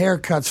cover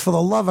haircuts for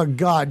the love of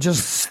God.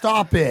 Just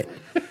stop it.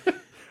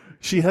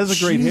 She has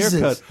a great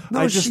haircut.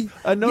 No,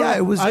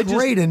 it was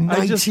great in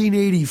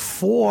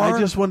 1984. I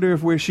just wonder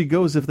where she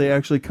goes if they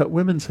actually cut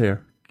women's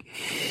hair.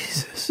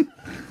 Jesus.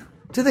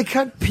 Do they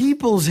cut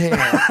people's hair?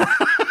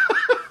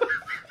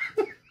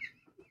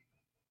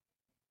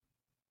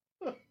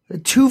 The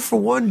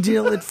 2-for-1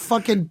 deal at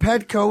fucking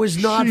Petco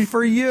is not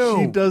for you.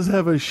 She does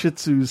have a Shih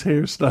Tzu's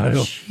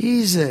hairstyle.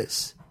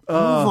 Jesus. Move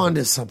on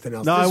to something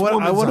else. No, I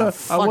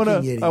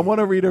want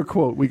to read her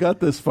quote. We got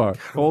this far.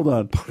 Hold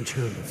on. Punch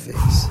her in the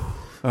face.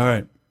 All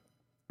right.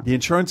 The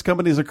insurance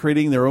companies are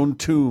creating their own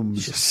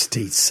tombs. She's a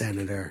state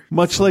senator.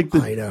 Much like the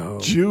Idaho.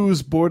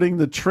 Jews boarding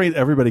the train.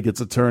 Everybody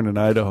gets a turn in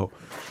Idaho.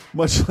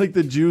 Much like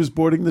the Jews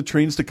boarding the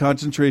trains to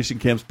concentration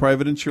camps,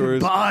 private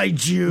insurers Goodbye,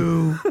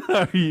 Jew.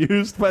 are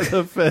used by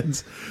the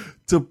feds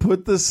to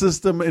put the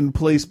system in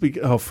place.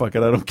 Oh, fuck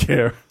it. I don't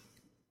care.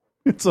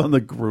 It's on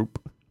the group.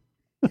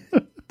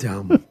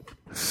 Dumb.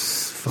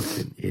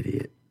 Fucking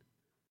idiot.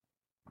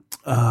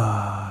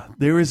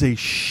 There is a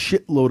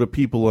shitload of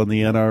people on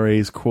the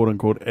NRA's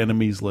quote-unquote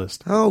enemies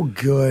list. Oh,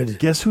 good.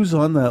 Guess who's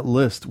on that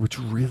list, which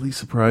really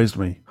surprised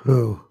me?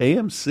 Who?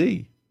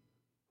 AMC.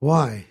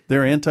 Why?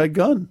 They're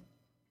anti-gun.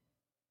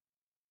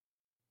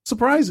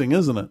 Surprising,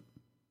 isn't it?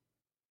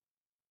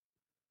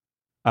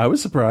 I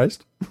was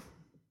surprised. Do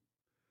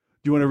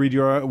you want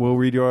to we'll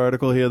read your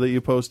article here that you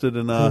posted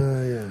and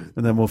and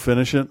then we'll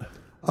finish it?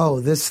 Oh,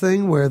 this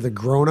thing where the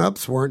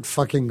grown-ups weren't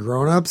fucking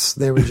grown-ups.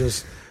 They were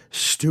just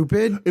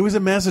stupid. It was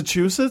in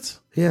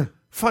Massachusetts? Yeah.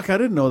 Fuck, I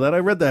didn't know that. I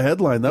read the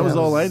headline. That was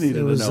all I needed to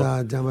know. It was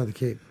down by the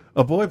Cape.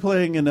 A boy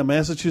playing in a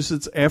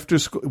Massachusetts after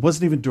school. It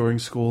wasn't even during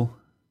school.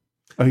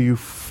 Are you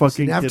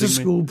fucking kidding me? After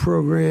school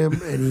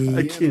program,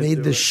 and he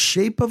made the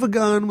shape of a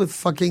gun with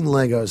fucking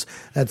Legos.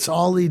 That's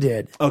all he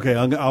did. Okay,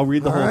 I'll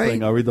read the whole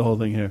thing. I'll read the whole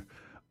thing here.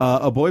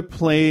 A boy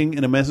playing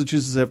in a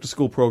Massachusetts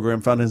after-school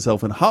program found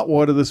himself in hot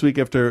water this week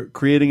after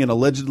creating an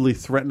allegedly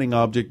threatening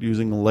object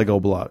using Lego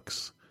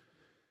blocks.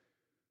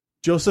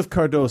 Joseph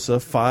Cardosa,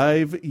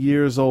 5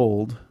 years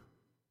old,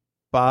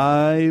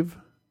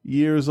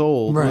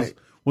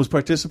 was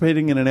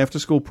participating in an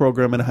after-school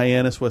program in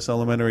Hyannis West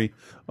Elementary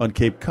on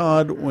Cape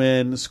Cod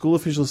when school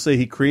officials say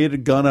he created a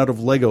gun out of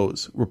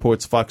Legos,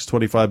 reports Fox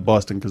 25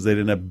 Boston, because they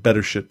didn't have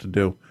better shit to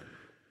do.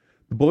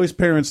 The boy's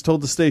parents told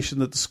the station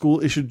that the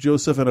school issued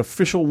Joseph an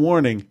official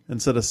warning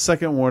and said a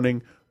second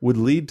warning would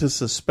lead to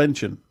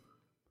suspension.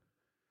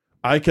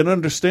 I can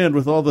understand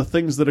with all the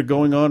things that are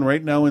going on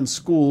right now in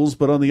schools,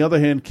 but on the other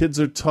hand, kids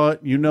are taught,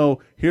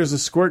 here's a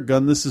squirt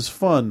gun, this is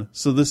fun,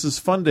 so this is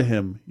fun to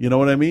him. You know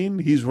what I mean?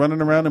 He's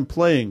running around and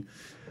playing.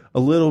 A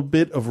little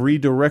bit of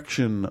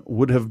redirection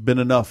would have been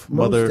enough,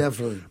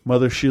 definitely.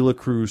 Mother Sheila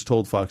Cruz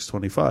told Fox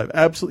 25.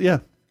 Absolutely, yeah.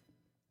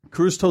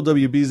 Cruz told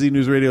WBZ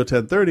News Radio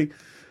 1030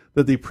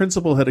 that the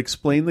principal had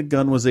explained the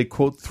gun was a,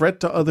 quote, threat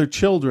to other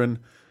children,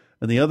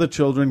 and the other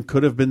children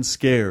could have been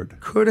scared.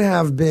 Could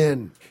have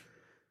been.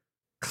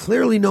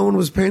 Clearly no one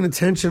was paying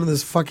attention to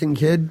this fucking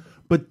kid.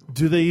 But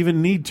do they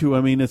even need to?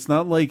 I mean, it's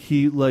not like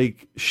he,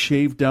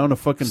 shaved down a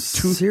fucking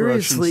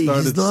toothbrush and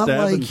started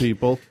stabbing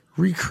people.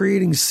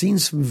 Recreating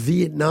scenes from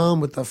Vietnam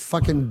with a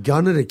fucking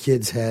gun at a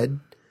kid's head.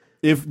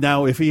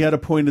 If he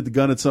had pointed the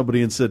gun at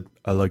somebody and said,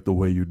 "I like the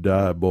way you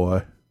die,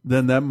 boy,"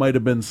 then that might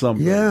have been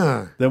something.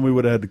 Yeah. Then we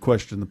would have had to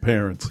question the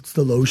parents. Puts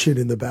the lotion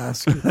in the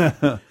basket.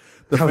 That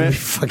would be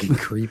fucking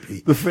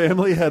creepy. The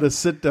family had a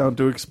sit down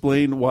to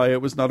explain why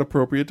it was not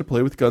appropriate to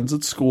play with guns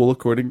at school,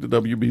 according to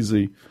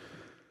WBZ.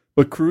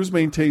 But Cruz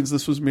maintains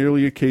this was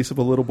merely a case of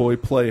a little boy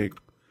playing.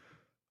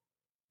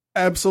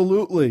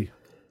 Absolutely.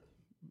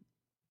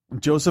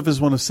 Joseph is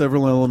one of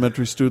several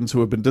elementary students who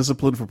have been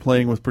disciplined for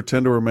playing with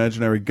pretend or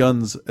imaginary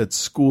guns at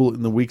school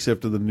in the weeks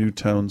after the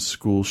Newtown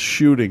school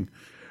shooting.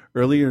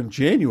 Earlier in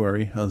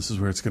January, this is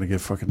where it's going to get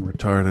fucking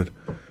retarded,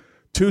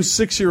 2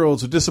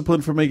 6-year-olds were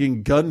disciplined for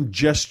making gun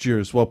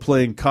gestures while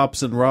playing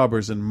cops and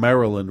robbers in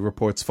Maryland,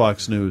 reports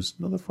Fox News.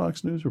 Another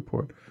Fox News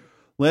report.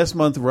 Last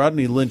month,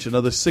 Rodney Lynch,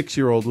 another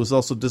 6-year-old, was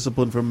also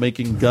disciplined for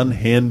making gun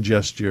hand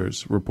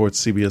gestures, reports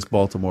CBS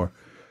Baltimore.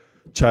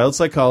 Child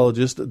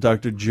psychologist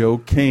Dr. Joe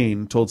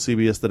Kane told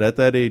CBS that at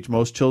that age,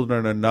 most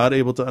children are not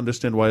able to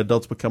understand why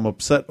adults become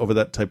upset over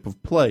that type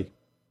of play.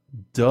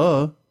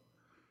 Duh.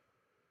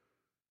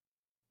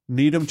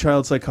 Needham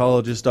child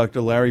psychologist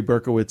Dr. Larry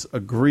Berkowitz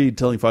agreed,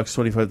 telling Fox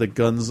 25 that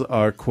guns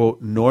are,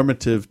 quote,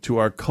 normative to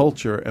our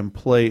culture and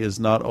play is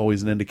not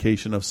always an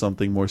indication of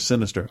something more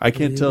sinister. I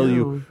can't tell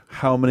you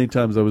how many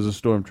times I was a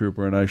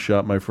stormtrooper and I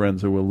shot my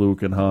friends who were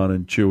Luke and Han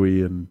and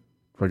Chewie and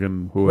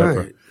fucking whoever.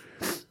 Right.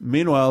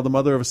 Meanwhile, the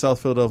mother of a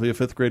South Philadelphia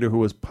 5th grader who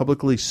was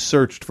publicly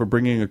searched for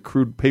bringing a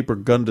crude paper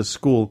gun to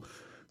school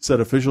said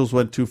officials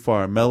went too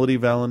far. Melody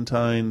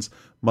Valentine's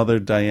mother,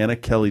 Diana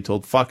Kelly,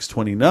 told Fox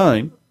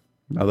 29,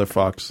 another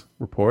Fox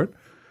report,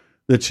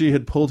 that she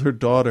had pulled her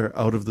daughter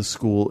out of the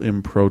school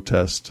in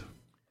protest.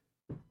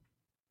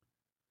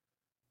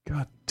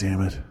 God damn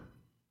it.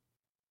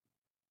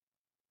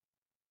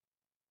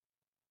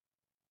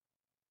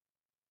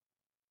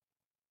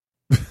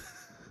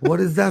 What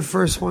is that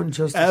first one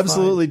justified?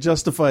 Absolutely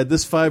justified.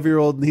 This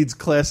 5-year-old needs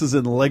classes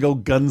in Lego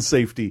gun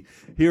safety.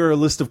 Here are a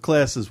list of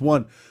classes.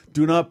 1,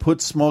 do not put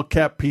small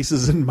cap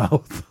pieces in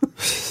mouth.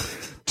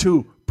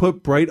 2,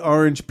 put bright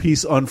orange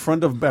piece on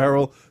front of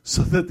barrel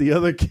so that the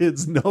other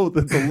kids know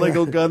that the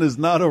Lego gun is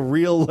not a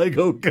real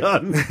Lego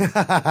gun.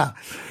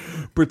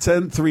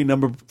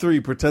 Number 3,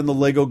 pretend the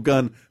Lego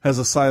gun has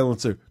a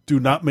silencer. Do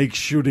not make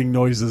shooting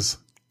noises.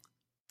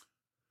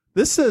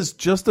 This says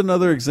just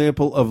another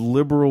example of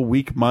liberal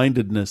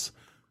weak-mindedness.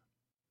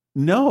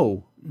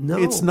 No,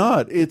 it's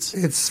not.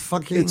 It's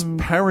fucking. It's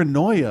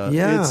paranoia.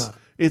 Yeah.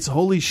 It's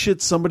holy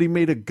shit. Somebody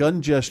made a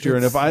gun gesture,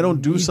 and if I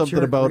don't do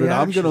something about it,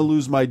 I'm going to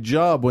lose my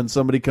job when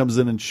somebody comes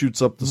in and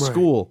shoots up the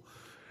school.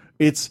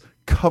 It's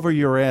cover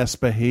your ass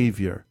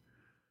behavior.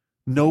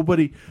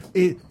 Nobody.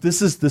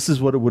 This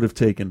is what it would have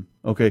taken.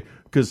 Okay,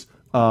 because.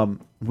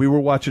 We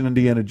were watching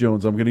Indiana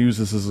Jones. I'm going to use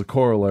this as a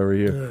corollary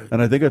here.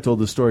 And I think I told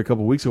this story a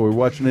couple of weeks ago. We were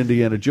watching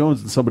Indiana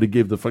Jones, and somebody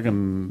gave the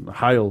fucking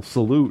Heil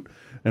salute.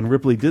 And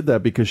Ripley did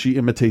that because she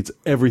imitates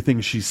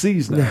everything she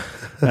sees now.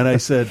 And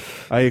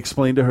I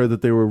explained to her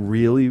that they were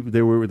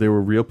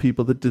real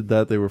people that did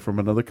that. They were from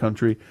another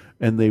country,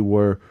 and they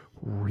were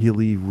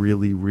really,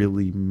 really,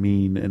 really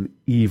mean and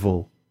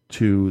evil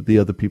to the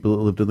other people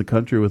that lived in the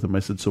country with them. I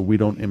said, so we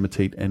don't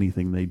imitate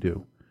anything they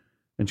do.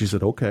 And she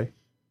said, okay.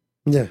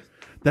 Yeah.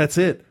 That's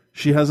it.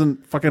 She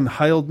hasn't fucking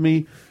Heiled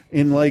me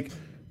in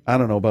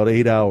about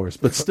 8 hours,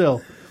 but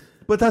still.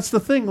 But that's the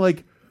thing.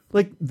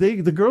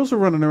 The girls are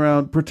running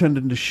around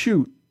pretending to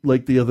shoot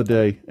the other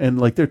day, and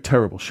they're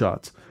terrible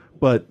shots.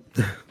 But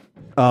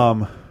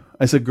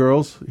I said,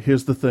 girls,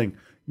 here's the thing: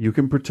 you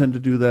can pretend to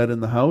do that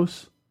in the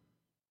house,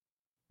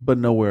 but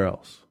nowhere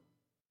else.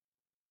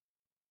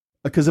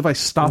 Because if I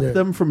stop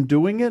them from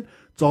doing it,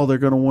 it's all they're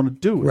going to want to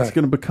do. Right. It's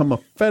going to become a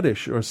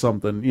fetish or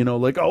something,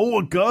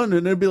 a gun,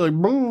 and they'd be like,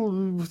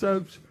 boom.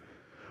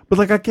 But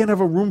I can't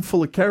have a room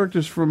full of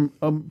characters from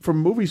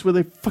movies where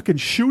they fucking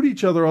shoot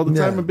each other all the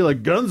time and be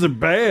like, guns are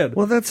bad.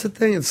 Well, that's the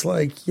thing. It's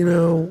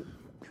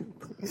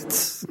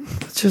it's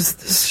just,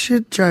 this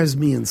shit drives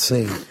me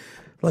insane.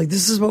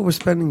 This is what we're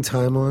spending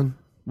time on.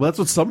 Well, that's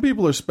what some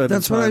people are spending time on.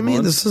 That's what I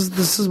mean. This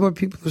is what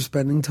people are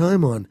spending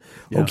time on.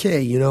 Yeah.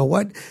 Okay, you know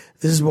what?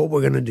 This is what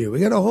we're going to do. We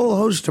got a whole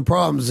host of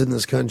problems in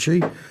this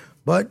country,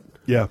 but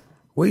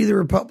we, the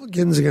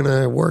Republicans, are going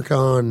to work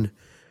on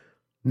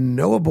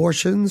no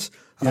abortions,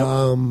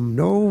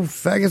 no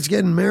faggots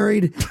getting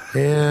married,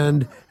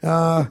 and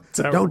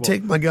don't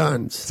take my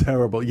guns.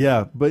 Terrible.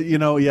 Yeah, but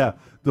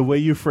the way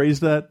you phrase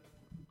that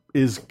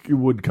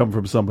would come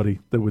from somebody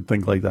that would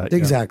think like that.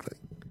 Exactly.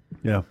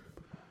 Yeah.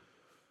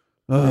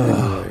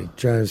 Anyway,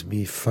 drives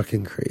me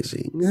fucking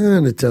crazy.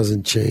 And it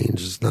doesn't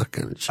change. It's not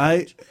going to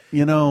change.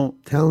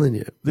 Telling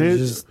you.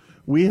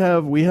 We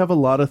have a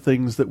lot of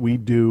things that we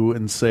do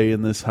and say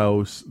in this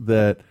house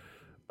that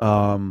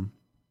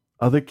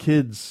other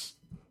kids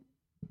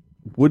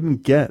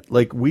wouldn't get.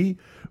 Like we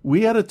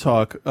had a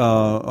talk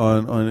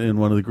on in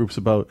one of the groups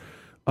about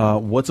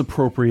what's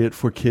appropriate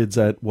for kids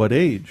at what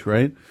age,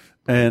 right?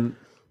 And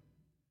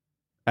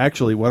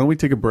actually, why don't we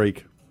take a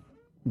break?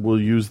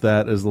 We'll use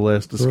that as the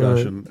last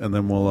discussion, and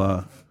then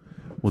we'll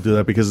do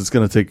that because it's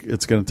gonna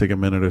take a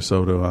minute or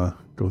so to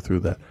go through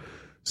that.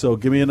 So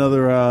give me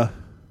another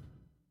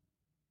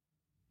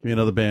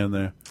band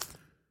there.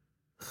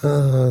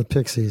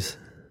 Pixies.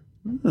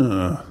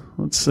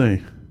 Let's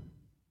see.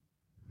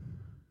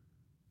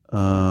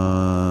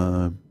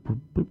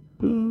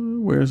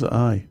 Where's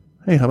I?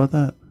 Hey, how about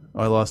that? Oh,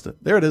 I lost it.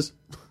 There it is.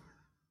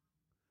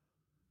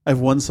 I have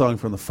one song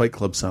from the Fight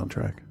Club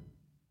soundtrack.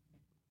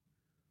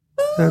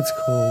 That's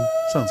cool.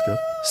 Sounds good.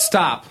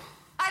 Stop.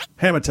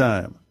 Hammer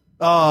time.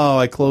 Oh,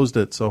 I closed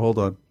it, so hold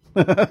on.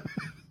 I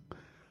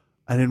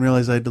didn't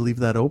realize I had to leave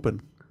that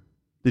open.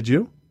 Did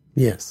you?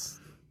 Yes.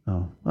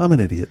 Oh, I'm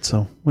an idiot,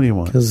 so what do you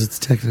want? Because it's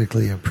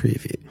technically a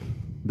preview.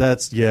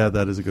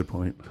 That is a good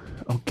point.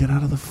 Oh, get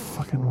out of the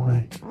fucking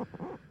way.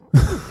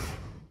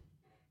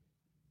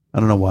 I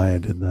don't know why I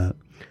did that.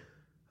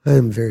 I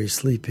am very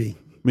sleepy.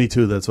 Me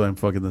too, that's why I'm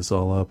fucking this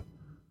all up.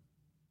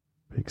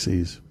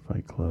 Pixies,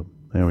 Fight Club.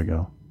 There we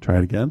go. Try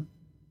it again.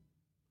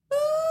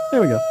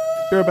 There we go.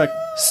 Be right back.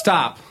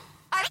 Stop.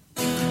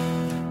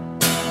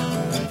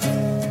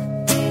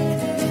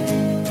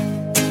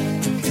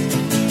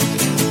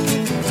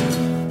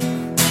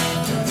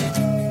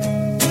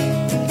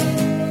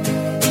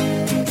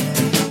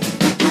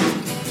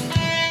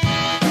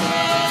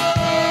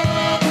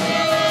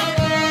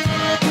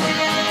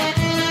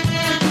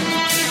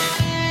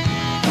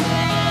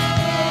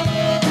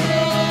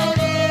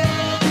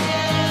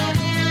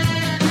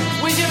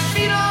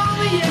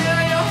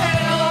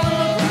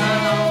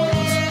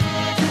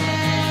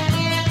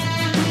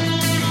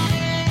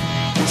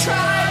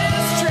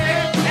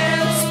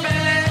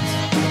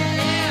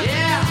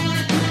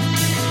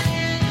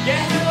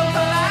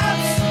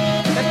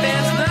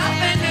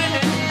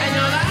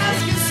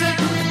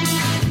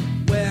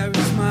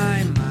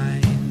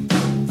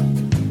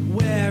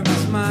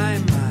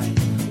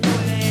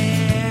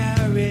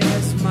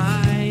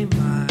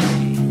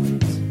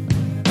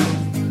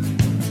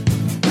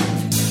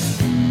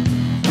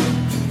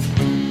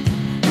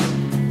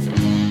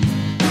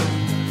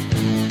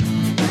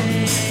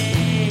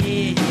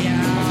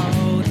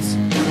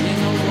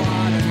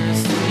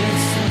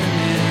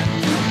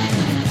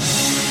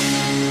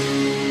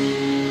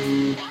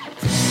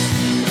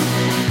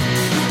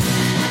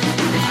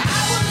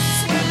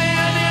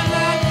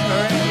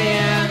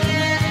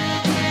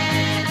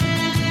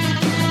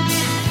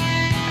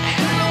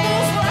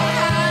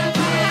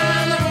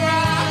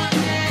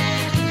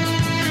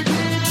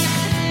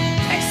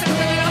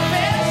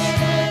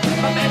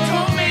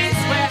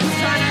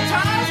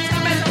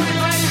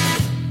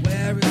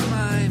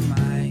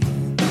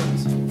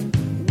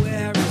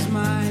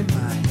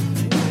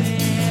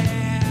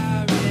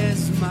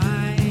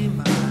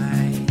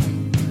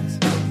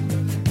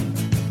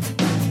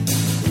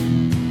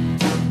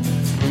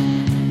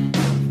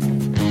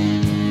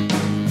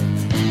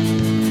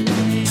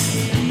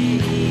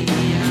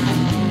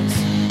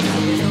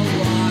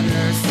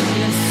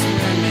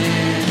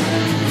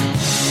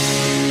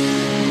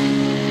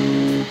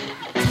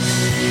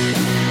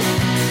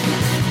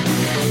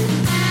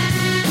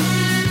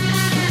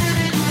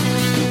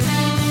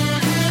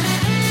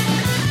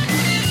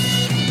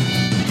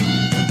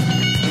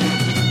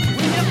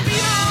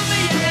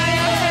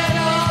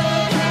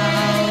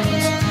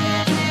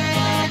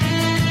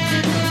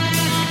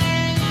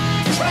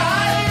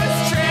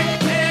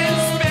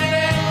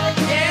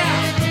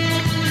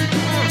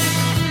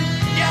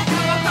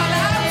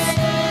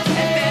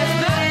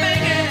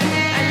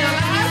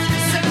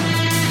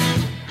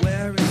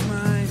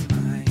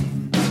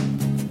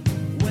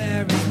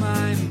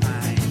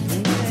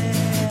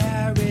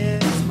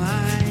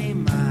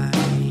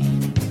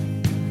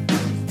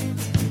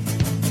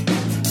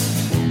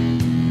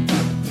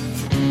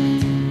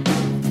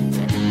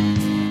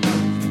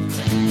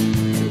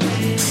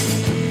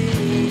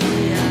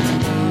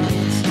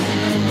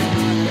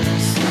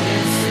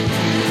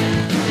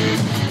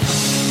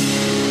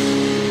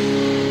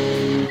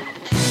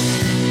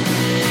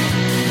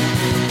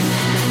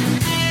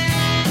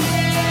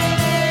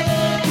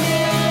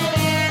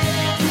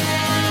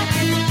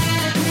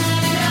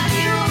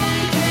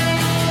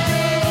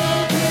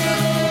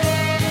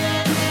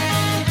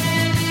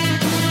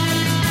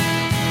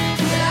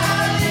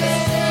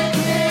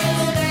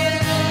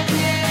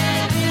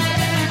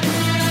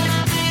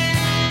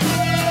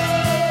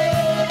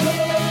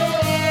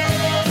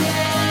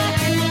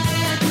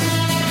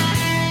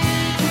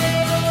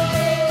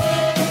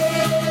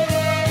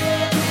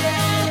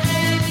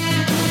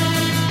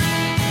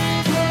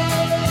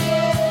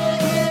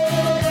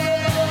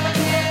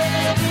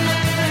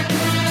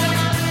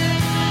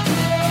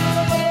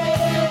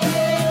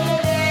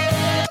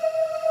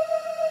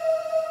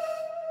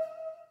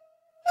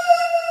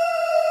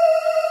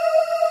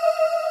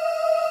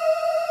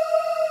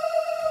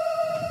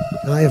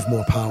 I have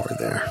more power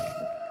there.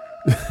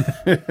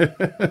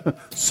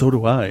 So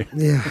do I.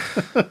 Yeah.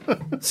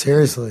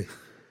 Seriously.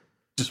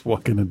 Just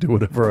walk in and do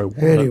whatever I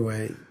want.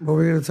 Anyway, what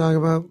were we going to talk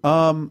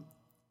about?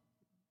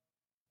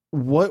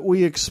 What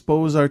we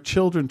expose our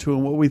children to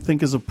and what we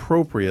think is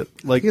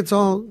appropriate. Like it's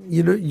all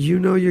you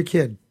know your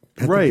kid.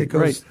 Right.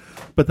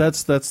 But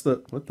that's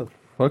the what the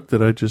fuck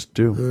did I just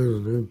do? I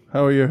don't know.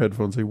 How are your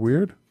headphones? Are they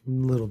weird? A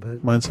little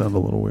bit. Mine sound a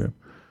little weird.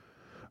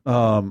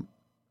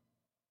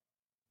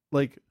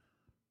 Like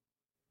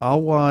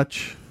we'll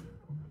watch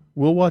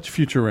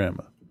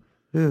Futurama.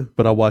 Yeah.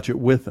 But I'll watch it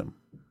with him.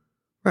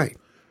 Right.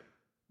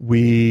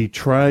 We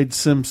tried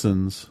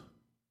Simpsons.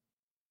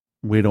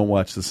 We don't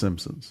watch The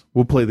Simpsons.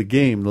 We'll play the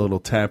game, the little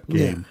tap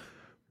game,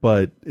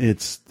 but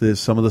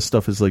some of the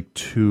stuff is like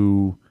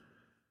too,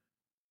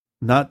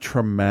 not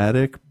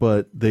traumatic,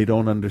 but they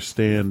don't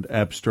understand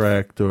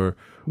abstract or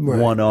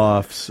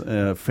one-offs,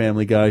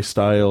 Family Guy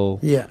style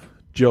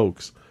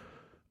jokes.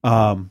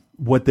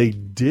 What they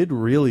did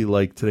really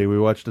like today, we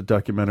watched a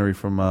documentary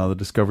from the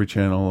Discovery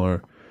Channel,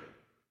 or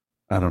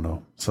I don't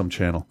know, some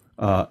channel,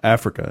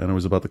 Africa, and it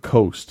was about the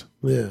coast.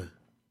 Yeah.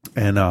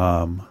 And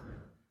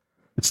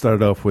it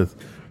started off with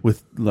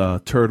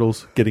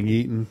turtles getting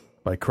eaten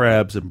by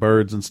crabs and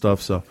birds and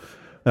stuff. So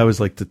that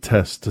was like the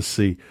test to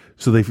see.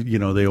 So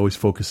they always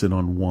focus in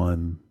on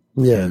one.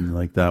 Yeah. And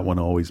like that one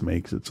always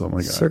makes it. So I'm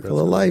like, circle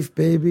of life,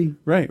 baby.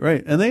 Right.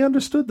 And they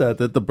understood that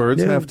the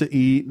birds have to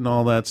eat and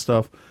all that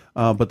stuff.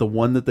 But the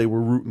one that they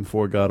were rooting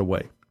for got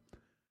away.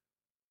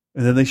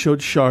 And then they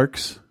showed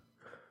sharks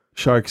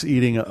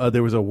eating.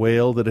 There was a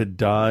whale that had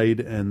died,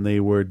 and they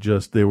were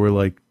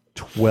like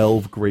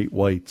 12 great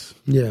whites.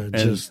 Yeah.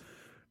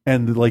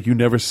 And like you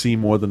never see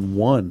more than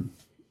one,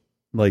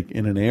 like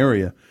in an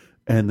area,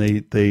 and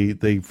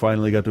they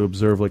finally got to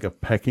observe like a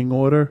pecking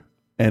order,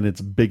 and it's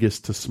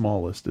biggest to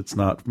smallest. It's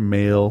not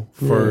male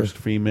first,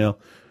 female.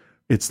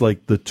 It's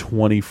like the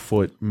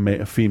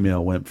 20-foot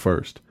female went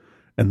first,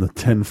 and the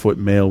 10-foot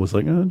male was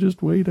like,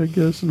 just wait, I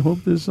guess, and hope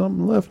there's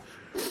something left.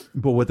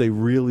 But what they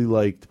really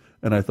liked,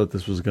 and I thought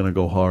this was going to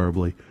go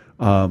horribly,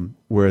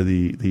 were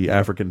the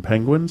African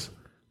penguins,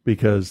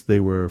 because they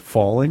were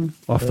falling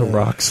off the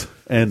rocks,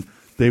 and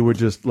they were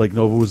just like,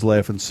 Nova was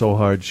laughing so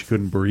hard she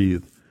couldn't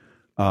breathe.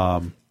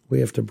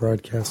 We have to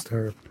broadcast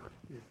our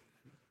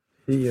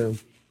video.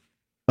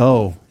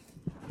 Oh,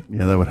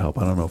 yeah, that would help.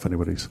 I don't know if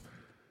anybody's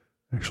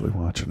actually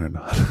watching or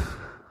not.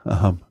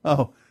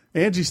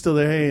 Angie's still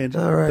there. Hey, Angie.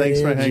 All right,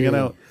 thanks for Angie.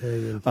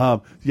 hanging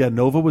out.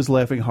 Nova was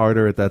laughing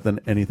harder at that than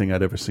anything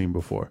I'd ever seen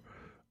before.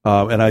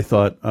 And I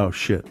thought, oh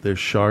shit, there's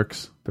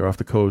sharks. They're off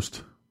the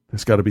coast.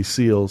 There's got to be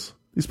seals.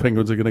 These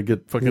penguins are going to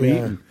get fucking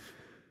eaten.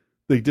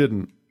 They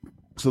didn't.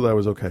 So that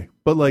was okay.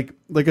 But like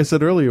I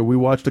said earlier, we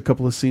watched a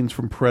couple of scenes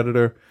from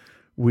Predator.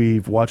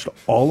 We've watched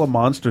all of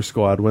Monster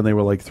Squad when they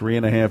were like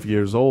 3.5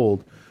 years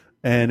old.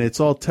 And it's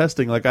all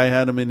testing. Like I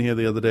had them in here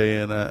the other day,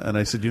 and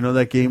I said,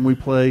 that game we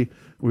play?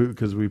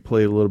 Because we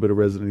played a little bit of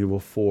Resident Evil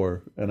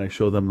 4, and I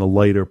showed them the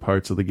lighter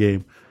parts of the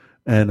game.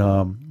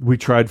 And we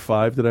tried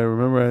 5. Did I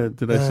remember?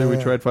 Did I say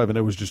we tried 5? And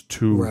it was just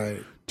too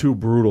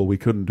brutal. We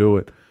couldn't do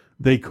it.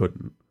 They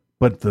couldn't.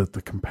 But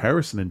the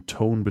comparison in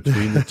tone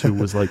between the two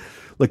was like,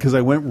 because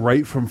I went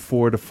right from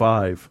 4 to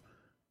 5,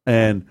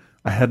 and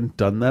I hadn't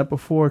done that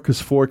before,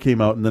 because 4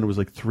 came out, and then it was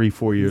like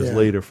 3-4 years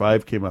later,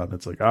 5 came out, and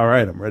it's like, all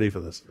right, I'm ready for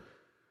this.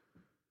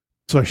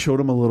 So I showed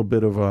him a little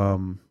bit of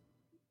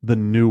the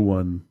new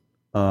one,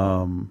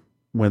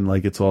 when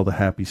like it's all the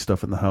happy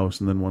stuff in the house,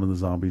 and then one of the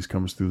zombies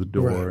comes through the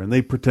door, and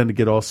they pretend to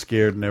get all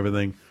scared and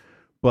everything,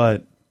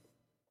 but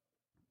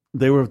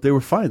they were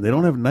fine. They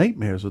don't have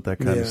nightmares with that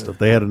kind of stuff.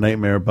 They had a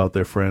nightmare about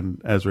their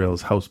friend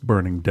Azrael's house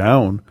burning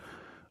down,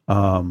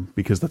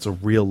 because that's a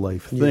real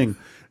life thing.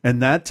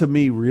 And that to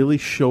me really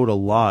showed a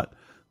lot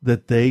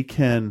that they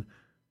can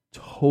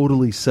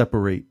totally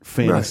separate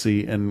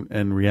fantasy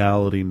and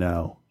reality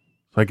now.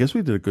 So I guess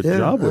we did a good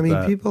job with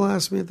that. People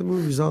ask me at the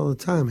movies all the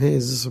time, hey,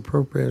 is this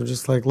appropriate? I'm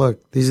just like,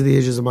 look, these are the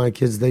ages of my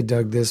kids. They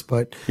dug this,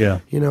 but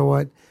you know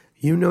what?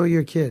 You know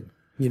your kid.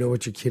 You know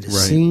what your kid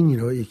has seen. You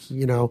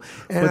know.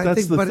 And but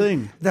that's the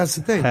thing. That's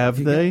the thing.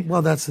 Have they?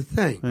 Well, that's the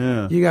thing.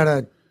 Yeah. You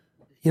gotta,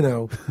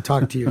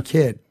 talk to your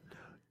kid.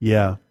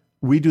 Yeah,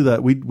 we do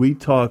that. We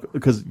talk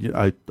because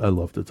I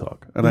love to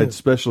talk, and I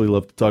especially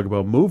love to talk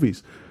about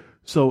movies.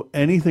 So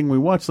anything we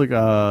watch, like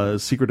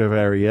Secret of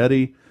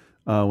Arrietty,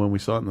 when we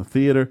saw it in the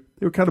theater,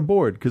 they were kind of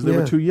bored because they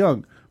were too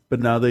young.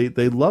 But now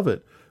they love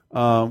it.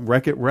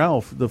 Wreck-It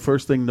Ralph, the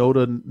first thing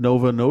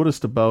Nova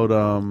noticed about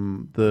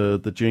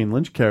the Jane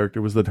Lynch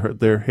character was that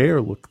their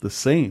hair looked the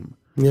same.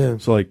 Yeah.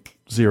 So like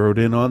zeroed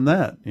in on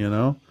that,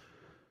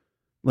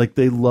 Like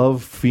they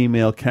love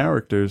female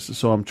characters,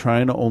 so I'm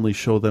trying to only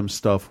show them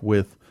stuff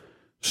with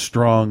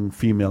strong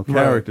female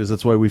characters.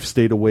 That's why we've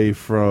stayed away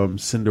from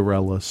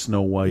Cinderella,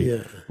 Snow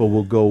White, but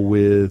we'll go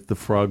with the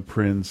Frog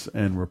Prince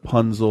and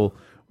Rapunzel,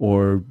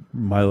 or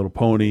My Little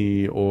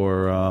Pony,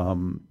 or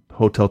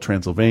Hotel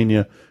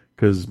Transylvania,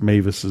 because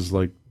Mavis is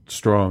like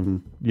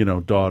strong,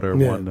 daughter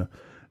one,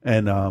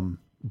 and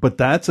but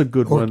that's a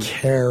good one.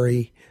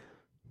 Carrie.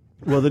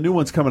 Well, the new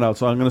one's coming out,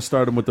 so I'm going to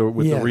start them with the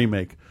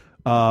remake.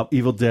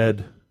 Evil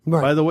Dead.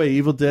 Right. By the way,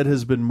 Evil Dead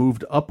has been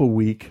moved up a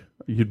week.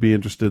 You'd be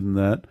interested in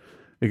that.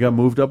 It got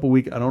moved up a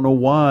week. I don't know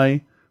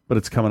why, but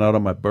it's coming out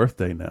on my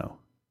birthday now.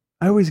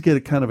 I always get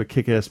a kind of a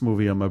kick-ass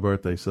movie on my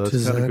birthday, so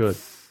that's kind of good.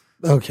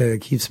 Okay,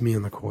 it keeps me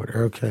in the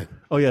quarter. Okay.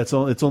 Oh yeah, it's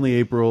only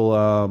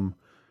April,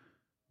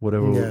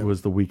 whatever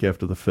was the week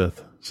after the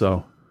 5th.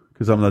 So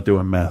because I'm not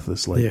doing math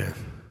this late.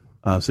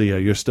 Yeah. So yeah,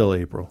 you're still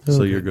April,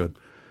 so you're good.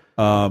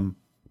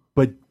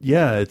 But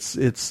yeah, it's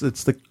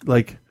the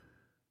like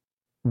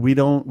we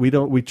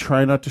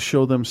try not to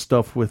show them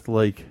stuff with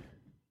like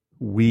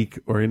weak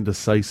or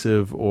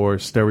indecisive or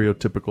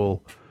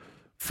stereotypical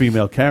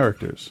female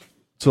characters.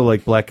 So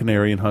like Black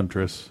Canary and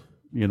Huntress,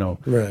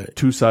 right.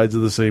 Two sides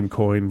of the same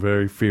coin,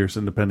 very fierce,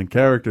 independent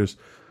characters.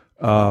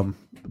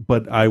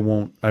 But I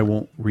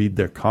won't read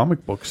their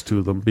comic books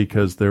to them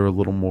because they're a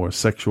little more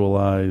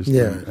sexualized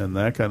and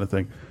that kind of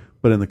thing.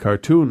 But in the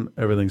cartoon,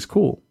 everything's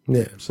cool.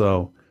 Yeah.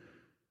 So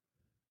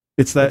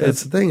it's that.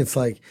 That's the thing. It's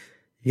like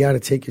you got to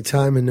take your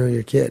time and know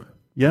your kid.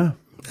 Yeah.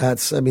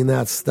 That's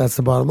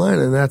the bottom line,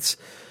 and that's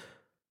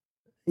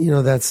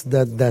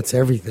that's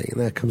everything, and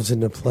that comes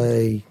into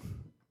play,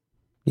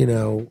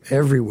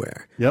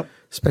 everywhere. Yep.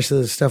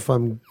 Especially the stuff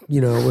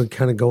we're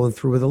kind of going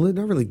through with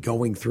Olivia. Not really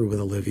going through with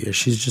Olivia.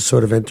 She's just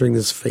sort of entering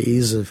this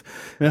phase of,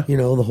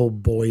 the whole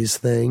boys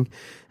thing.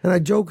 And I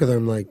joke with her,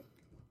 I'm like,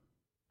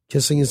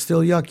 kissing is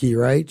still yucky,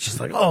 right? She's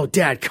like, oh,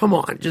 Dad, come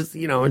on. Just,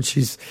 and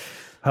she's...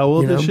 How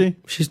old is she?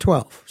 She's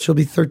 12. She'll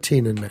be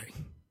 13 in May.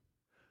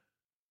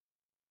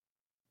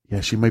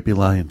 Yeah, she might be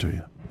lying to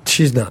you.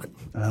 She's not.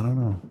 I don't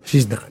know.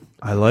 She's not.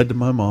 I lied to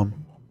my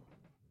mom.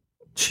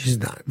 She's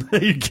not.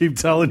 You keep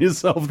telling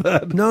yourself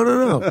that.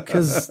 No,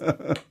 because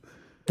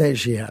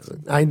she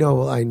hasn't. I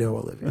know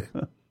Olivia.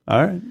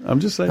 All right,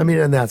 I'm just saying. I mean,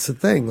 and that's the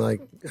thing.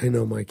 Like, I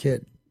know my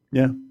kid.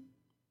 Yeah,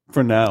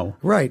 for now.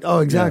 Right. Oh,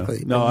 exactly.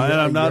 Yeah. No,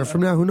 I'm not.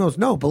 From now, who knows?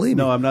 No, believe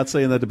me. No, I'm not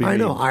saying that to be. I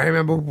know. mean. I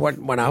remember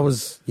when I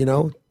was,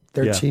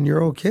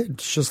 13-year-old kid.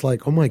 It's just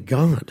like, oh my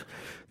God,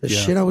 the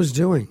shit I was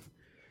doing.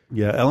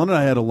 Yeah, Ellen and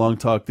I had a long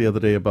talk the other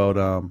day about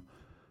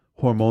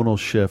hormonal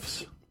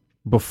shifts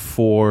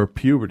before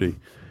puberty.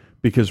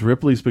 Because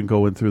Ripley's been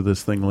going through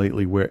this thing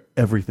lately where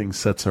everything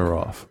sets her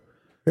off.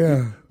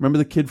 Yeah. Remember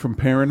the kid from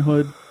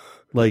Parenthood?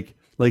 Like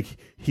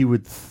he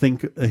would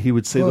think he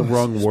would say the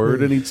wrong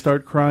word and he'd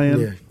start crying.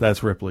 Yeah.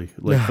 That's Ripley.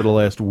 For the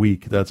last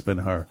week, that's been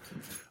her.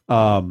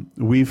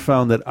 We've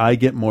found that I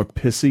get more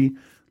pissy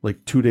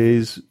like 2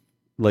 days,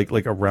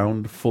 like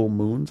around full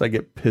moons. I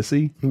get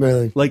pissy.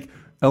 Really? Like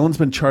Ellen's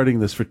been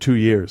charting this for 2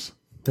 years.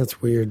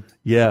 That's weird.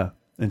 Yeah,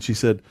 and she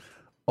said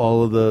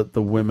all of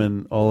the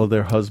women, all of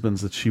their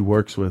husbands that she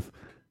works with,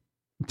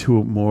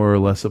 to more or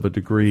less of a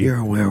degree. You're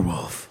a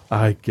werewolf.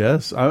 I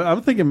guess.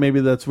 I'm thinking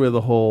maybe that's where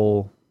the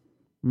whole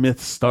myth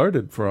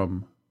started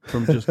from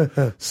just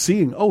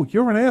seeing, oh,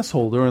 you're an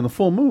asshole during the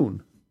full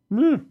moon.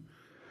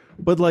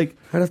 But like...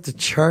 I'd have to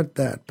chart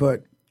that,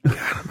 but God,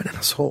 I'm an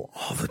asshole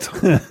all the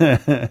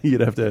time.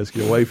 You'd have to ask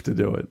your wife to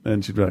do it.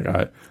 And she'd be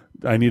like,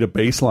 I need a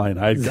baseline.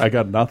 I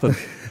got nothing.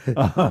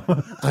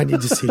 I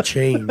need to see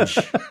change.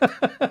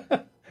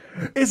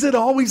 Is it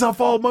always a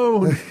full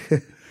moon?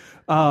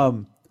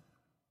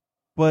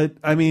 But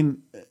I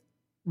mean,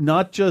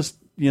 not just,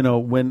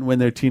 when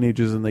they're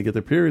teenagers and they get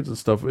their periods and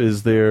stuff,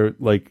 is there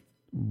like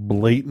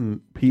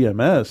blatant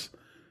PMS.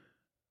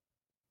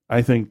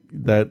 I think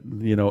that,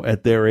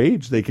 at their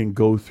age, they can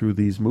go through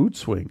these mood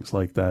swings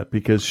like that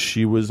because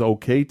she was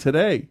okay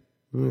today.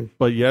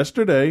 But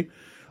yesterday,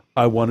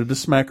 I wanted to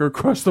smack her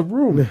across the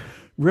room.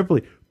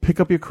 Ripley, pick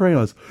up your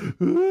crayons.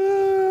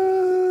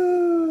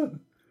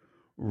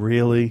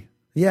 Really?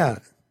 Yeah.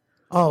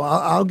 Oh,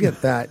 I'll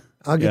get that.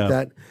 I'll get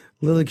that.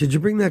 Lily, could you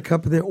bring that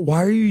cup in there?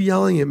 Why are you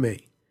yelling at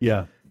me?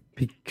 Yeah.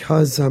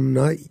 Because I'm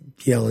not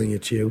yelling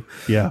at you.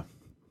 Yeah.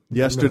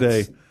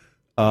 Yesterday,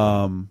 I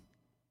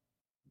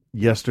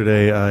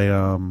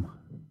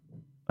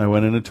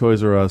went into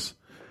Toys R Us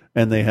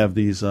and they have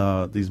these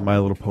My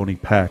Little Pony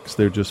packs.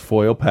 They're just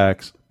foil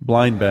packs,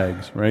 blind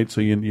bags, right?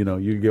 So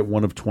you get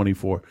one of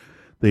 24.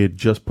 They had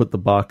just put the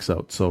box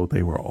out, so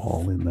they were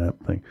all in that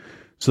thing.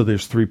 So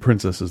there's 3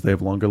 princesses. They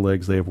have longer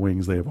legs, they have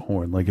wings, they have a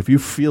horn. Like if you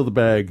feel the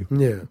bag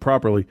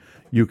properly,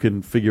 you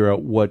can figure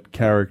out what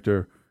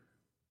character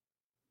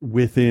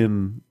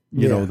within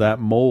that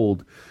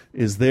mold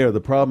is there. The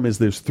problem is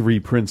there's 3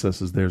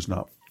 princesses. There's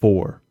not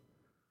 4.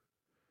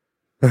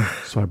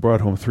 So I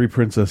brought home 3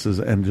 princesses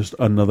and just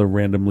another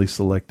randomly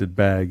selected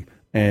bag.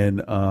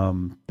 And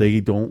they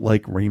don't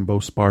like rainbow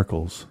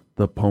sparkles.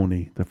 The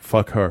pony,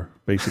 fuck her.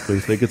 Basically,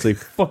 if they could say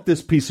fuck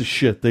this piece of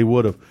shit, they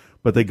would have.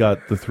 But they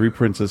got the 3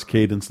 princess,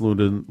 Cadence,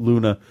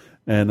 Luna,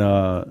 and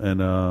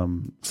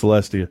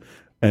Celestia,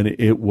 and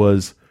it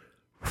was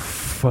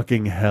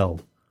fucking hell.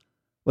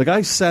 Like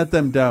I sat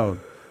them down,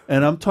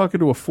 and I'm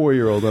talking to a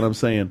 4-year-old, and I'm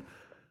saying,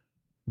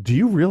 "Do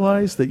you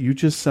realize that you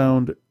just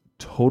sound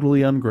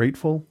totally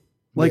ungrateful?"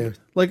 Like a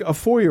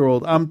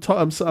 4-year-old. I'm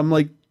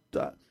like,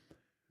 Ellen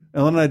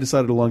and I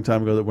decided a long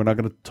time ago that we're not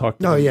going to talk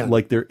to them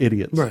like they're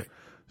idiots. Right.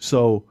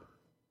 So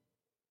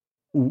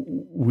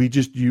we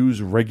just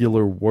use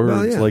regular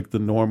words like the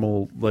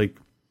normal, like.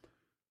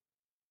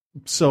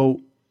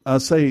 So I'll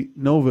say,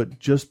 Nova,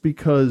 just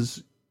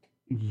because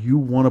you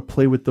want to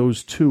play with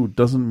those two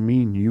doesn't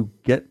mean you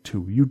get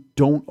to. You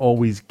don't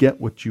always get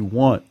what you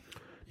want.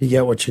 You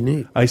get what you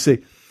need. I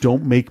say,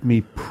 don't make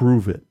me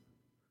prove it.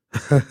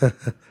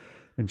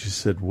 And she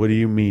said, what do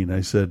you mean?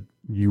 I said,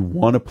 you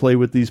want to play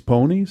with these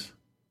ponies?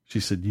 She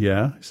said,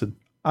 yeah. I said,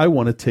 I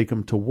want to take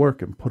them to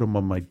work and put them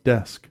on my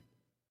desk.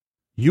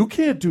 You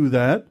can't do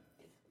that.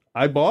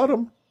 I bought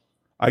them.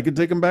 I could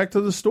take them back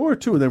to the store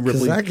too. And then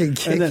Ripley, I can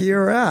kick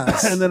your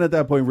ass. And then at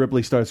that point,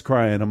 Ripley starts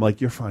crying. I'm like,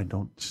 you're fine.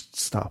 Don't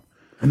stop.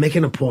 I'm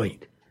making a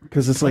point.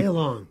 Because it's Play like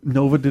along.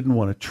 Nova didn't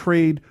want to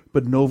trade,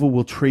 but Nova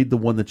will trade the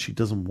one that she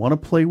doesn't want to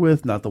play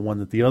with, not the one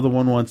that the other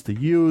one wants to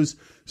use.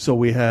 So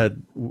we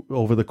had,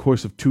 over the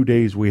course of 2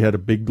 days, we had a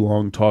big,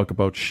 long talk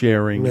about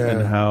sharing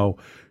and how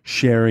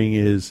sharing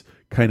is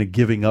kind of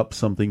giving up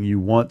something you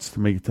want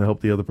to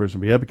help the other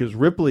person be happy. Because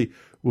Ripley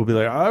will be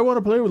like, I want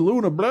to play with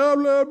Luna, blah,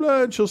 blah,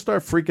 blah. And she'll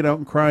start freaking out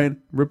and crying.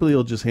 Ripley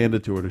will just hand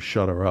it to her to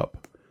shut her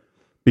up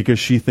because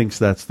she thinks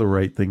that's the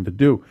right thing to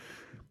do.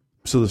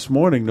 So this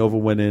morning, Nova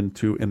went in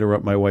to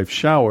interrupt my wife's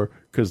shower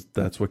because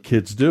that's what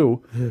kids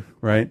do,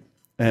 right?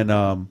 And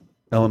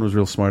Ellen was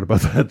real smart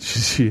about that.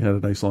 She had a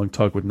nice long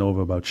talk with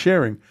Nova about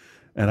sharing,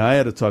 and I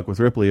had a talk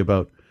with Ripley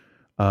about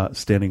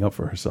standing up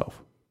for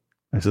herself.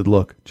 I said,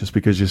 look, just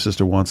because your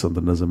sister wants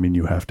something doesn't mean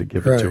you have to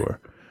give it to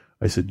her.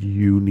 I said,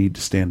 you need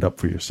to stand up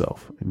for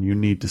yourself, and you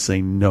need to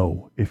say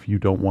no if you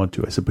don't want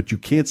to. I said, but you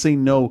can't say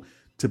no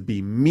to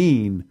be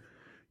mean.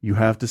 You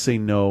have to say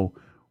no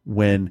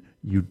when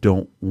you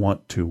don't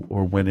want to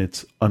or when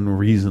it's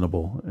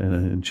unreasonable.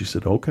 And she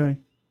said, okay.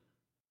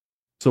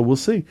 So we'll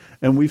see.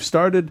 And we've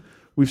started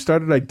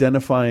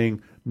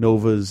identifying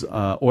Nova's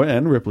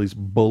and Ripley's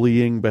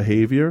bullying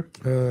behavior,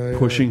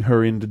 pushing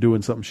her into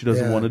doing something she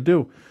doesn't want to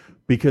do.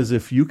 Because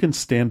if you can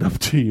stand up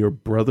to your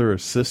brother or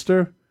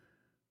sister,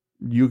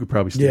 you could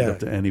probably stand up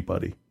to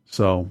anybody.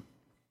 So,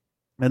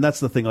 and that's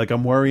the thing. Like,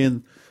 I'm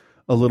worrying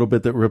a little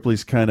bit that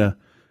Ripley's kind of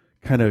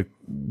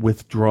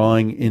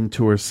withdrawing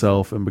into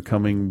herself and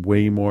becoming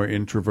way more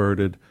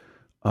introverted.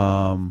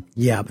 But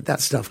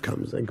that stuff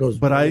comes and goes.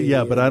 But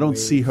I don't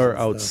see her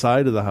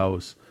outside of the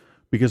house,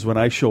 because when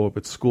I show up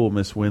at school,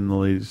 Miss Wynn,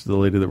 the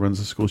lady that runs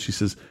the school, she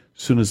says,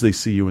 as soon as they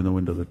see you in the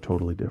window, they're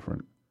totally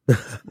different.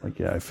 Like,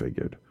 yeah, I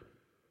figured.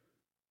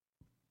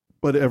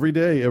 But every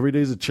day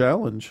is a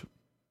challenge.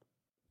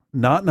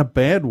 Not in a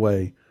bad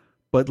way,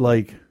 but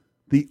like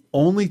the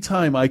only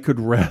time I could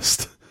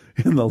rest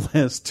in the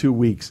last 2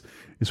 weeks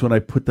is when I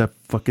put that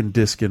fucking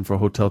disc in for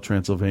Hotel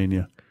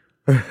Transylvania,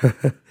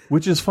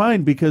 which is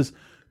fine because,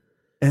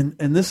 and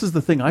this is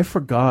the thing, I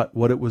forgot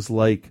what it was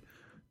like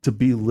to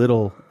be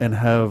little and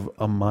have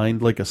a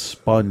mind like a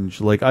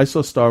sponge. Like, I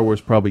saw Star Wars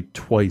probably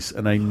twice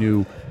and I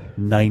knew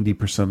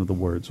 90% of the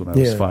words when I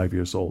was 5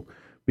 years old,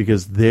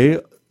 because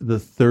the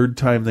third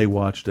time they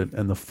watched it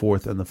and the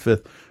fourth and the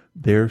fifth,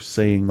 they're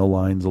saying the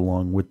lines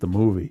along with the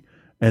movie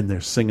and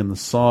they're singing the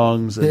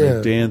songs and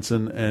they're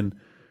dancing, and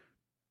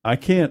I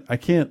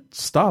can't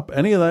stop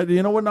any of that.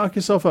 You know what? Knock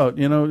yourself out.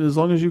 You know, as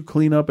long as you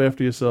clean up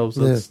after yourselves,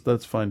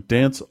 that's fine.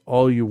 Dance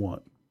all you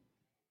want.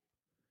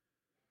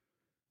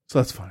 So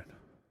that's fine.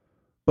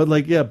 But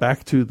like,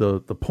 back to the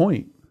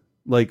point.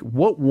 Like,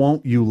 what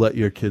won't you let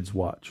your kids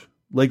watch?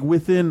 Like,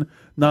 within,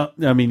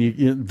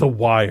 The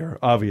Wire,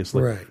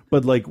 obviously. Right.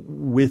 But like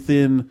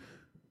within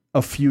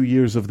a few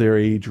years of their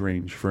age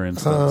range, for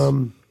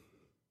instance.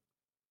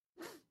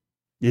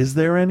 Is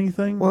there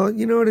anything? Well,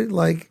 you know what?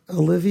 Like,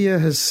 Olivia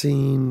has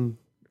seen,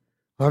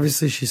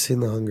 obviously she's seen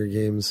the Hunger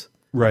Games.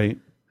 Right.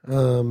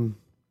 All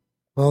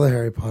the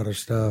Harry Potter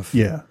stuff.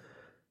 Yeah.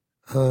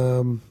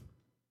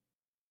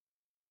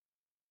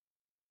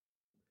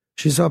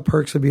 She saw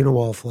Perks of Being a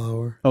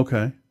Wallflower.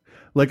 Okay.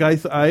 Like, I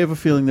have a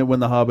feeling that when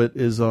The Hobbit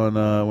is on,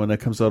 when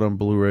it comes out on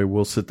Blu-ray,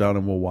 we'll sit down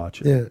and we'll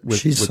watch it. Yeah.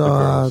 She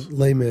saw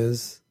Les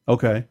Mis.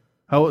 Okay.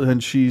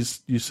 And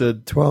you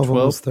said 12,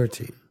 almost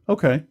 13.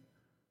 Okay.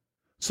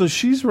 So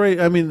she's right.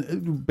 I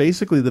mean,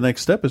 basically the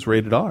next step is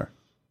rated R.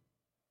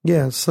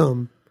 Yeah,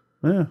 some.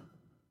 Yeah.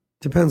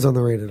 Depends on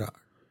the rated R.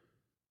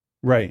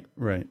 Right.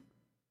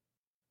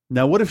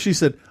 Now, what if she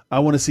said, I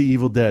want to see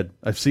Evil Dead.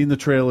 I've seen the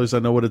trailers. I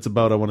know what it's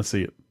about. I want to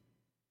see it.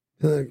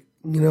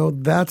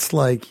 That's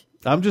like...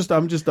 I'm just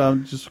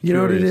curious. You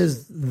know what it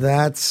is?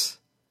 That's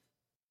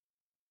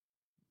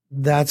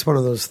one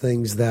of those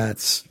things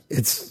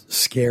it's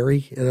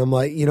scary. And I'm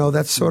like,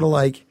 that's sort of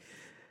like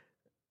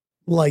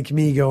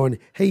me going,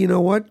 hey, you know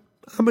what?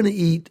 I'm going to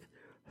eat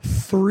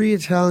 3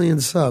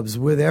 Italian subs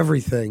with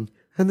everything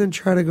and then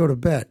try to go to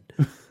bed.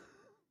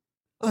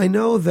 I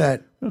know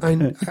that I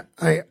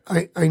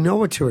know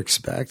what to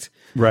expect.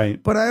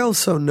 Right. But I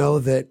also know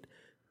that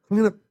I'm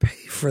going to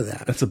pay for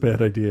that. That's a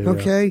bad idea.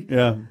 Okay.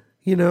 Yeah.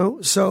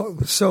 So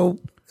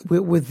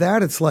with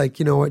that, it's like,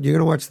 you know what? You're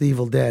going to watch The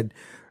Evil Dead.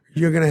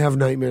 You're going to have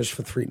nightmares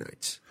for 3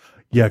 nights.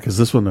 Yeah, because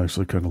this one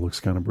actually kind of looks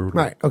kind of brutal.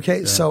 Right. Okay.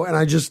 Yeah. So, and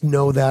I just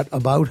know that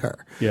about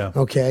her. Yeah.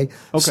 Okay.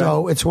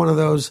 So it's one of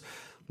those,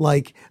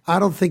 Like, I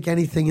don't think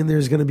anything in there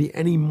is going to be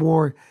any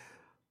more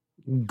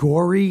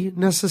gory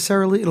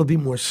necessarily. It'll be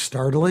more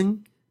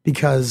startling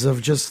because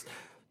of just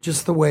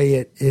the way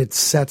it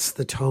sets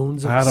the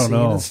tones of I the don't scene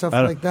know. and stuff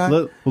like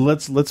that.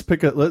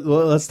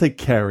 Let's take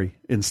Carrie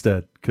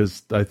instead,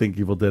 because I think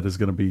Evil Dead is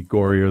going to be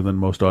gorier than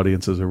most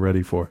audiences are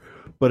ready for.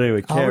 But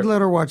anyway, I would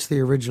let her watch the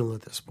original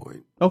at this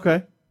point.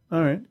 Okay,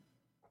 all right.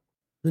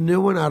 The new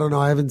one, I don't know.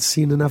 I haven't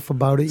seen enough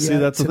about it yet. See,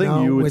 that's the thing.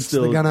 know You would which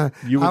still, they're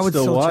you I would would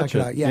still watch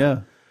check it out.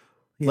 Yeah.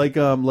 Like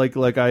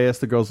I asked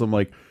the girls. I'm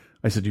like,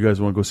 I said, you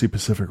guys want to go see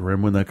Pacific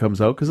Rim when that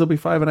comes out? Because it'll be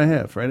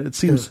 5.5, right? It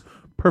seems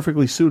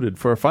perfectly suited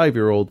for a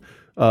 5-year-old,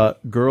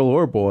 girl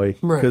or boy,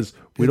 because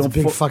we It's don't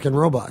big fucking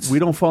robots. We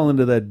don't fall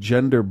into that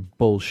gender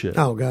bullshit.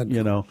 Oh, God.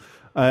 You know,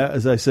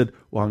 as I said,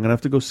 well, I'm gonna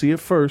have to go see it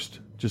first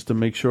just to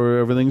make sure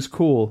everything's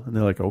cool. And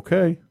they're like,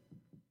 okay.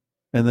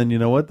 And then you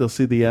know what? They'll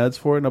see the ads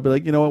for it, and I'll be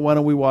like, you know what? Why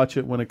don't we watch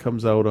it when it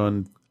comes out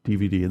on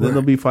DVD? And then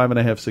they'll be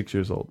 5.5, 6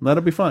 years old, and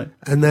that'll be fine.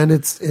 And then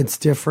it's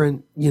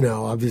different. You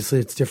know, obviously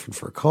it's different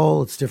for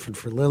Cole. It's different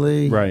for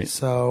Lily. Right.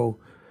 So,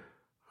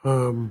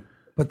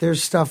 but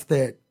there's stuff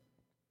that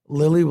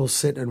Lily will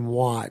sit and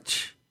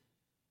watch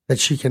that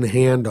she can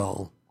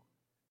handle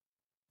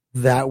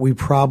that we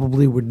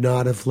probably would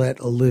not have let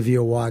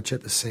Olivia watch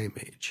at the same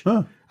age.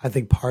 Huh. I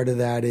think part of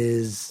that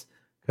is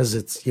because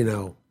it's, you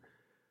know,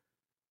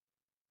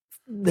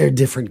 they're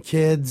different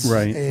kids.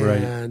 Right,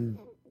 and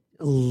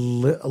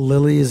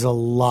Lily is a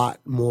lot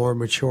more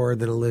mature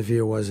than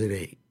Olivia was at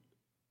 8.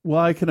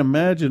 Well, I can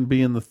imagine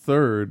being the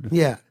third.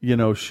 Yeah. You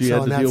know, she So, had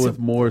to and deal that's with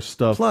more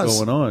stuff Plus,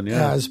 going on.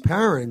 Yeah. As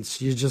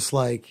parents, you're just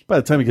like, By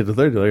the time you get to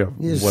third, you're like, oh,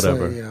 You just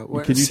whatever. say,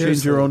 yeah, Can you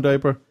change your own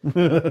diaper?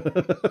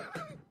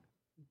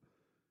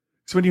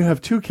 So when you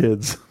have 2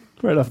 kids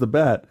right off the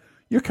bat,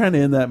 you're kind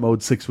of in that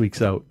mode 6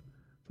 weeks out.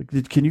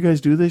 Like, can you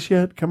guys do this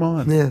yet? Come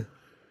on. Yeah.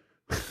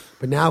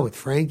 But now with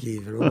Frank,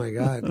 even, oh my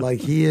God, like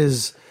he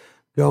is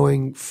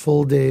going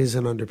full days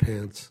in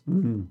underpants,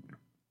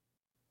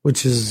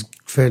 which is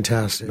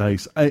fantastic.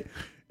 Nice.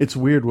 It's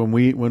weird when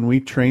we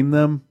train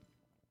them.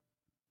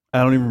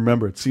 I don't even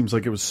remember. It seems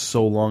like it was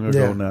so long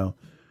ago now,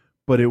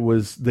 but it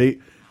was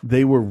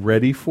they were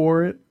ready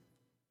for it.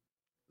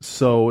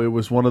 So it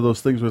was one of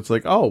those things where it's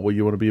like, oh, well,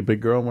 you want to be a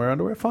big girl and wear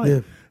underwear? Fine.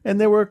 Yeah. And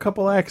there were a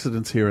couple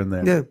accidents here and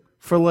there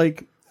for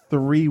like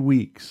 3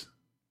 weeks.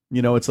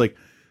 You know, it's like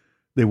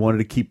they wanted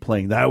to keep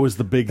playing. That was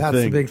the big thing.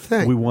 That's the big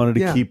thing. We wanted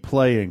to Yeah. keep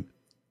playing.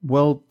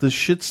 Well, the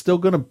shit's still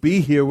going to be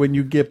here when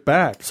you get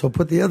back. So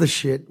put the other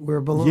shit where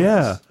it belongs.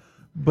 Yeah.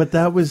 But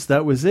that was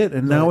it.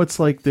 And now it's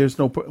like there's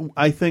no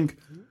I think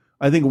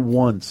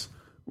once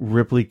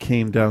Ripley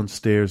came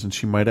downstairs and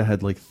she might have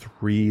had like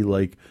 3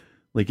 like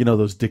you know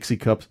those Dixie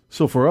cups.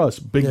 So for us,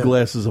 big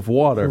glasses of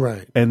water,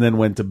 Right. and then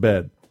went to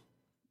bed.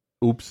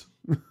 Oops.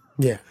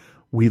 Yeah.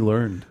 We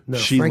learned. No,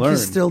 She Frankie's learned.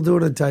 still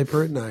doing a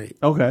diaper at night.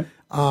 Okay.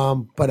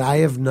 But I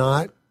have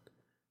not.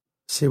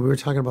 See, we were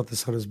talking about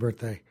this on his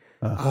birthday.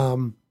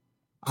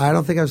 I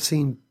don't think I've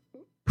seen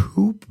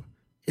poop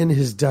in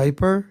his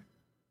diaper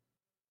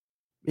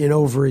in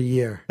over a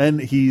year.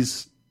 And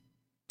he's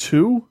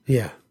 2?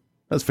 Yeah.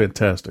 That's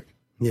fantastic.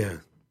 Yeah.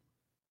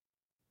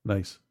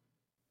 Nice.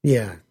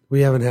 Yeah.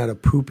 We haven't had a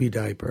poopy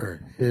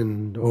diaper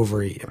in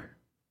over a year.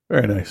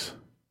 Very nice.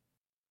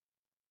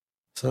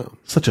 So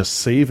Such a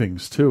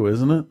savings too,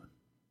 isn't it?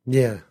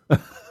 Yeah.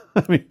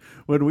 I mean,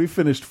 when we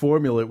finished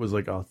formula, it was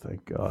like, oh,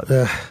 thank God.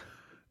 Ugh.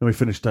 And we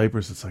finished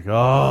diapers, it's like,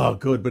 oh,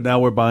 good. But now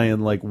we're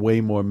buying like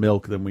way more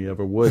milk than we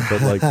ever would.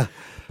 But like,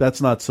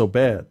 that's not so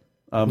bad.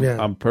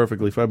 I'm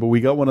perfectly fine. But we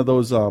got one of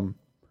those,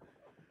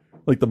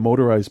 like the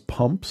motorized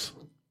pumps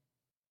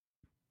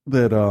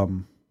that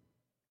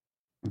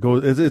go.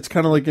 It's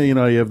kind of like, you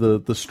know, you have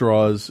the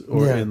straws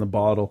in the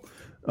bottle,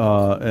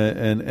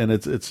 and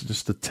it's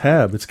just a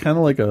tab. It's kind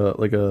of like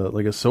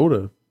a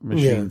soda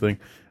machine thing.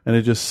 And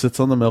it just sits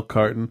on the milk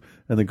carton,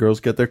 and the girls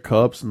get their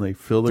cups, and they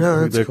fill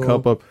their cool.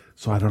 cup up,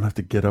 so I don't have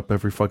to get up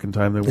every fucking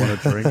time they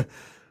want to drink.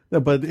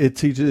 But it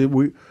teaches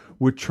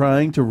we're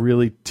trying to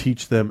really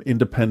teach them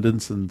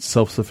independence and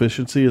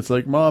self-sufficiency. It's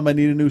like, Mom, I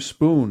need a new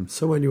spoon.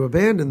 So when you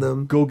abandon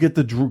them, go get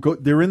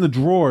they're in the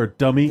drawer,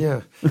 dummy.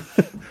 Yeah.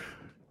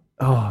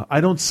 Oh, I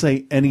don't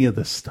say any of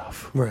this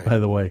stuff, Right. by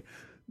the way,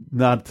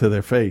 not to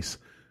their face,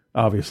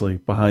 obviously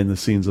behind the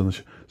scenes on the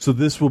show. So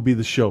this will be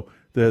the show.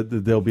 They'll be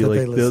That like,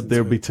 they listen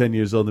they'll to. be 10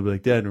 years old. They'll be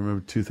like, Dad,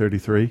 remember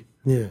 233?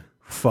 Yeah.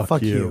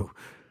 Fuck you.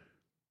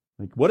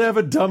 Like,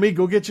 whatever, dummy,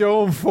 go get your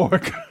own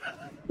fork.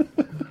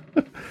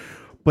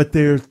 But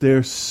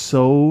they're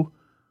so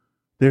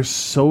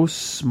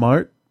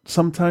smart.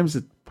 Sometimes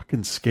it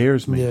fucking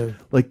scares me. Yeah.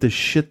 Like the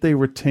shit they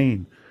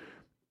retain.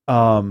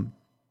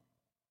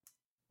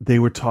 They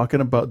were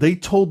talking about. They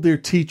told their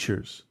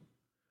teachers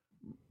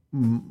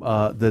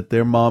that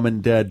their mom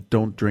and dad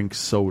don't drink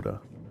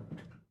soda.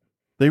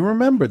 They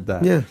remembered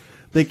that. Yeah.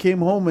 They came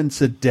home and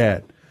said,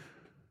 Dad,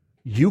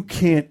 you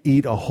can't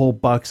eat a whole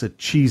box of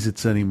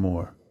Cheez-Its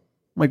anymore.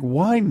 I'm like,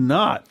 why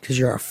not? Because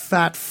you're a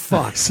fat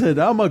fuck. I said,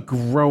 I'm a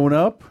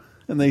grown-up.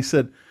 And they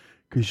said,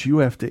 because you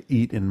have to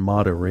eat in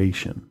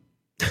moderation.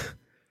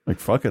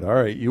 Like, fuck it. All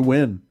right, you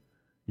win.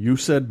 You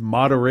said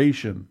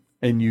moderation,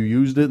 and you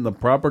used it in the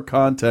proper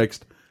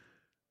context,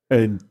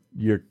 and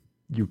you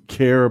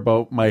care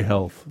about my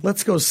health.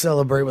 Let's go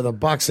celebrate with a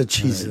box of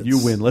Cheez-Its.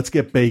 You win. Let's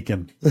get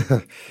bacon.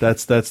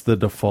 That's the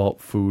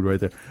default food right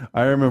there.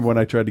 I remember when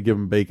I tried to give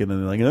them bacon,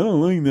 and they're like, I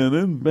don't like that.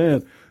 That's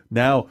bad.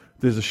 Now,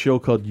 there's a show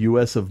called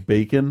U.S. of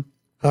Bacon.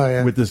 Oh,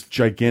 yeah. With this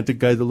gigantic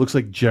guy that looks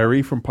like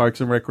Jerry from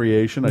Parks and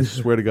Recreation. I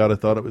swear to God, I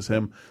thought it was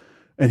him.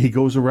 And he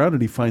goes around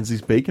and he finds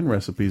these bacon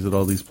recipes at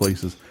all these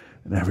places.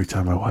 And every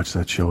time I watch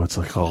that show, it's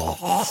like, oh.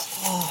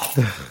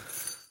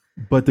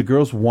 But the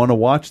girls want to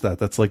watch that.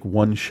 That's like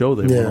one show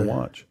they want to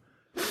watch.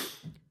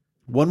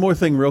 One more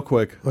thing real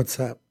quick. What's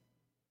that?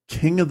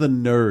 King of the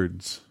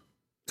Nerds.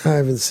 I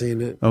haven't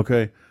seen it.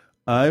 Okay.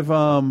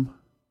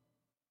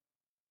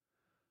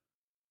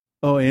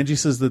 Angie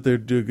says that they're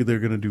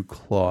going to do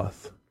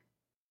cloth.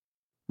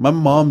 My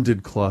mom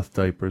did cloth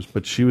diapers,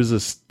 but she was a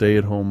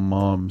stay-at-home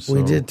mom. So.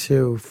 We did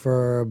too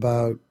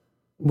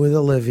with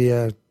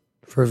Olivia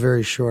for a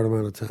very short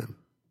amount of time.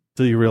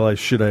 Till you realize,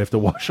 shit, I have to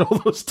wash all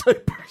those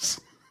diapers.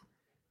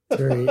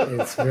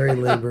 It's very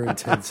labor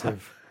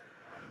intensive.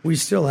 We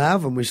still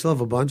have them. We still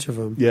have a bunch of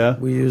them. Yeah.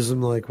 We use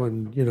them like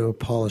when,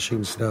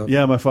 polishing stuff.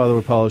 Yeah, my father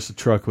would polish the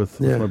truck with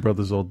my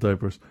brother's old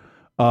diapers.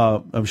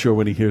 I'm sure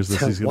when he hears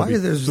this, he's going to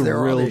be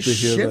thrilled to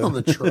hear shit that. on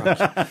the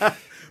truck?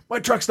 My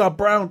truck's not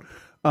brown.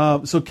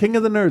 So King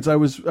of the Nerds, I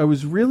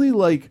was really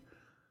like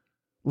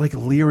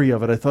leery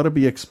of it. I thought it'd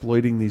be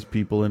exploiting these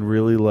people and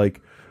really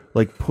like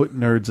put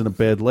nerds in a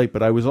bad light.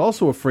 But I was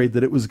also afraid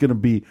that it was going to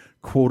be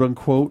quote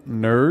unquote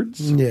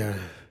nerds. Yeah.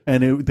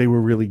 And they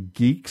were really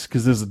geeks,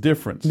 because there's a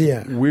difference.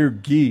 Yeah. We're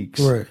geeks.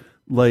 Right.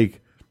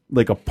 Like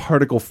a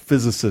particle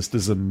physicist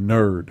is a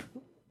nerd.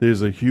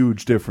 There's a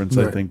huge difference,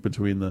 Right. I think,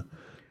 between the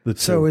two.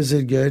 So is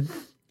it good?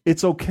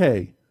 It's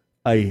okay.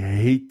 I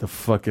hate the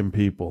fucking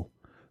people.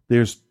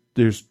 There's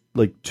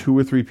like 2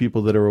 or 3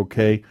 people that are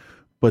okay,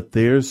 but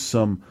there's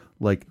some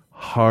like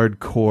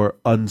hardcore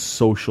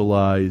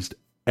unsocialized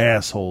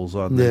assholes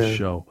on this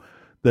show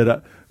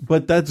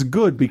but that's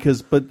good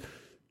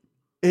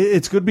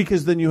it's good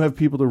because then you have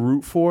people to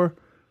root for.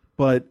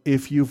 But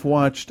if you've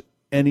watched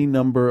any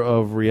number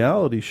of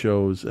reality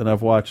shows, and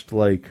I've watched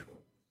like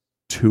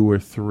 2 or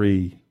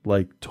 3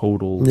 like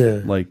total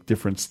like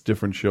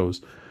different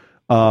shows,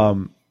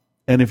 and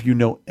if you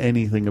know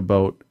anything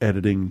about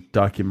editing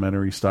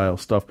documentary style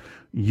stuff,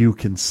 you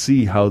can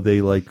see how they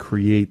like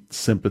create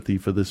sympathy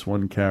for this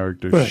one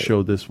character, Right.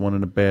 show this one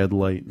in a bad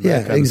light. And Yeah,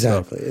 that kind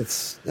exactly. Of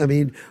stuff.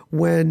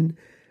 When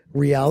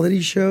reality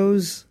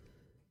shows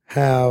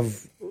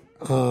have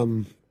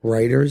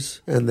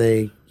writers and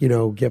they,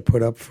 get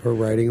put up for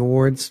writing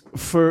awards.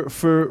 For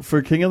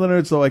King of the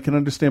Nerds, though, I can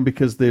understand,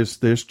 because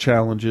there's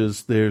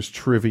challenges, there's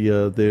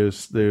trivia,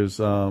 there's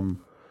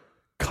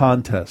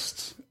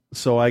contests.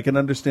 So I can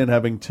understand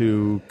having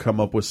to come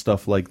up with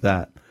stuff like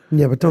that.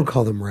 Yeah, but don't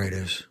call them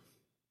writers.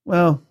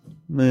 Well,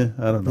 I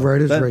don't know.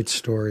 Writers write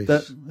stories.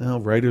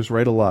 Writers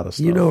write a lot of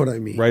stuff. You know what I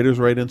mean. Writers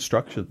write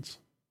instructions.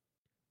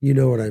 You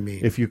know what I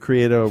mean. If you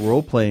create a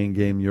role-playing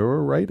game, you're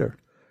a writer.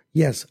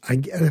 Yes, I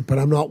get it, but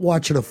I'm not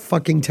watching a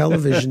fucking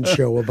television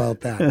show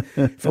about that.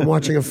 If I'm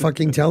watching a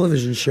fucking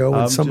television show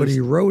and somebody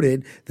wrote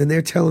it, then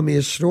they're telling me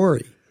a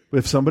story.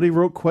 If somebody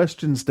wrote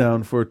questions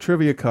down for a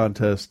trivia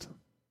contest,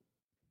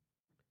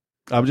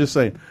 I'm just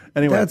saying.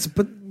 Anyway,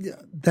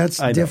 that's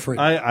different.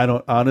 I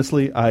don't,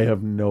 honestly, I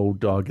have no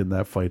dog in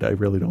that fight. I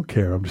really don't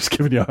care. I'm just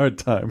giving you a hard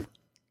time.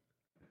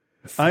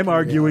 I'm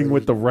arguing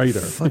with the writer.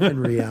 Fucking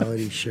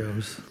reality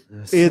shows.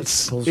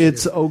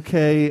 It's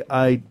okay.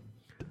 I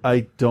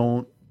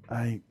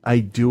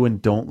do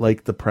and don't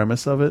like the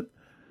premise of it.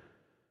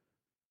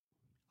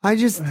 I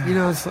just,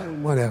 it's like,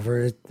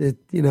 whatever.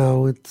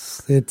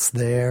 It's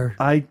there.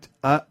 I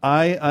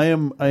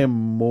am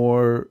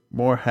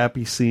more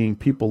happy seeing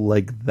people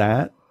like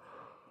that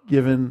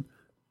given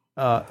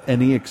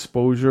any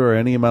exposure or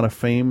any amount of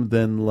fame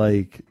than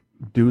like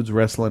dudes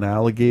wrestling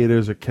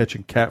alligators or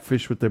catching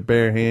catfish with their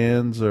bare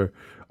hands, or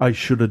I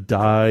should have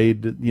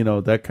died,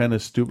 that kind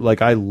of stupid.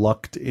 Like, I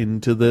lucked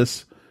into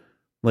this.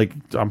 Like,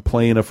 I'm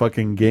playing a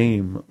fucking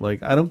game.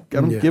 Like, I don't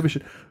give a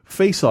shit.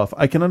 Face Off.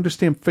 I can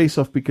understand Face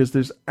Off because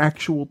there's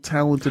actual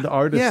talented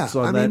artists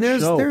on that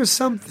show. There's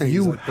something.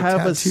 You like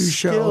have a tattoo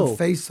skill. show,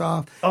 Face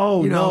Off.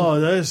 Oh,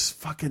 no, there's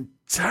fucking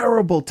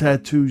terrible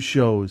tattoo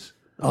shows.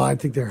 Oh, I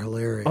think they're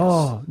hilarious.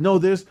 Oh, no,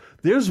 there's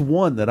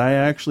one that I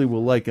actually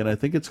will like, and I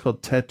think it's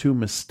called Tattoo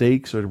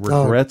Mistakes or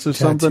Regrets or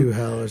something. Tattoo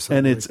Hell or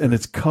something. And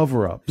it's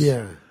cover-ups.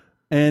 Yeah.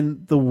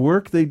 And the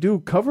work they do,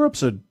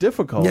 cover-ups are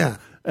difficult. Yeah.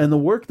 And the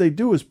work they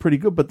do is pretty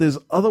good, but there's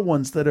other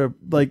ones that are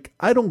like,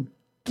 I don't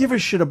give a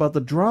shit about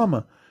the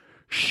drama.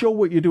 Show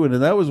what you're doing.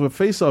 And that was what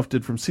Face Off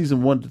did from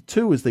season 1 to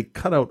 2, is they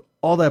cut out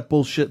all that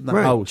bullshit in the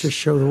house. Just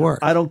show the work.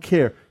 I don't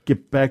care.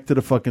 Get back to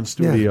the fucking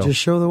studio. Yeah, just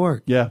show the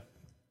work. Yeah.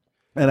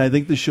 And I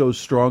think the show's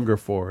stronger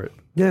for it.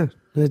 Yeah.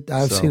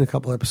 I've seen a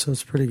couple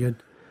episodes. Pretty good.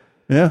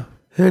 Yeah.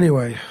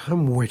 Anyway,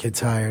 I'm wicked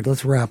tired.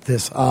 Let's wrap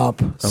this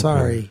up.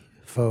 Sorry,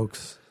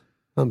 folks.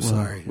 I'm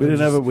sorry. We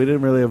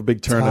didn't really have a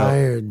big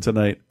turnout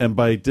tonight. And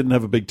by didn't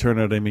have a big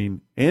turnout, I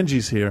mean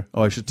Angie's here.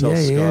 Oh, I should tell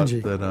Scott Angie.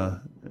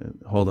 That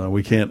hold on,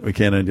 we can't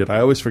end it. I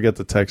always forget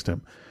to text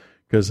him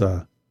because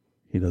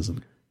he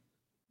doesn't.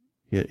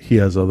 He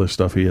has other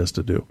stuff he has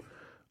to do.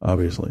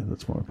 Obviously,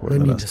 that's more important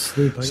than us.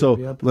 Sleep. So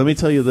let me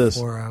tell you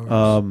this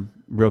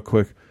real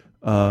quick.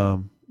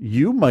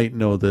 You might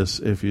know this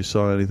if you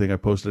saw anything I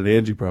posted.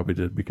 Angie probably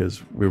did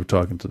because we were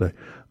talking today.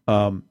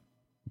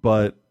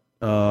 But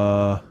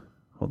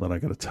hold on, I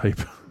got to type.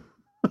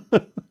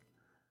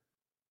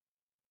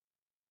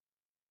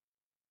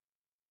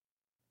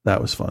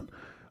 That was fun.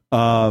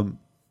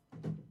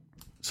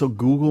 So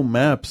Google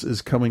Maps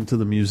is coming to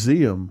the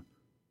museum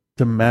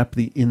to map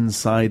the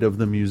inside of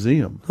the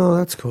museum. Oh,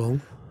 that's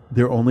cool.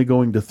 They're only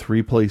going to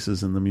 3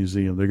 places in the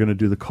museum. They're going to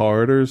do the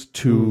corridors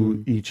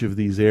to each of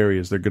these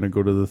areas. They're going to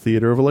go to the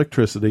Theater of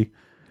Electricity,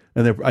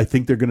 and I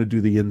think they're going to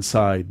do the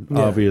inside,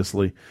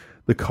 obviously.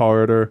 The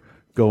corridor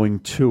going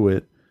to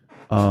it,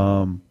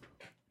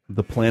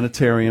 the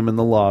planetarium in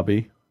the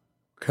lobby.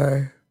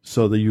 Okay.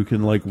 So that you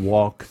can, like,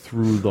 walk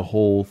through the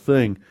whole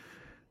thing.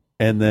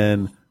 And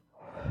then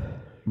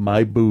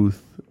my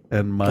booth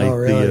and my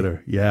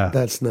theater. Yeah.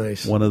 That's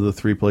nice. One of the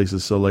 3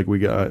 places. So, like, we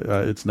got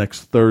it's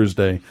next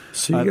Thursday.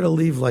 So you're going to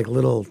leave, like,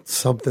 little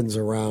somethings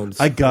around.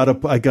 I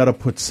gotta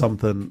put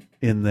something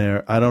in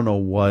there. I don't know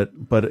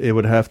what, but it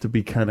would have to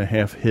be kind of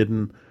half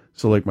hidden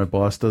so, like, my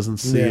boss doesn't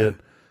see it.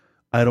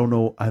 I don't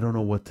know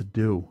what to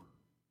do.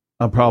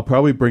 I'll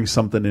probably bring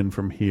something in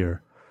from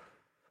here.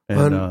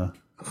 And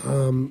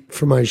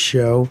for my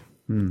show,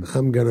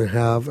 I'm going to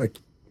have a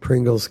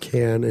Pringles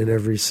can in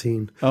every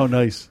scene. Oh,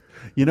 nice.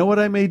 You know what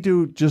I may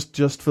do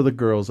just for the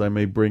girls? I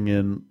may bring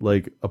in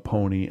like a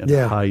pony and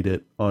hide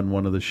it on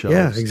one of the shelves.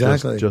 Yeah,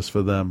 exactly. Just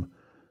for them.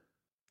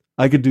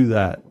 I could do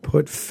that.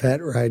 Put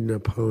Fett riding a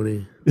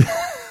pony.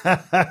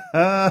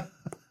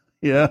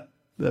 Yeah,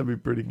 that'd be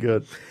pretty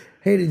good.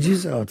 Hey,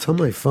 it's on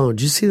my phone.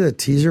 Did you see the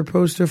teaser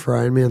poster for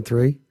Iron Man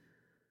 3?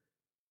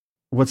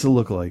 What's it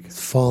look like?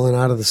 It's falling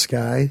out of the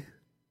sky.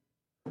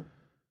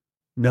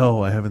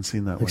 No, I haven't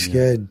seen that Looks one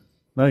yet. good.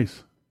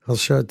 Nice. I'll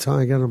show it.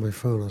 I got it on my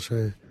phone. I'll show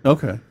you.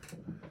 Okay.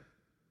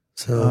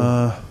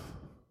 So,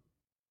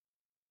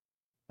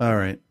 all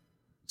right.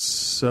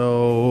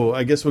 So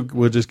I guess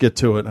we'll just get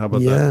to it. How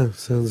about that? Yeah,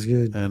 sounds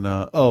good. And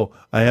I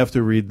have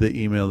to read the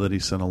email that he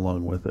sent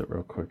along with it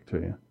real quick to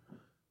you,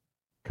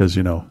 because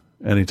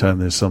anytime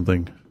there's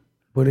something.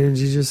 What did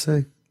you just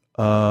say?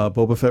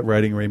 Boba Fett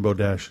riding Rainbow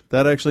Dash.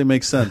 That actually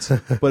makes sense.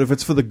 But if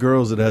it's for the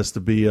girls, it has to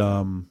be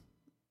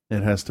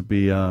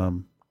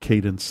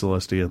Cadence,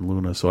 Celestia, and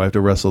Luna. So I have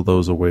to wrestle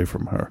those away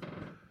from her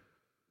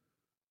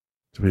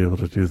to be able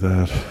to do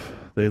that.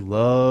 They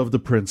love the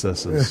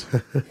princesses.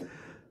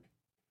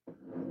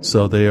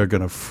 So they are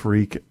going to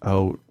freak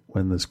out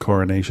when this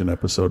coronation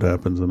episode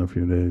happens in a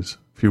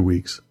few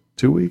weeks,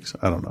 2 weeks?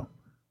 I don't know.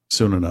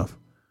 Soon enough.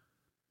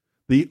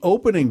 The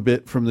opening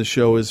bit from the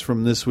show is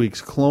from this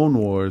week's Clone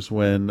Wars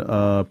when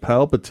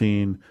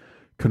Palpatine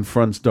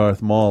confronts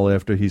Darth Maul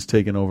after he's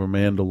taken over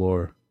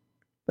Mandalore.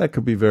 That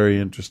could be very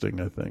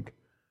interesting, I think.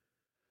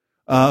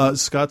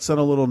 Scott sent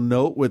a little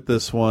note with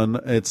this one.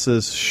 It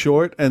says,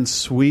 short and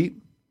sweet,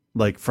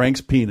 like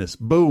Frank's penis.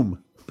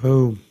 Boom.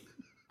 Boom.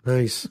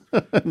 Nice.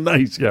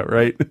 Nice, yeah,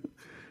 right?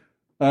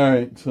 All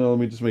right, so let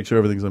me just make sure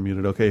everything's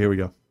unmuted. Okay, here we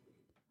go.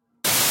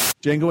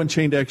 Django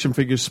Unchained action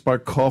figures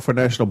spark call for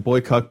national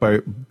boycott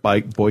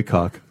by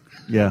boycott.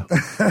 Yeah.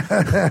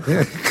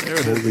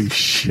 Holy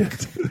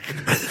shit.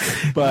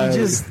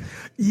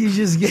 You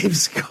just gave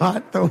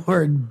Scott the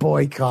word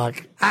boycott.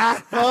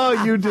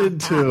 Oh, you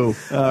did too.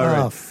 All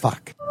right. Oh,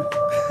 fuck.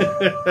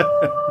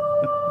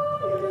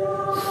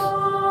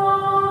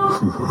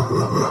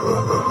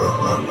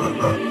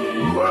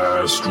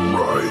 Last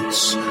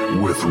Rites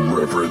with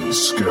Reverend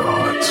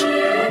Scott.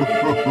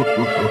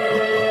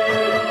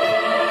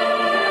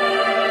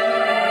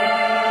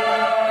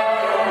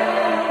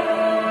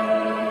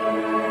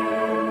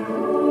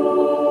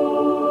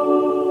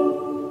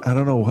 I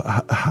don't know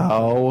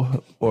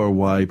how or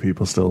why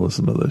people still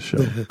listen to this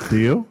show. Do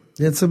you?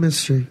 It's a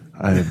mystery.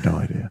 I have no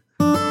idea.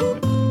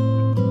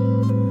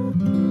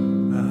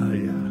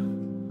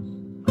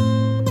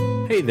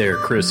 Hey there,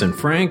 Chris and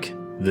Frank.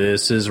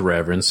 This is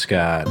Reverend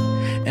Scott,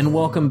 and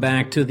welcome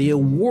back to the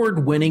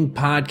award-winning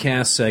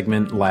podcast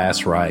segment,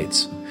 Last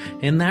Rites.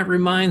 And that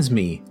reminds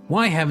me,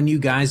 why haven't you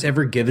guys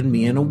ever given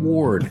me an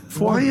award?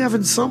 Why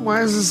hasn't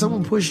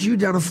someone pushed you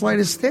down a flight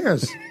of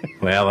stairs?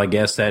 Well, I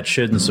guess that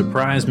shouldn't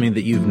surprise me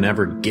that you've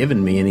never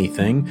given me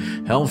anything.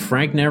 Hell,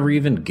 Frank never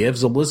even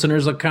gives the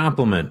listeners a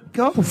compliment.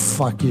 Go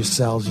fuck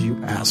yourselves,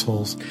 you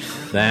assholes.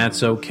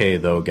 That's okay,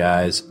 though,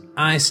 guys.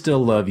 I still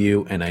love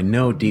you, and I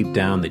know deep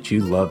down that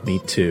you love me,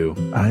 too.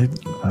 I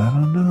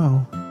don't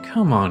know.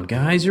 Come on,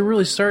 guys. You're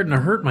really starting to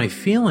hurt my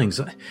feelings.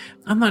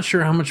 I'm not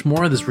sure how much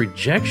more of this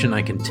rejection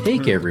I can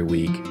take every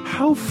week.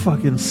 How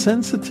fucking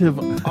sensitive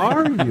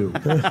are you?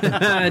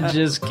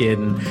 Just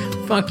kidding.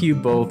 Fuck you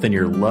both and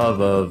your love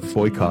of...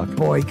 Boycock.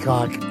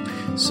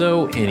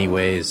 So,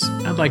 anyways,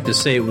 I'd like to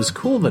say it was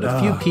cool that a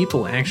few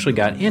people actually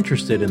got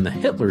interested in the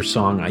Hitler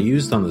song I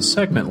used on the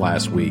segment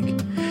last week,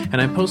 and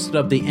I posted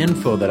up the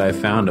info that I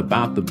found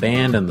about the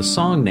band and the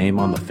song name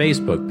on the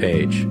Facebook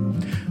page.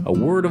 A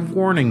word of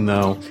warning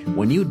though,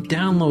 when you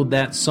download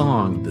that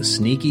song, the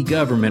sneaky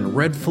government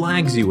red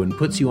flags you and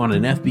puts you on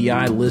an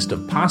FBI list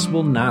of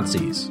possible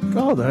Nazis.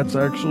 Oh, that's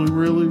actually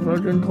really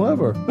fucking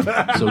clever.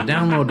 So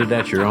download it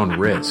at your own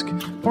risk.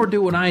 Or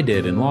do what I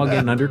did and log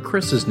in under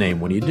Chris's name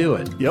when you do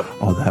it. Yep.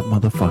 Oh, that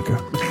motherfucker.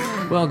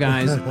 Well,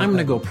 guys, I'm going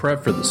to go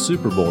prep for the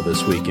Super Bowl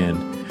this weekend.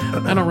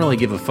 I don't really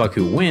give a fuck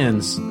who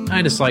wins.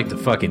 I just like to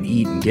fucking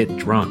eat and get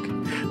drunk.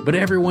 But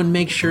everyone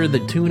make sure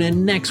to tune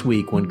in next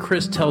week when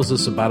Chris tells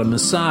us about a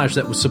massage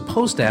that was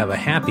supposed to have a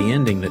happy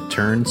ending that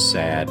turned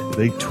sad.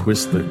 They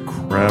twist the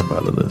crap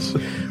out of this.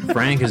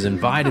 Frank is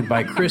invited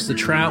by Chris to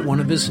try out one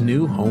of his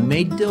new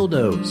homemade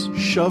dildos.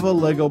 Shove a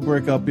Lego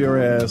brick up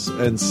your ass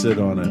and sit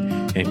on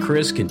it. And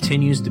Chris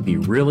continues to be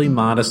really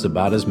modest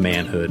about his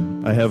manhood.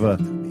 I have a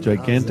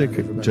gigantic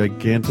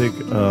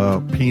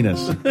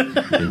penis.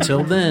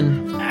 Until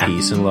then,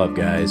 peace and love,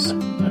 guys.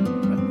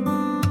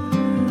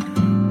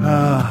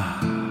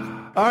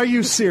 Are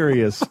you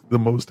serious? The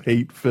most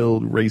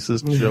hate-filled,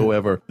 racist show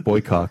ever.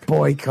 Boycock.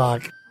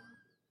 Boycock.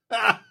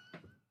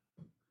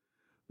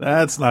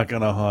 That's not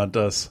going to haunt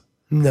us.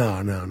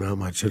 No, not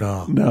much at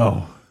all.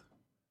 No.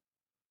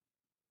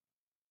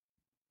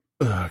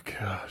 Oh,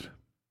 God.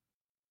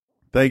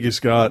 Thank you,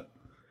 Scott.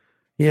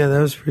 Yeah,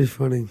 that was pretty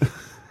funny.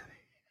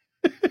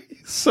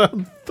 You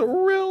sound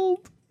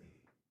thrilled.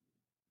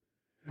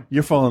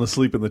 You're falling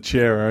asleep in the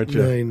chair, aren't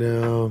you? I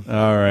know.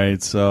 All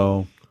right,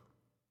 so...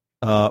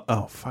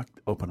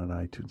 open an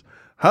iTunes.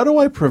 How do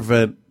I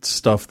prevent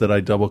stuff that I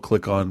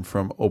double-click on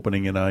from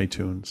opening in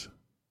iTunes?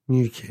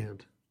 You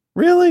can't.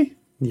 Really?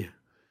 Yeah.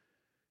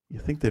 You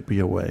think there'd be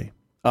a way?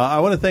 I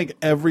want to thank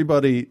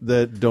everybody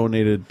that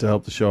donated to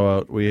help the show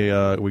out. We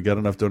got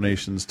enough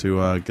donations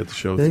to get the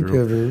show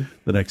through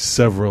the next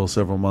several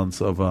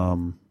months of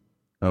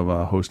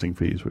hosting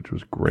fees, which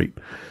was great.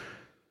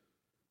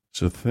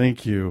 So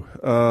thank you.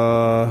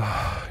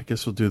 I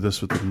guess we'll do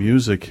this with the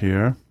music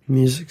here.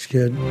 Music's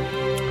good.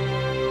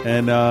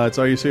 And it's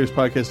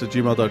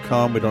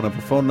areyouseriouspodcast@gmail.com. We don't have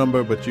a phone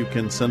number, but you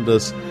can send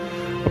us...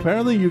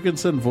 Apparently you can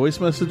send voice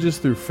messages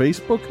through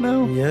Facebook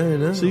now? Yeah, I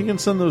know. So you can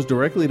send those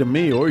directly to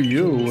me or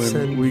you.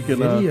 And we can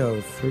video.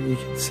 You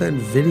can send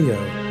video.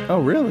 Oh,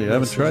 really? I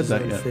haven't tried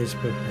that yet.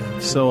 Facebook now.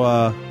 So,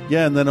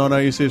 and then on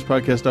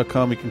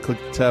areyouseriouspodcast.com, you can click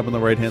the tab on the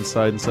right-hand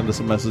side and send us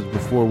a message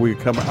before we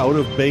come out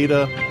of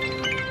beta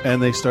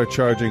and they start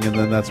charging, and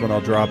then that's when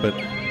I'll drop it.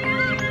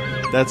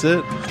 That's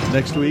it.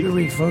 Next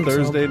week, folks.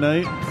 Thursday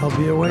night. I'll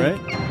be away.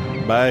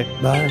 Right? Bye.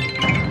 Bye.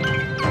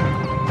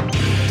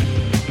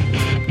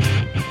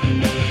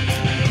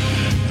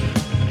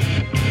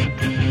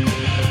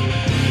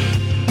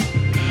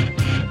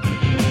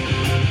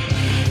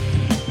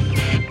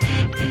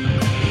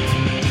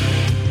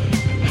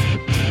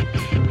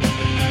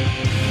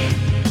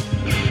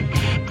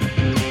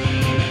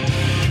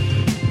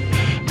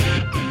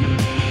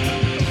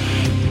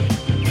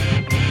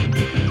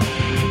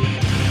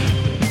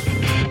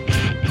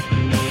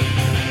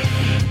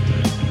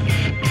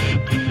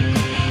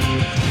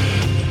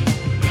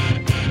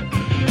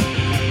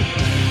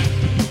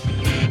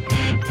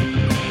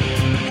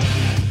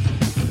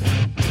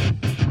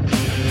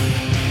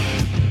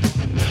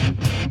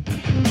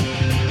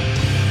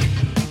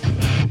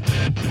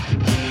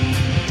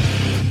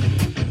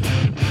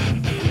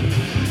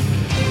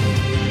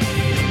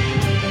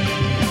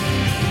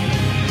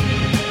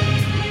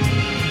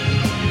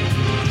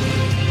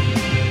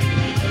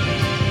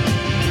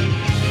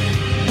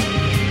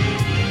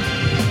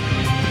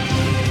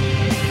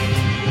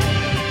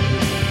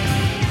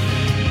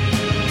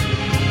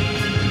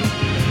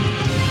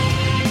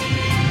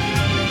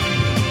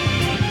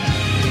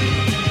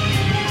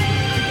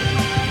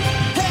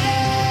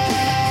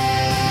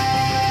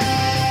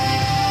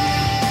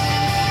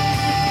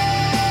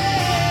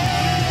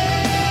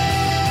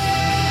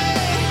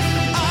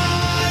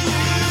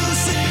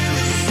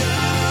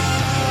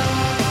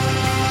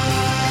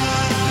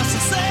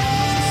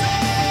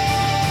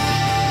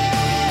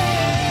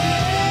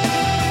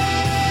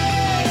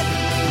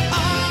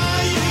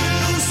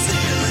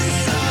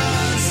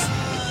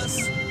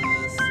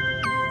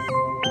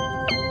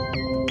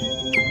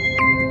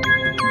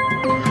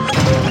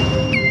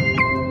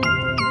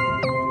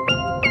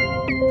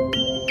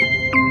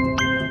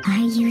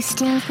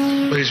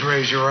 Please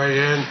raise your right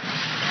hand.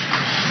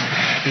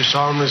 You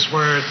solemnly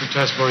swear that the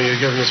testimony you're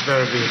giving this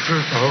matter to be the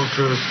truth, the whole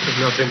truth, and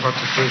nothing but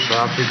the truth, so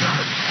help you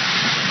God.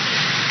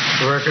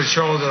 The record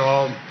show that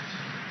all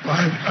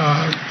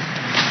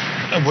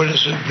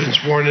witnesses have been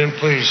sworn in.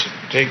 Please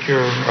take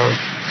your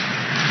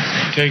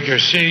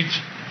seats.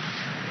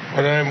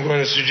 What I'm going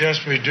to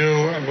suggest we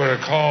do, I'm going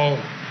to call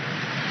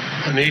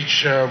on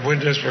each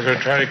witness. We're going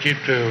to try to keep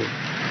to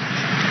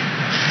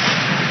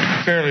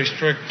fairly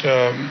strict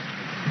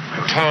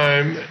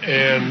time,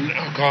 and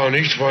I'll call on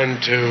each one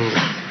to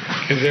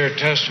give their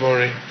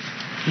testimony.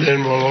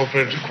 Then we'll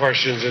open it to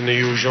questions in the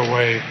usual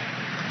way,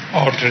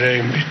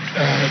 alternating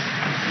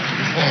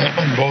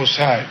on both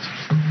sides.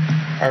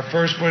 Our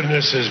first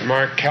witness is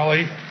Mark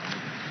Kelly.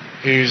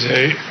 He's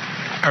a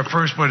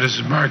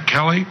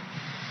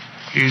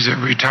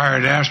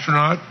retired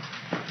astronaut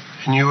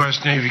and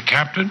U.S. Navy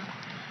captain.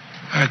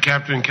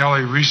 Captain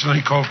Kelly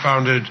recently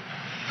co-founded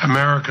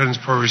Americans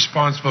for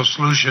Responsible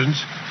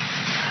Solutions.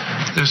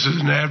 This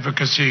is an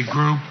advocacy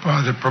group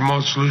that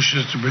promotes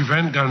solutions to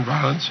prevent gun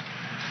violence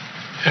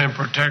and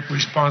protect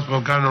responsible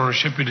gun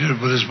ownership. He did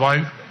it with his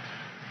wife,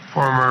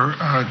 former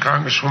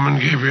Congresswoman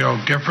Gabrielle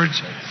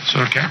Giffords.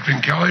 So, Captain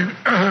Kelly,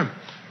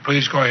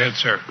 please go ahead,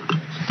 sir.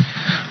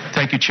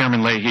 Thank you,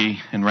 Chairman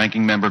Leahy and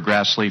Ranking Member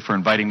Grassley, for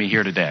inviting me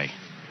here today.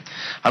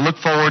 I look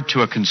forward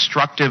to a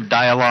constructive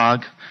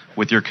dialogue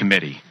with your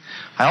committee.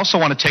 I also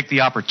want to take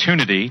the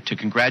opportunity to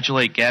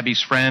congratulate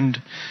Gabby's friend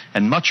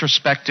and much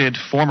respected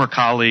former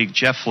colleague,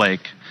 Jeff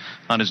Flake,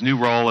 on his new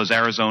role as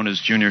Arizona's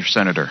junior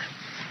senator.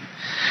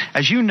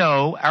 As you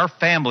know, our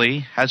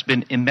family has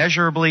been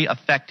immeasurably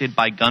affected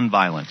by gun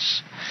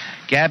violence.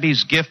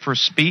 Gabby's gift for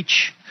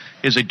speech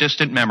is a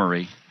distant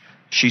memory.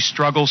 She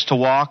struggles to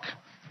walk,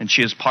 and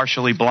she is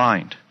partially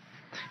blind.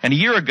 And a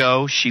year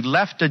ago, she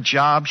left a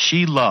job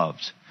she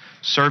loved,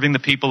 serving the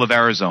people of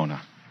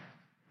Arizona.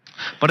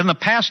 But in the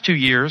past 2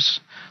 years,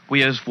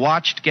 we have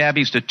watched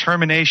Gabby's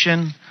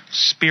determination,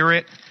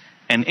 spirit,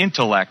 and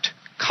intellect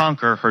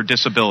conquer her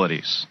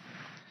disabilities.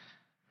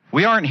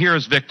 We aren't here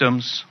as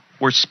victims.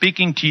 We're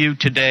speaking to you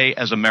today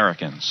as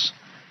Americans.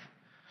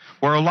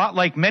 We're a lot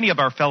like many of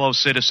our fellow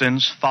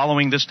citizens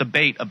following this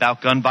debate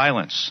about gun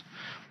violence.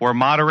 We're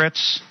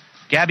moderates.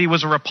 Gabby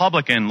was a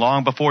Republican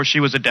long before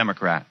she was a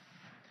Democrat.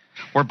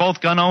 We're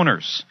both gun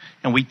owners,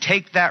 and we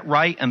take that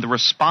right and the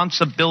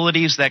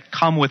responsibilities that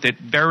come with it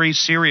very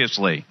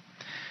seriously.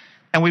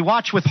 And we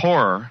watch with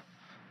horror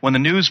when the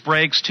news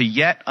breaks to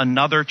yet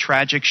another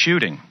tragic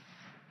shooting.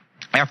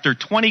 After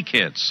 20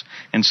 kids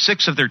and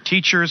 6 of their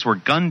teachers were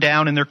gunned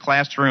down in their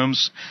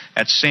classrooms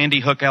at Sandy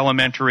Hook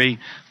Elementary,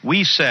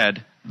 we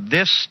said,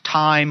 this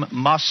time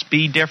must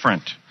be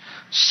different.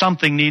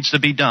 Something needs to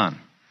be done.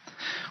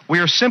 We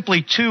are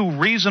simply 2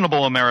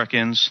 reasonable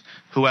Americans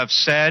who have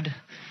said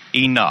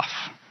enough.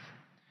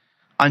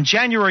 On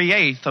January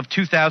 8th of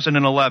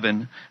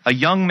 2011, a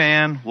young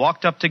man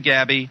walked up to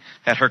Gabby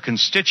at her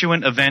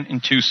constituent event in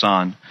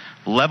Tucson,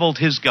 leveled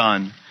his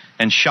gun,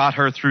 and shot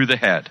her through the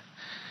head.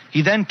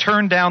 He then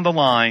turned down the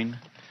line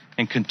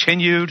and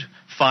continued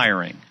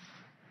firing.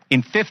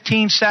 In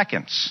 15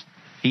 seconds,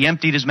 he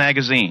emptied his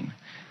magazine.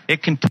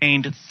 It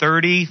contained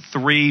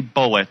 33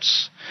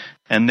 bullets,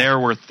 and there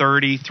were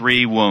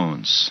 33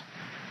 wounds.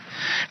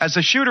 As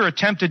the shooter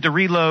attempted to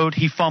reload,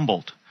 he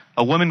fumbled.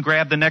 A woman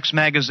grabbed the next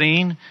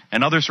magazine,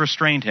 and others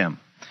restrained him.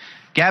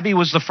 Gabby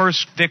was the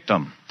first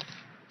victim.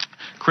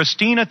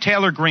 Christina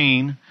Taylor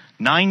Green,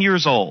 9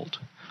 years old,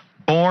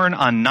 born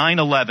on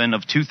 9/11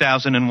 of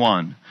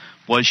 2001,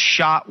 was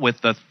shot with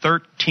the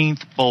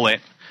 13th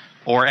bullet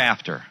or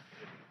after,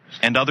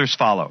 and others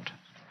followed.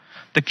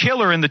 The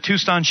killer in the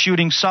Tucson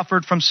shooting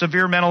suffered from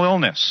severe mental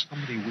illness,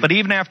 but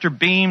even after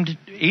being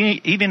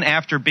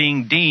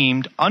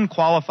deemed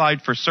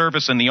unqualified for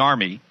service in the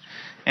Army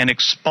and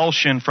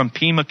expulsion from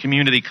Pima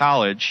Community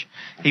College,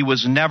 he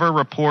was never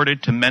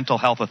reported to mental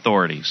health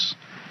authorities.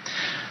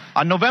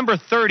 On November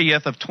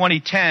 30th of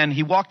 2010,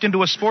 he walked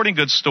into a sporting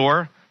goods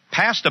store,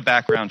 passed a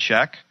background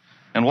check,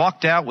 and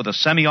walked out with a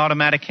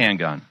semi-automatic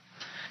handgun.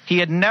 He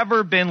had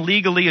never been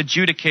legally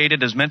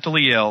adjudicated as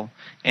mentally ill,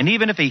 and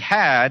even if he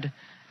had,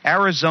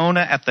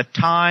 Arizona at the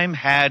time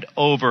had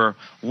over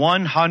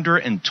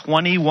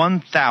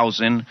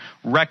 121,000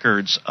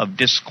 records of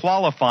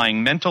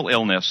disqualifying mental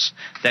illness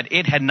that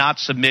it had not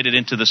submitted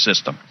into the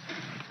system.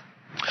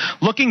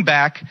 Looking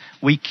back,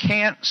 we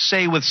can't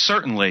say with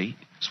certainty,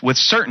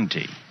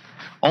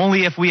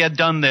 only if we had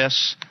done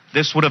this,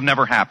 this would have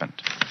never happened.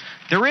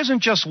 There isn't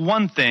just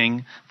one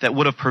thing that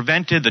would have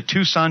prevented the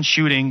Tucson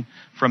shooting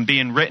from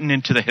being written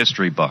into the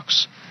history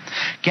books.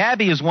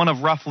 Gabby is one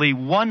of roughly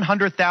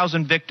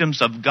 100,000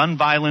 victims of gun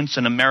violence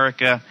in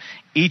America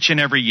each and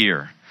every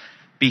year.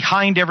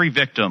 Behind every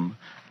victim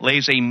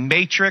lays a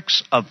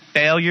matrix of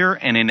failure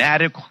and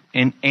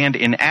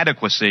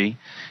inadequacy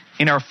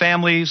in our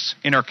families,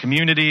 in our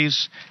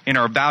communities, in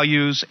our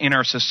values, in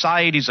our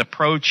society's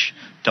approach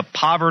to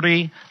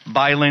poverty,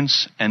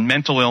 violence, and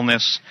mental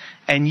illness,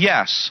 and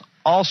yes,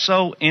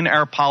 also in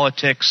our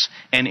politics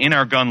and in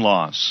our gun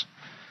laws.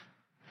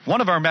 One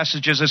of our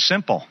messages is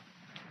simple.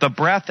 The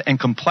breadth and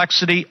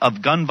complexity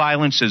of gun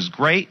violence is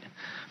great,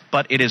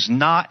 but it is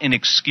not an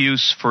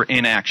excuse for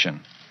inaction.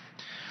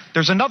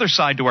 There's another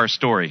side to our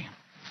story.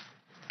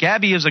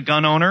 Gabby is a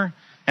gun owner,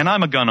 and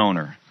I'm a gun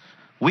owner.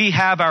 We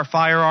have our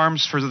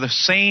firearms for the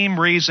same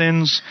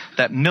reasons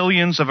that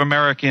millions of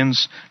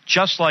Americans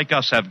just like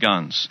us have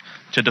guns,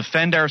 to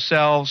defend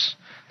ourselves,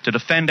 to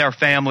defend our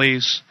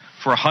families,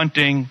 for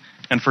hunting,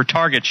 and for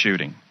target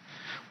shooting.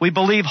 We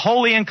believe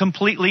wholly and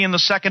completely in the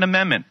Second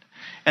Amendment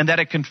and that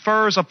it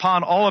confers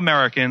upon all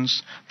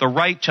Americans the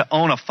right to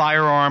own a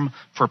firearm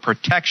for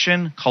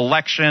protection,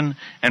 collection,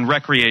 and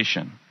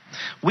recreation.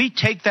 We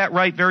take that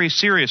right very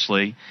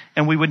seriously,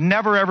 and we would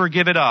never ever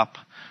give it up,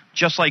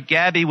 just like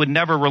Gabby would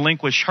never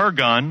relinquish her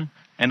gun,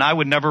 and I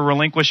would never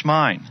relinquish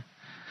mine.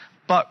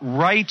 But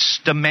rights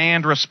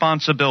demand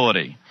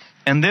responsibility.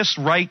 And this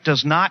right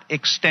does not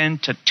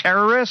extend to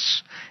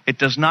terrorists, it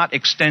does not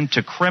extend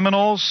to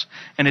criminals,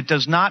 and it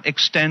does not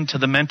extend to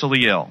the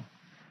mentally ill.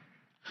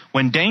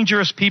 When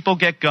dangerous people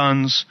get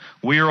guns,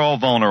 we are all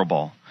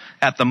vulnerable.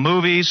 At the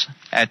movies,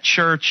 at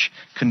church,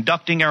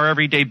 conducting our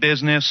everyday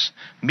business,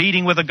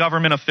 meeting with a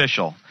government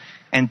official.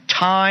 And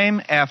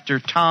time after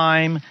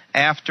time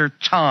after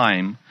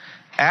time,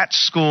 at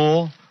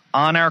school,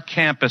 on our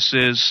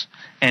campuses,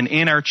 and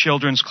in our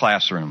children's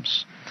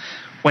classrooms.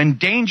 When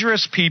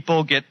dangerous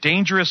people get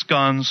dangerous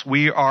guns,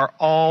 we are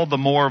all the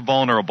more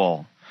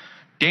vulnerable.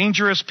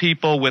 Dangerous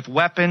people with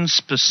weapons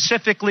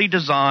specifically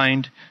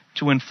designed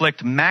to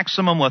inflict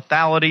maximum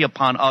lethality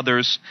upon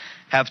others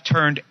have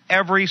turned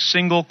every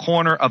single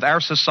corner of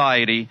our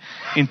society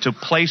into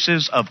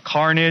places of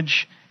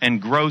carnage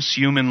and gross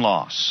human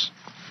loss.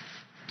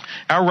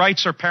 Our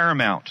rights are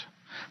paramount,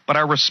 but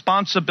our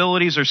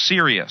responsibilities are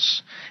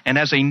serious. And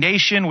as a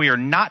nation, we are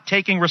not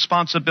taking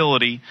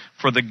responsibility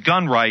for the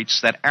gun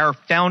rights that our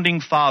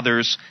founding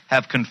fathers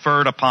have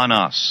conferred upon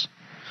us.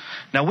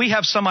 Now, we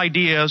have some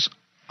ideas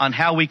on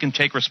how we can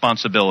take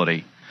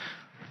responsibility.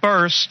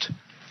 First,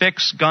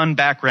 fix gun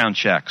background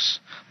checks.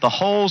 The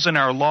holes in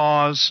our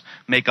laws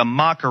make a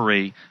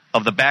mockery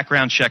of the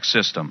background check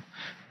system.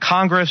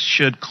 Congress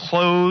should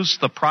close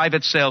the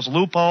private sales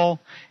loophole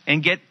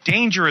and get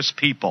dangerous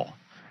people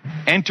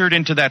entered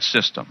into that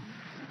system.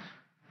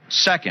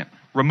 Second,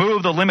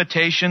 remove the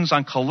limitations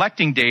on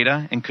collecting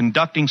data and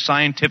conducting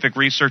scientific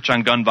research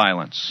on gun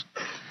violence.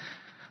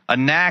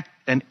 Enact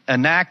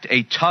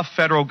a tough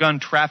federal gun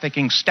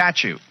trafficking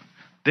statute.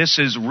 This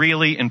is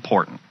really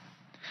important.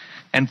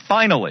 And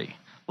finally,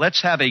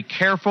 let's have a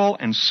careful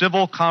and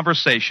civil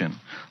conversation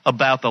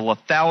about the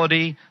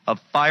lethality of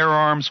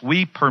firearms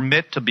we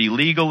permit to be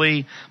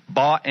legally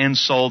bought and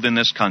sold in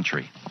this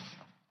country.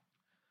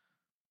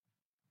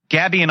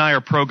 Gabby and I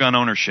are pro-gun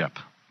ownership.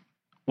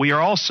 We are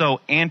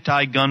also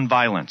anti-gun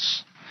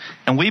violence.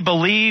 And we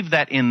believe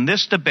that in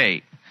this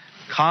debate,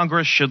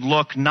 Congress should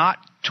look not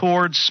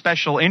towards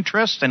special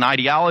interests and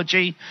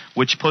ideology,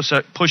 which push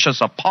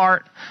us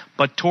apart,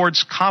 but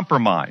towards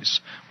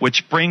compromise,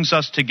 which brings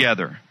us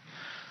together.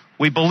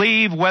 We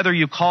believe whether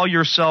you call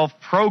yourself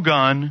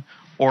pro-gun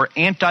or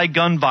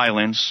anti-gun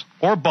violence,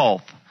 or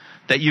both,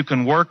 that you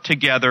can work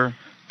together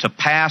to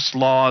pass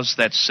laws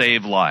that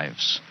save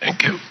lives.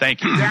 Thank you.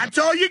 Thank you. That's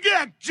all you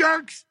get,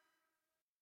 jerks!